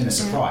all. So it's been a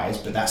surprise.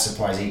 But that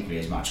surprise equally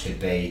as much could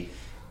be,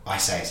 I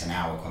say it's an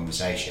hour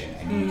conversation,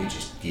 and you could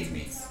just give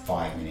me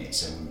 5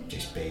 minutes and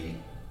just be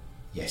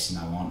yes,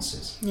 no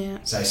answers. Yeah.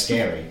 So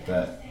scary,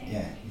 but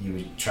yeah, you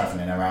were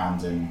travelling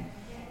around and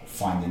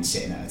finding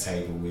sitting at a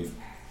table with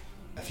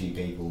a few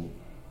people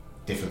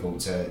difficult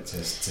to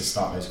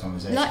start those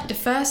conversations. Like the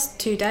first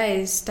 2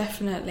 days,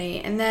 definitely,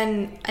 and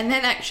then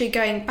actually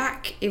going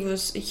back, it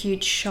was a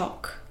huge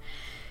shock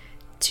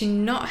to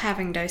not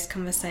having those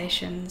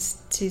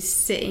conversations, to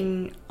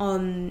sitting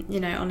on,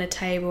 you know, on a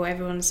table,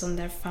 everyone's on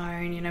their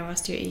phone, you know,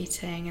 whilst you're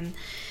eating. And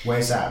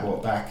where's that?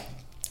 What,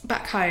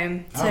 back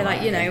home? So like,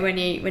 right, you know, when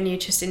you're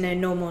just in a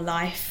normal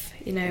life,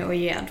 you know, or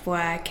you're at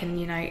work,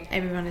 and, you know,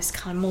 everyone is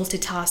kind of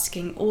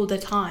multitasking all the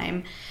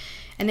time,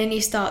 And then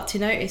you start to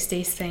notice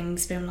these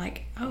things, being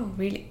like, oh,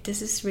 really,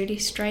 this is really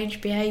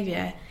strange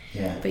behaviour.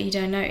 Yeah. But you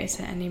don't notice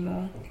it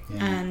anymore.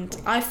 Yeah. And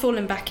I've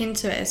fallen back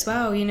into it as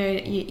well. You know,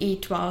 you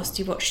eat whilst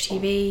you watch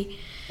TV,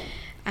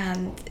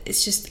 and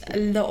it's just a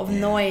lot of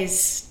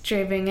noise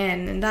driving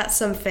in. And that's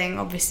something,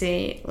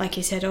 obviously, like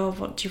you said, oh,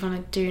 what do you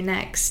want to do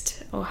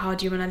next? Or how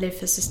do you want to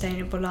live a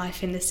sustainable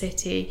life in the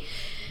city?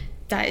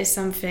 That is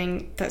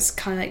something that's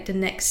kind of like the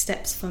next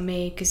steps for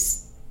me,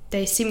 because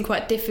they seem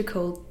quite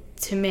difficult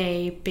to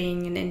me.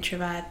 Being an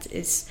introvert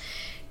is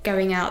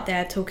going out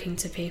there, talking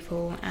to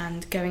people,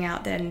 and going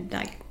out there and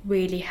like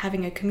really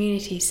having a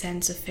community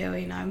sense of feel,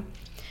 you know.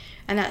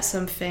 And that's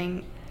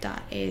something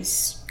that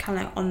is kind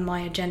of on my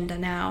agenda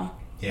now.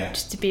 Yeah.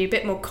 Just to be a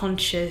bit more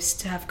conscious,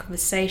 to have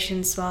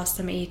conversations whilst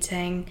I'm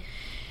eating,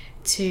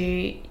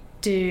 to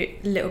do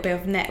a little bit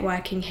of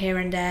networking here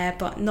and there,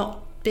 but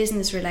not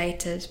business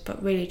related,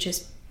 but really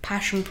just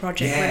passion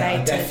project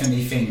related. I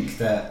definitely think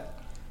that,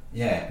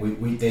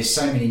 we there's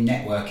so many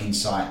networking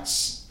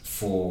sites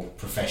for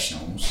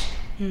professionals,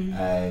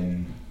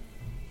 and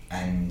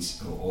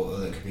or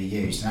that could be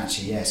used, and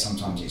actually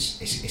sometimes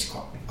it's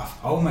quite, I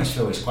almost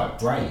feel it's quite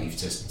brave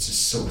to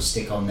sort of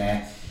stick on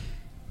there,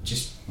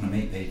 just want to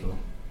meet people,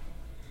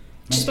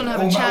 just want to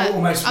have a chat.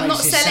 I'm not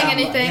selling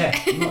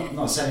anything.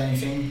 Not selling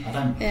anything.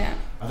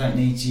 I don't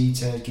need you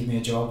to give me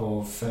a job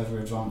or further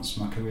advance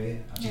my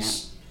career.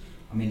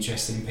 I'm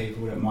interested in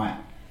people that might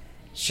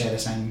share the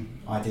same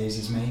ideas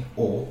as me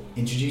or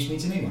introduce me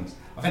to new ones.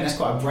 I think that's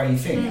quite a brave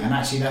thing, and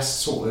actually that's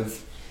sort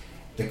of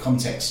the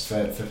context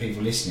for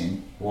people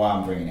listening. Why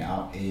I'm bringing it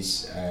up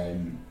is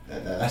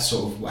that's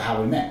sort of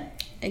how we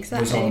met.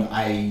 Exactly. Was on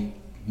a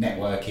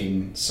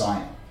networking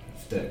site,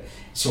 that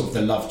sort of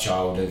the love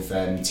child of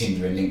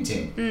Tinder and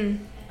LinkedIn,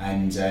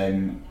 and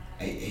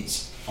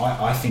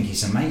I think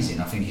it's amazing.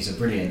 I think it's a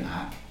brilliant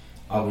app.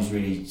 I was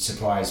really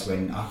surprised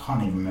when, I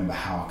can't even remember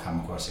how I come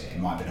across it. It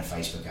might have been a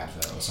Facebook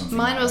advert or something.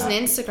 Mine like was that.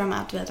 An Instagram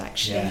advert,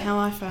 actually, how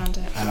I found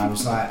it. And I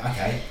was like,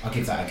 okay, I'll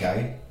give that a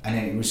go. And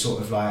then it was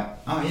sort of like,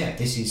 oh yeah,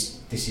 this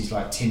is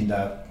like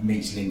Tinder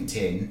meets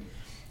LinkedIn.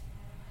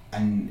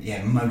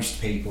 And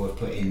most people have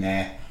put in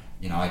there,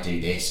 you know, I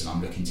do this and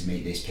I'm looking to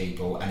meet these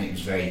people, and it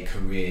was very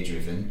career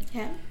driven.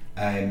 Yeah.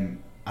 And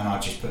I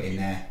just put in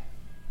there,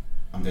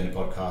 I'm doing a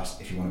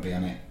podcast, if you want to be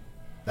on it.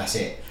 That's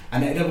it.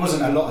 And there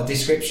wasn't a lot of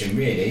description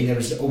really. There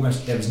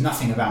was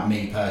nothing about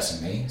me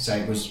personally. So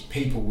it was,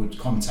 people would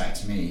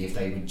contact me if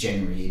they were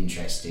genuinely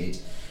interested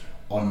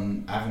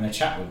on having a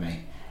chat with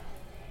me.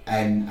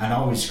 And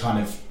I was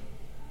kind of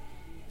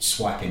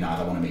swiping, I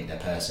don't want to meet that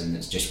person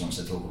that just wants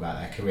to talk about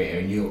their career,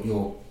 and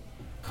your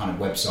kind of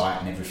website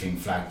and everything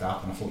flagged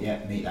up, and I thought,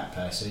 meet that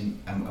person,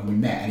 and we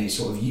met. And it's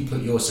sort of, you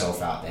put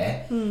yourself out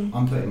there,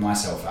 I'm putting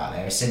myself out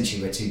there.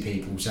 Essentially we're two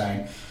people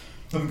saying,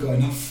 I haven't got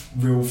enough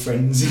real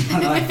friends in my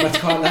life, I'd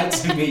quite like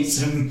to meet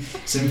some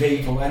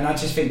people. And I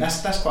just think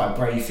that's quite a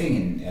brave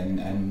thing,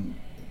 and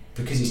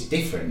because it's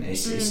different,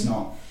 it's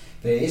not,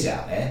 but it is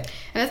out there.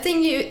 And I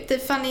think the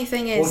funny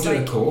thing is, or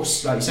do a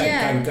course, like you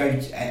say, go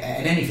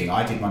and anything.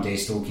 I did my deer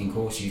stalking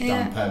course, you've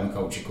done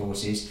permaculture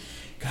courses,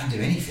 go and do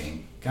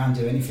anything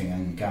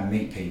and go and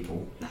meet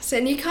people. That's it.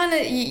 And you kind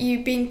of,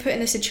 you being put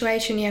in a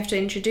situation, you have to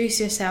introduce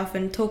yourself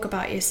and talk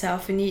about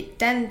yourself, and it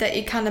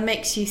kind of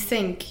makes you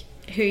think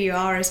who you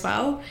are as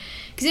well,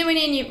 because when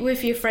you're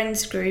with your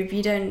friends group,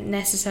 you don't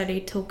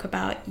necessarily talk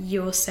about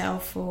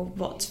yourself or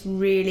what's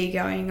really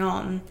going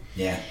on.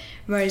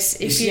 Whereas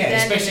if you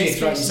especially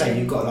if, like you say,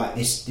 you've got like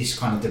this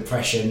kind of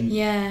depression,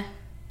 you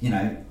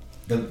know,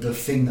 the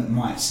thing that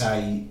might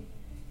say,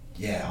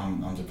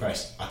 I'm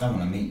depressed, I don't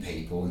want to meet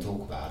people and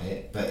talk about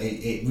it, but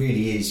it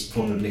really is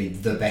probably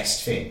the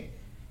best thing.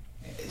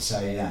 So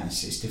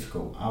it's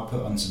difficult. I'll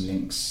put on some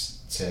links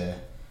to,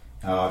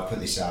 I'll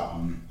put this out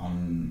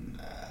on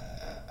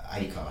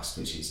Acast,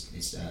 which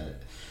is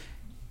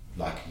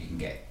like, you can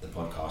get the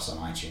podcast on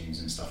iTunes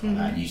and stuff like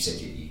that. And you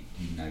said you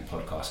know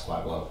podcasts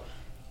quite well.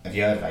 Have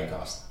you heard of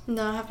Acast?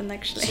 No, I haven't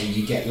actually. So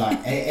you get like,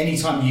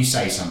 anytime you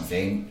say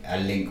something, a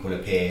link will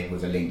appear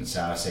with a link.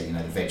 So I say, you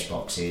know, the veg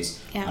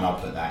boxes, and I'll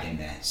put that in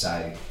there.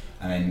 So,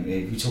 and then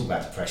if we talk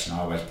about depression, I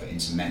always put in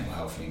some mental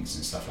health links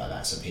and stuff like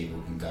that, so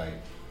people can go,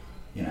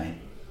 you know,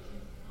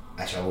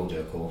 actually I will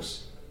do a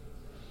course,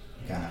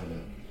 go and have a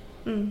look.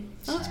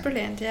 So, that's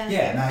brilliant.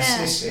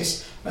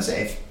 It's I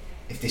say,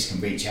 if this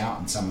can reach out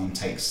and someone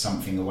takes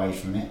something away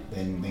from it,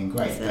 then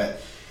great.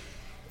 But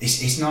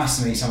it's nice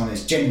to meet someone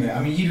that's genuine.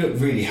 I mean, you look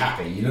really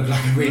happy. You look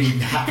like a really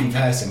happy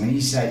person.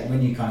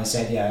 When you kind of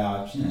said, you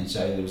know,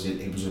 so it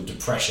was a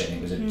depression.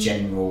 It was a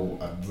general,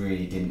 I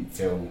really didn't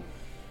feel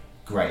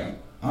great.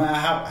 I mean,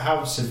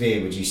 how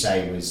severe would you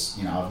say was,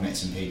 you know, I've met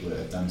some people that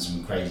have done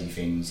some crazy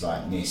things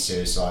like near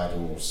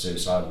suicidal or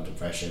suicidal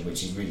depression,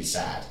 which is really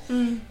sad,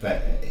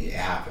 but it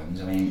happens.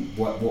 I mean,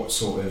 what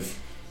sort of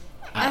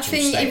actual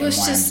state of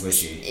mind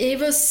was you? It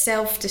was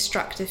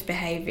self-destructive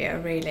behaviour,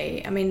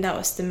 really. I mean, that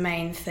was the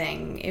main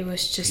thing. It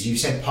was just... You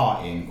said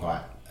partying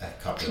quite a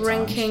couple of times.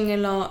 Drinking a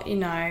lot, you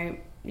know,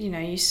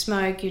 you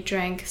smoke, you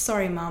drink.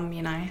 Sorry, Mum,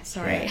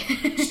 sorry.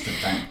 Yeah, just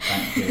don't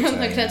do it. I'm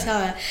not going to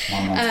tell her.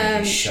 My mum's going to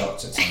be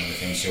shocked at some of the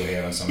things she'll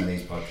hear on some of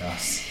these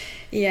podcasts.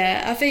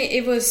 Yeah, I think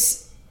it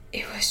was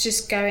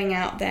just going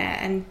out there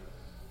and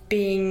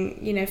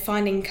being,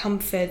 finding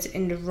comfort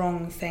in the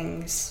wrong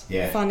things.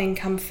 Yeah. Finding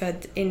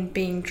comfort in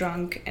being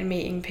drunk and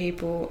meeting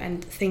people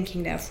and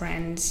thinking they're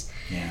friends.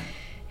 Yeah.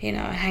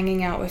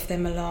 Hanging out with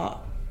them a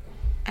lot.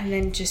 And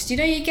then just, you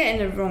get in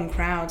the wrong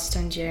crowds,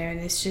 don't you? And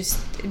it's just,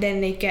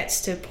 then it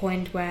gets to a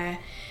point where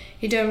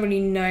you don't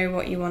really know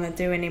what you want to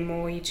do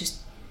anymore. You just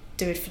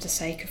do it for the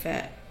sake of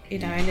it,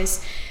 And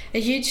it's a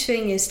huge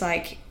thing is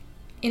like,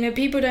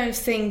 people don't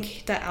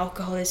think that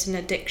alcohol is an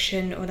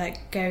addiction or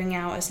that going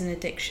out is an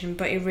addiction,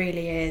 but it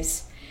really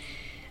is.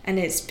 And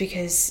it's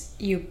because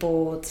you're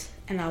bored.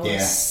 And I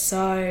was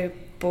so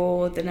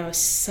bored and I was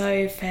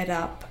so fed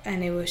up.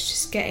 And it was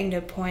just getting to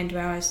a point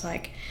where I was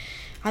like,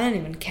 I don't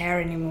even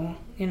care anymore,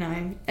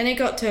 And it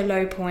got to a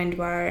low point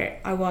where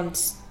I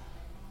once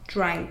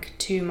drank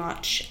too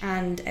much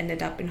and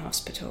ended up in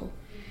hospital.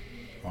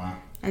 Wow.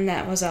 And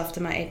that was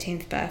after my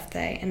 18th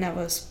birthday, and that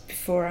was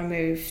before I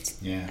moved.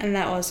 Yeah. And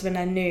that was when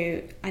I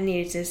knew I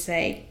needed to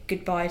say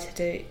goodbye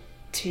to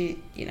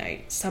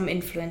some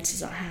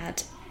influences I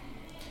had.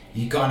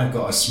 You kind of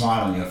got a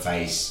smile on your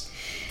face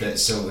that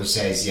sort of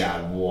says,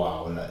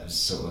 wow, that was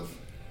sort of,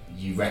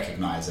 you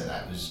recognise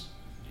that was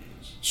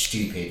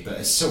stupid, but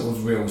it's sort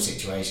of real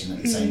situation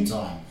at the same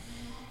time.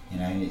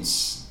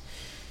 It's,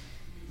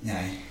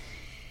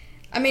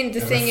 I mean, the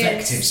thing is, a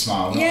reflective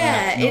smile, not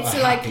it's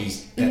a like happy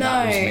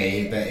that was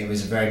me, but it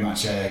was very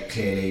much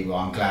clearly, well,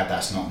 I'm glad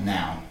that's not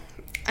now.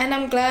 And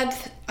I'm glad,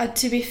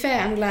 to be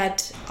fair, I'm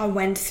glad I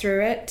went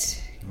through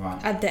it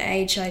at the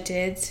age I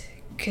did,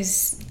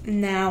 because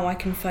now I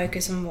can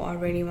focus on what I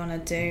really want to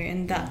do,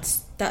 and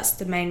that's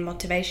the main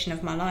motivation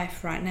of my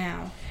life right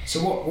now. So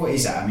what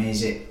is that? I mean,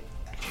 is it,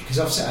 because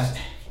I've said,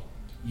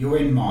 you're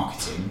in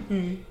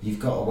marketing, you've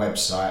got a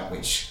website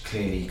which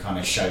clearly kind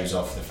of shows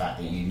off the fact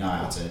that you know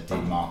how to do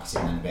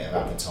marketing and a bit of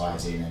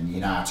advertising and you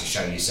know how to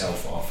show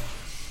yourself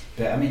off.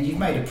 But I mean, you've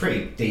made a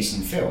pretty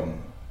decent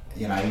film,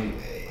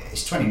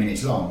 it's 20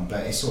 minutes long,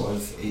 but it's sort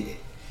of,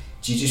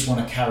 do you just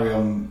want to carry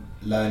on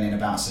learning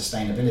about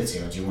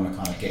sustainability, or do you want to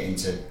kind of get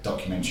into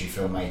documentary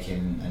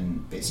filmmaking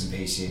and bits and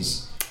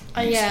pieces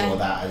and explore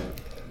that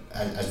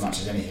as much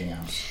as anything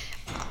else?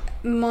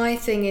 My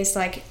thing is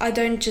like, I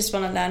don't just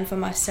want to learn for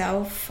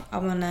myself, I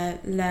want to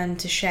learn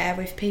to share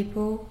with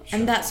people. Sure.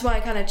 And that's why I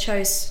kind of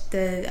chose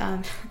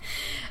the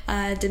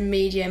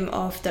medium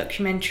of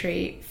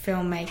documentary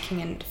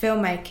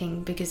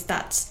filmmaking, because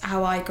that's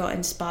how I got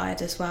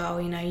inspired as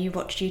well. You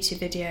watch YouTube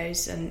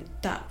videos and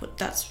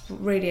that's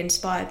really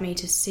inspired me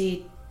to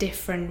see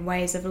different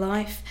ways of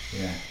life.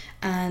 Yeah.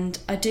 And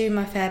I do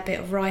my fair bit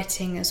of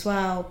writing as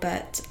well,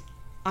 but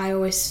I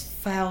always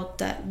felt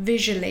that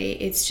visually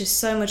it's just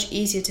so much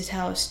easier to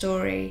tell a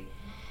story,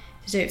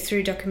 to do it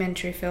through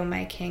documentary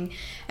filmmaking.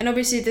 And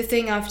obviously the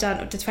thing I've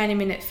done, the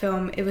 20-minute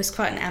film, it was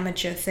quite an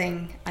amateur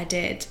thing I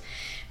did,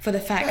 for the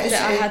fact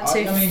that I had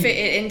to fit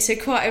it into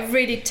quite a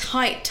really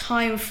tight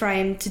time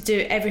frame to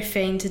do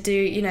everything, to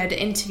do,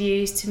 the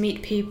interviews, to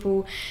meet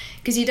people,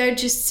 because you don't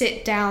just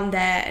sit down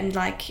there and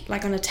like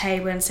on a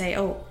table and say,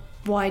 oh,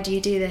 why do you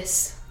do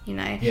this,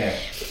 Yeah.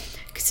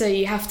 So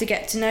you have to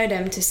get to know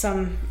them to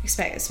some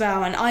extent as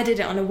well. And I did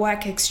it on a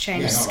work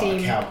exchange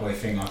scheme. Not like a cowboy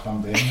thing like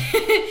I'm doing.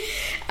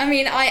 I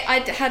mean,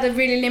 I had a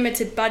really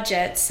limited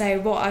budget, so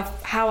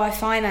how I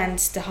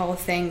financed the whole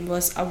thing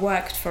was I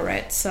worked for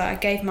it. So I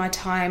gave my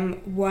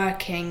time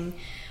working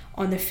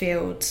on the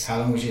field. How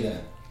long was you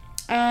there?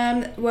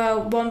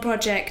 Well, one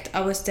project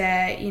I was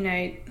there,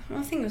 I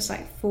think it was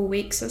like 4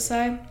 weeks or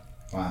so.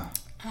 Wow.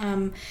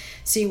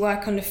 So you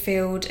work on the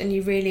field and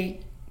you really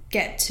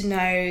get to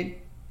know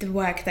the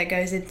work that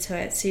goes into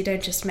it, so you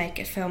don't just make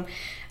a film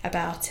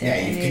about it.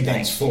 Yeah, you've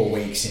condensed 4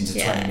 weeks into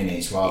 20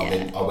 minutes rather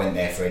than I went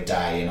there for a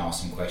day and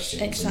asked some questions.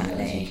 Exactly.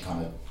 And you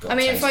kind of got I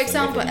mean, for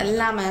example, at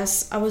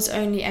Lammas, I was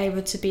only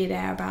able to be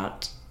there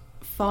about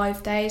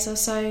 5 days or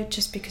so,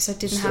 just because I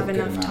didn't have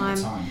enough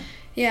time.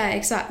 Yeah,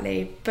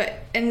 exactly.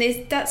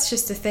 That's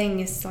just the thing.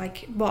 It's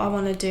like, what I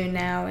want to do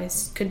now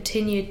is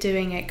continue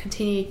doing it,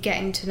 continue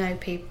getting to know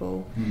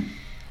people,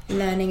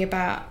 learning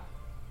about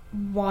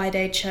why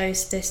they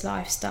chose this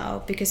lifestyle,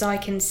 because I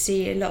can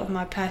see a lot of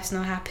my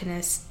personal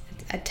happiness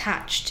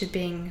attached to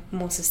being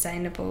more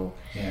sustainable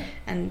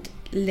and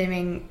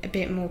living a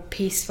bit more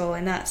peaceful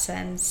in that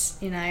sense.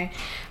 I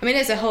mean,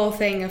 there's a whole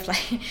thing of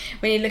like,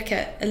 when you look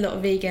at a lot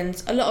of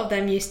vegans, a lot of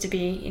them used to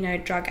be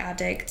drug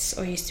addicts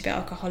or used to be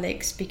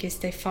alcoholics, because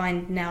they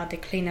find now the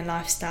cleaner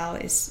lifestyle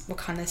is what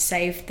kind of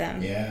saved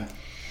them.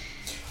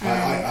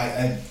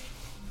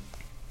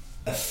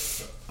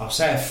 I'll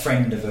say a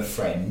friend of a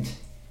friend,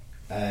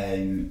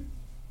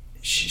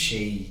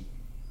 she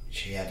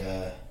had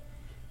a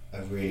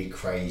really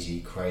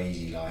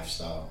crazy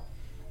lifestyle,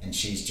 and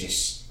she's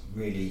just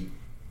really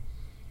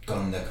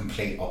gone the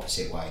complete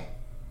opposite way.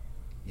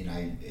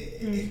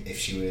 If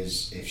she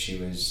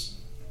was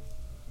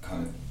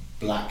kind of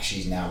black,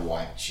 she's now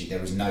white. There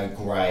was no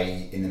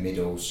grey in the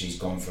middle. She's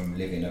gone from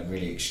living a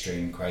really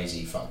extreme,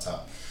 crazy, fucked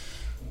up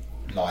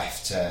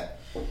life to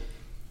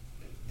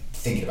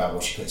thinking about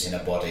what she puts in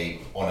her body,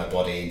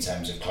 in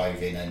terms of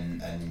clothing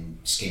and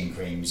skin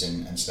creams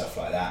and stuff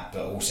like that,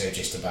 but also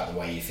just about the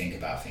way you think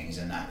about things.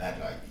 And that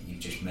like you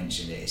just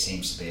mentioned it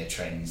seems to be a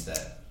trend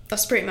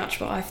that's pretty much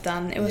what I've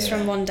done. It was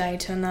from one day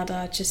to another.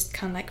 I just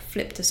kind of like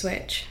flipped the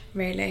switch,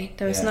 really.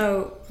 There was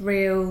no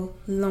real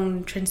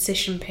long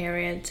transition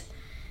period.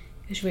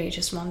 It was really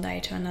just one day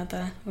to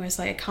another. Whereas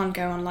like I can't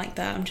go on like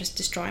that. I'm just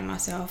destroying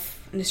myself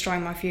and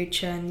destroying my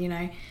future, and you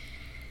know,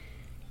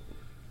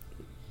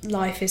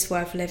 life is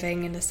worth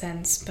living in a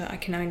sense, but I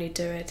can only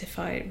do it if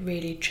I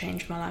really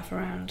change my life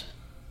around.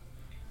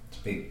 It's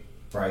big,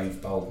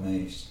 brave, bold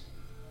moves.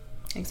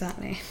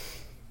 Exactly.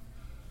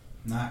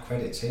 Nah,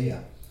 credit to you,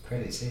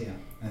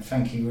 and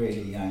thank you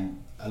really,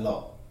 a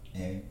lot.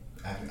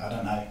 I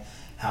don't know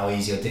how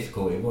easy or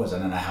difficult it was. I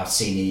don't know how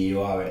senior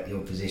you are at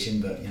your position,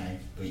 but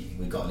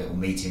we got a little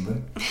meeting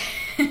room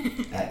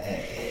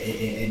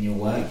in your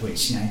work,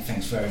 which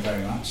thanks very,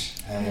 very much.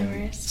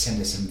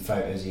 Send us some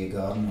photos of your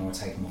garden, or I'll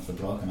take them off the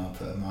blog and I'll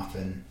put them up,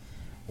 and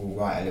we'll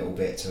write a little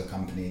bit to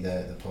accompany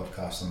the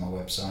podcast on my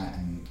website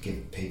and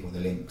give people the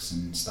links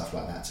and stuff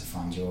like that to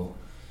find your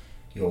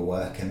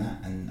work and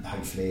that. And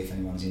hopefully if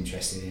anyone's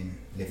interested in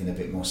living a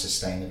bit more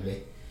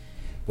sustainably,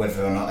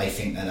 whether or not they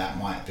think that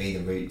might be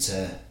the route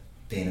to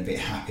being a bit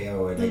happier,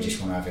 or they just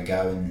want to have a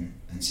go and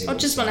see or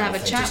just want to have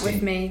a chat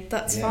with me,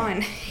 that's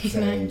fine. If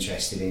they're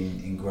interested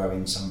in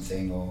growing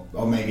something,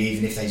 or maybe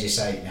even if they just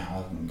say, no, I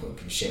haven't got to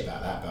give a shit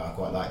about that, but I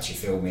quite liked your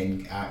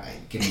filming,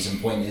 give me some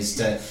pointers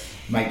to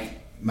make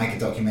a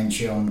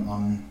documentary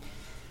on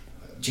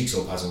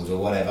jigsaw puzzles or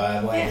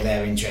whatever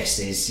their interest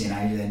is,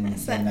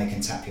 then they can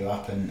tap you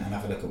up and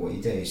have a look at what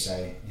you do.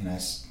 So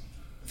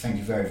thank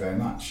you very, very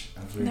much.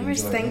 I've really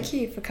enjoyed it. Thank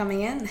you for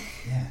coming in.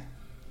 Yeah.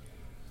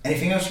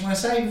 Anything else you want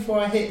to say before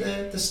I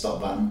hit the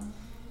stop button?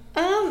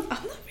 I'm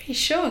not really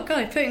sure. God,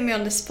 you're putting me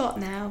on the spot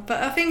now.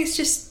 But I think it's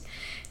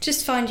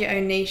just find your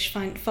own niche,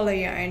 follow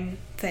your own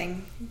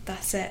thing.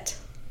 That's it.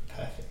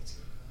 Perfect.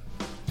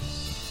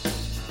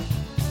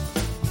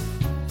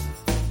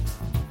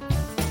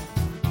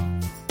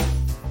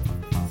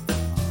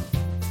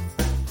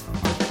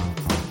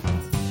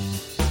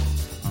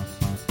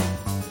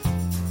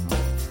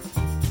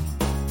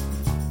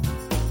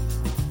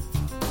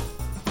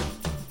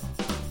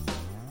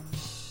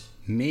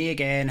 Me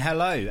again.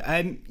 Hello.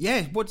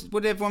 What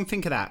did everyone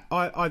think of that?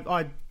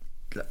 I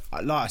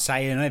like I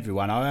say, and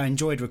everyone, I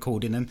enjoyed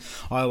recording them.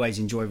 I always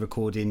enjoy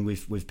recording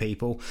with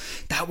people.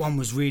 That one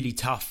was really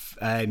tough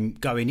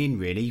going in,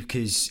 really,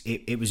 because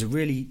it was a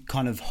really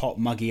kind of hot,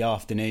 muggy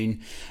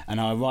afternoon,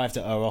 and I arrived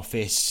at our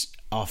office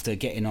after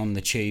getting on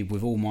the tube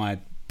with all my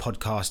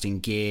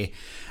podcasting gear,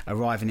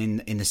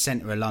 arriving in the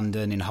centre of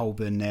London, in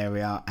Holborn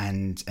area,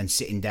 and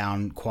sitting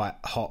down quite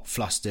hot,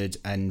 flustered,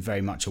 and very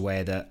much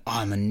aware that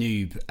I'm a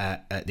noob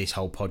at this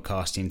whole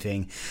podcasting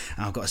thing,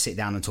 and I've got to sit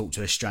down and talk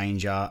to a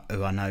stranger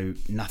who I know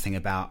nothing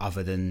about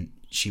other than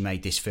she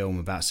made this film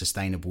about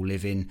sustainable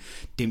living.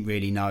 Didn't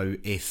really know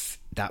if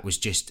that was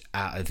just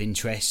out of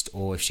interest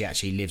or if she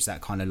actually lives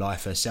that kind of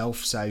life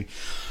herself. So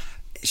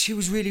she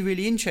was really,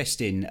 really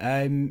interesting.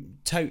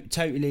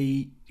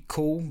 Totally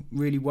cool,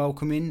 really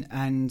welcoming,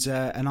 and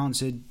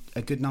answered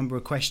a good number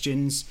of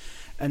questions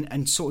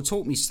and sort of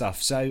taught me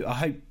stuff. So I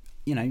hope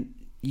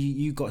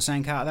you got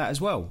something out of that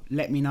as well.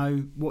 Let me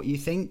know what you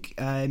think.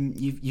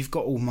 You've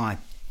got all my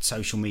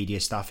social media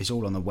stuff. It's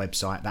all on the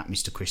website,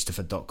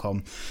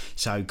 thatmrchristopher.com.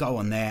 So go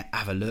on there,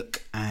 have a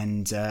look,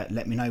 and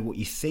let me know what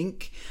you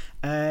think.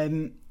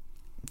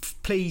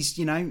 Please,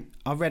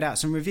 I read out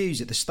some reviews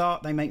at the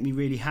start. They make me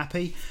really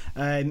happy.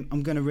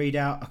 I'm going to read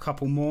out a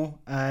couple more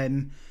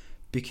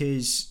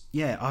because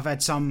I've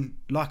had some,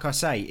 like I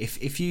say,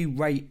 if you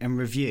rate and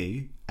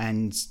review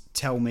and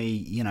tell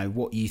me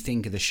what you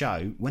think of the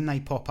show when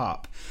they pop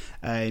up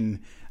on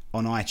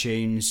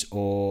iTunes,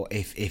 or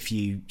if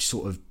you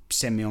sort of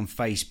send me on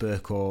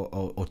Facebook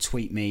or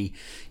tweet me,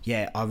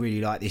 I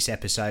really like this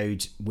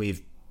episode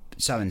with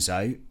so and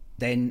so,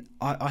 then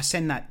I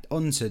send that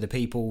on to the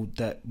people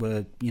that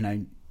were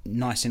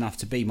nice enough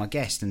to be my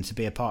guest and to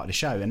be a part of the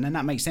show, and then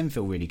that makes them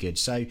feel really good.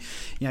 So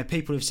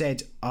people have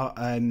said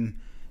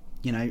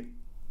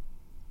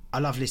I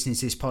love listening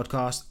to this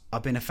podcast.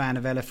 I've been a fan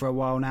of Ella for a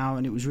while now,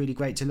 and it was really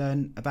great to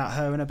learn about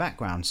her and her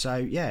background.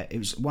 So it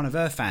was one of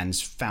her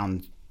fans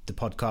found the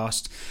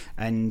podcast,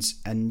 and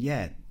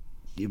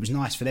it was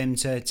nice for them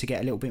to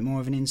get a little bit more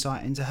of an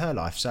insight into her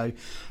life. So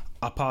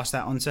I passed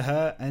that on to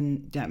her,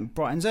 and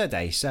brightens her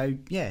day. So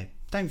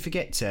don't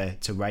forget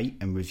to rate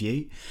and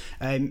review,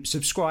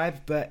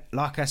 subscribe, but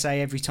like I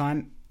say every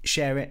time,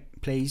 share it,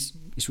 please.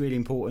 It's really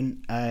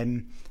important.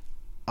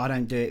 I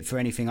don't do it for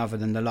anything other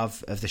than the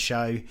love of the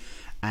show,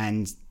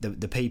 and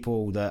the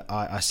people that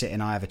I sit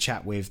and I have a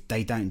chat with,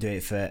 they don't do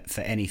it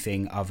for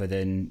anything other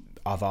than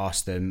I've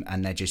asked them,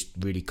 and they're just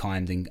really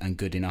kind and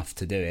good enough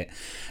to do it,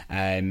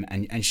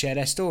 and share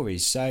their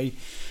stories. So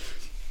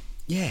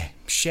yeah,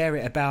 share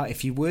it about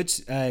if you would.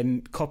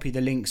 Copy the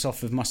links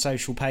off of my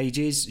social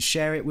pages.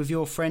 Share it with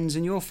your friends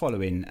and your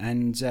following,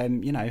 and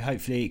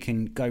hopefully it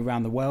can go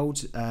around the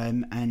world.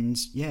 And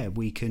yeah,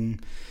 we can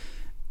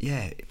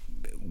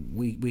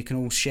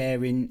all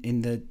share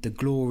in the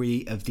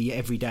glory of the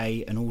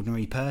everyday and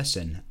ordinary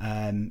person.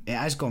 It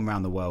has gone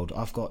around the world.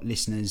 I've got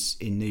listeners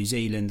in New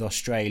Zealand,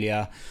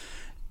 Australia,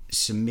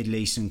 some Middle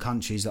Eastern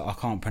countries that I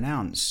can't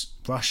pronounce,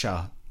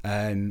 Russia.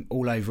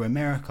 All over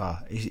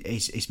America.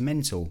 It's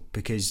mental,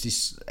 because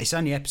it's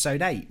only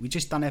episode 8. We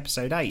just done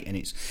episode 8 and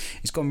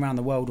it's gone around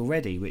the world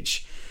already,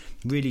 which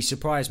really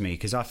surprised me,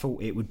 because I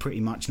thought it would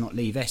pretty much not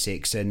leave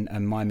Essex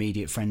and my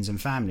immediate friends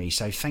and family.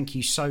 So thank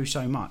you so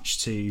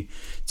much to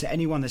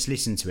anyone that's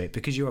listened to it,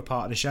 because you're a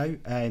part of the show.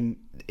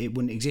 It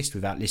wouldn't exist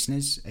without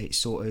listeners. It's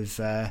sort of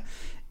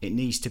it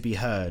needs to be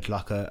heard,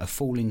 like a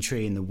falling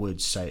tree in the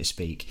woods, so to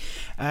speak.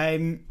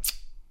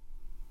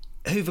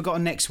 Who've I got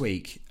on next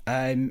week?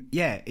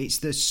 It's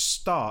the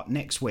start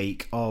next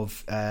week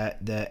of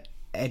the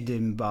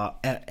Edinburgh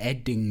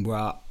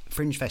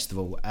Fringe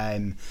Festival,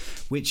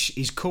 which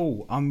is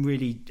cool. I'm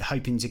really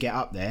hoping to get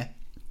up there.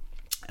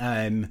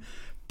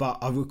 But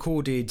I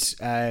recorded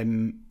a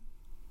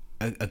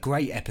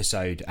great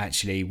episode,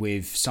 actually,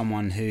 with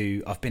someone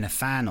who I've been a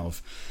fan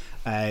of.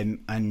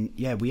 And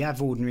yeah, we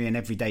have ordinary and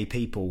everyday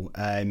people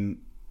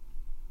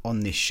on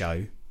this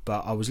show.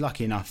 But I was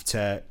lucky enough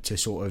to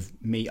sort of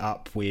meet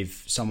up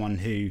with someone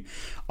who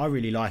I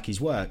really like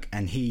his work,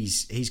 and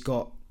he's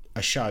got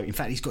a show. In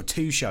fact, he's got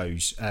 2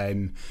 shows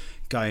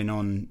going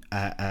on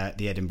at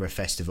the Edinburgh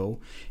Festival.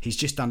 He's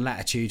just done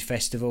Latitude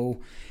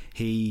Festival.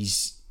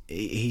 He's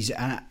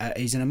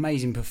an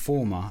amazing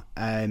performer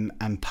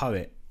and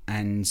poet.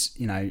 And,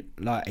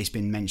 like it's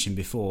been mentioned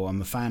before,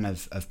 I'm a fan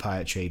of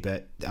poetry,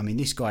 but I mean,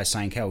 this guy's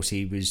something else.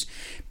 He was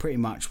pretty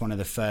much one of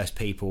the first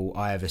people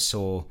I ever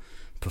saw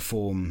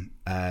perform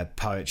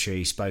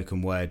poetry,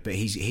 spoken word. But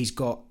he's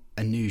got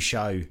a new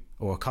show,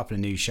 or a couple of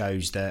new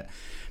shows that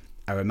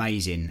are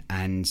amazing,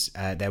 and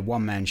they're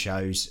one-man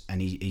shows, and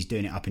he's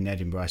doing it up in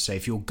Edinburgh. So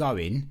if you're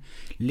going,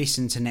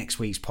 listen to next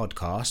week's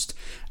podcast,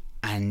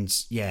 and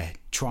yeah,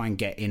 try and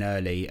get in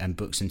early and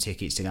book some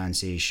tickets to go and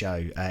see his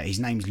show. His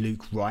name's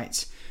Luke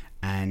Wright,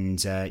 and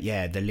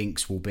the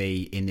links will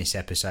be in this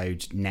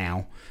episode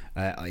now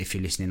if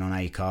you're listening on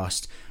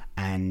Acast,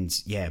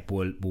 and yeah,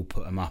 we'll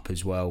put them up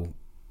as well,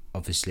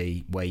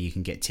 obviously, where you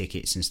can get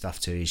tickets and stuff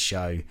to his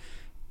show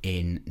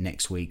in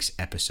next week's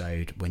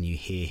episode when you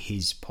hear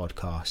his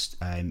podcast.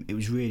 It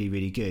was really,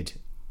 really good.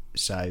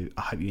 So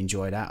I hope you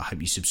enjoy that. I hope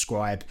you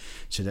subscribe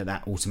so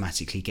that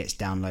automatically gets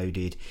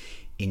downloaded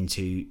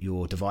into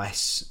your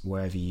device,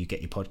 wherever you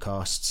get your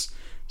podcasts.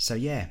 So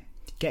yeah,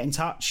 get in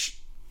touch.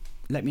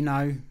 Let me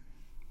know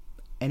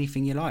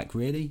anything you like,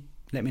 really.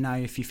 Let me know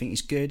if you think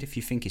it's good, if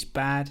you think it's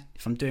bad,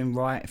 if I'm doing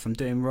right, if I'm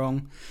doing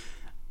wrong.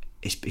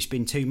 It's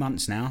been 2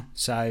 months now,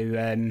 so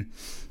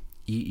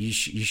you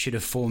should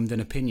have formed an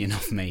opinion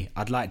of me.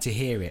 I'd like to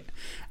hear it.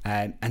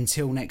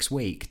 Until next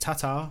week,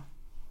 ta-ta.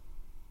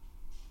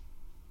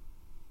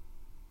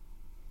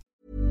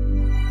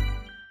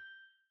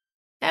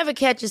 Ever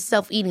catch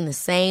yourself eating the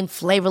same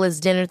flavorless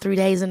dinner 3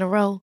 days in a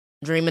row?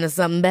 Dreaming of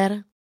something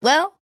better?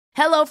 Well,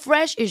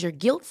 HelloFresh is your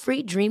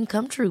guilt-free dream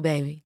come true,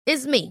 baby.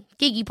 It's me,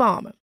 Keke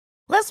Palmer.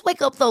 Let's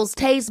wake up those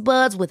taste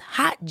buds with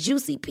hot,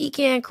 juicy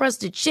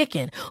pecan-crusted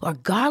chicken or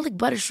garlic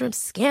butter shrimp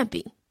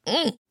scampi.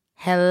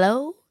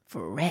 Hello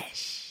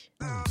Fresh.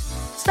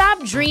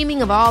 Stop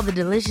dreaming of all the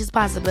delicious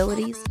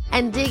possibilities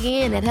and dig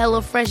in at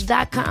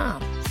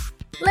HelloFresh.com.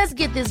 Let's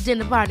get this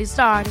dinner party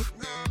started.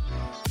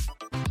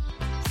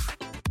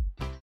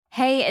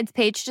 Hey, it's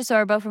Paige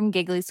DeSorbo from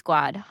Giggly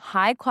Squad.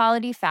 High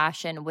quality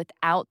fashion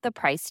without the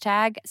price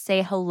tag.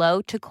 Say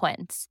hello to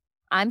Quince.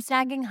 I'm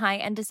snagging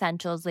high-end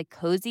essentials like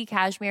cozy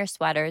cashmere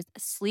sweaters,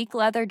 sleek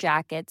leather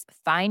jackets,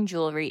 fine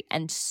jewelry,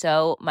 and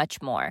so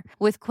much more.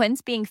 With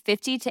Quince being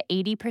 50 to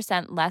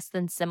 80% less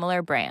than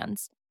similar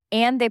brands.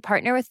 And they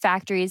partner with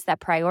factories that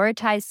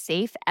prioritize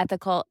safe,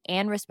 ethical,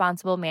 and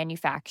responsible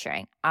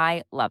manufacturing.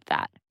 I love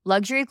that.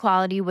 Luxury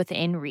quality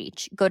within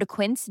reach. Go to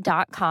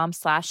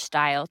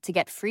quince.com/style to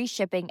get free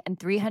shipping and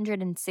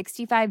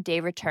 365-day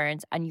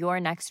returns on your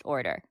next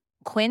order.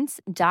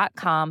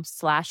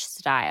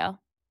 Quince.com/style.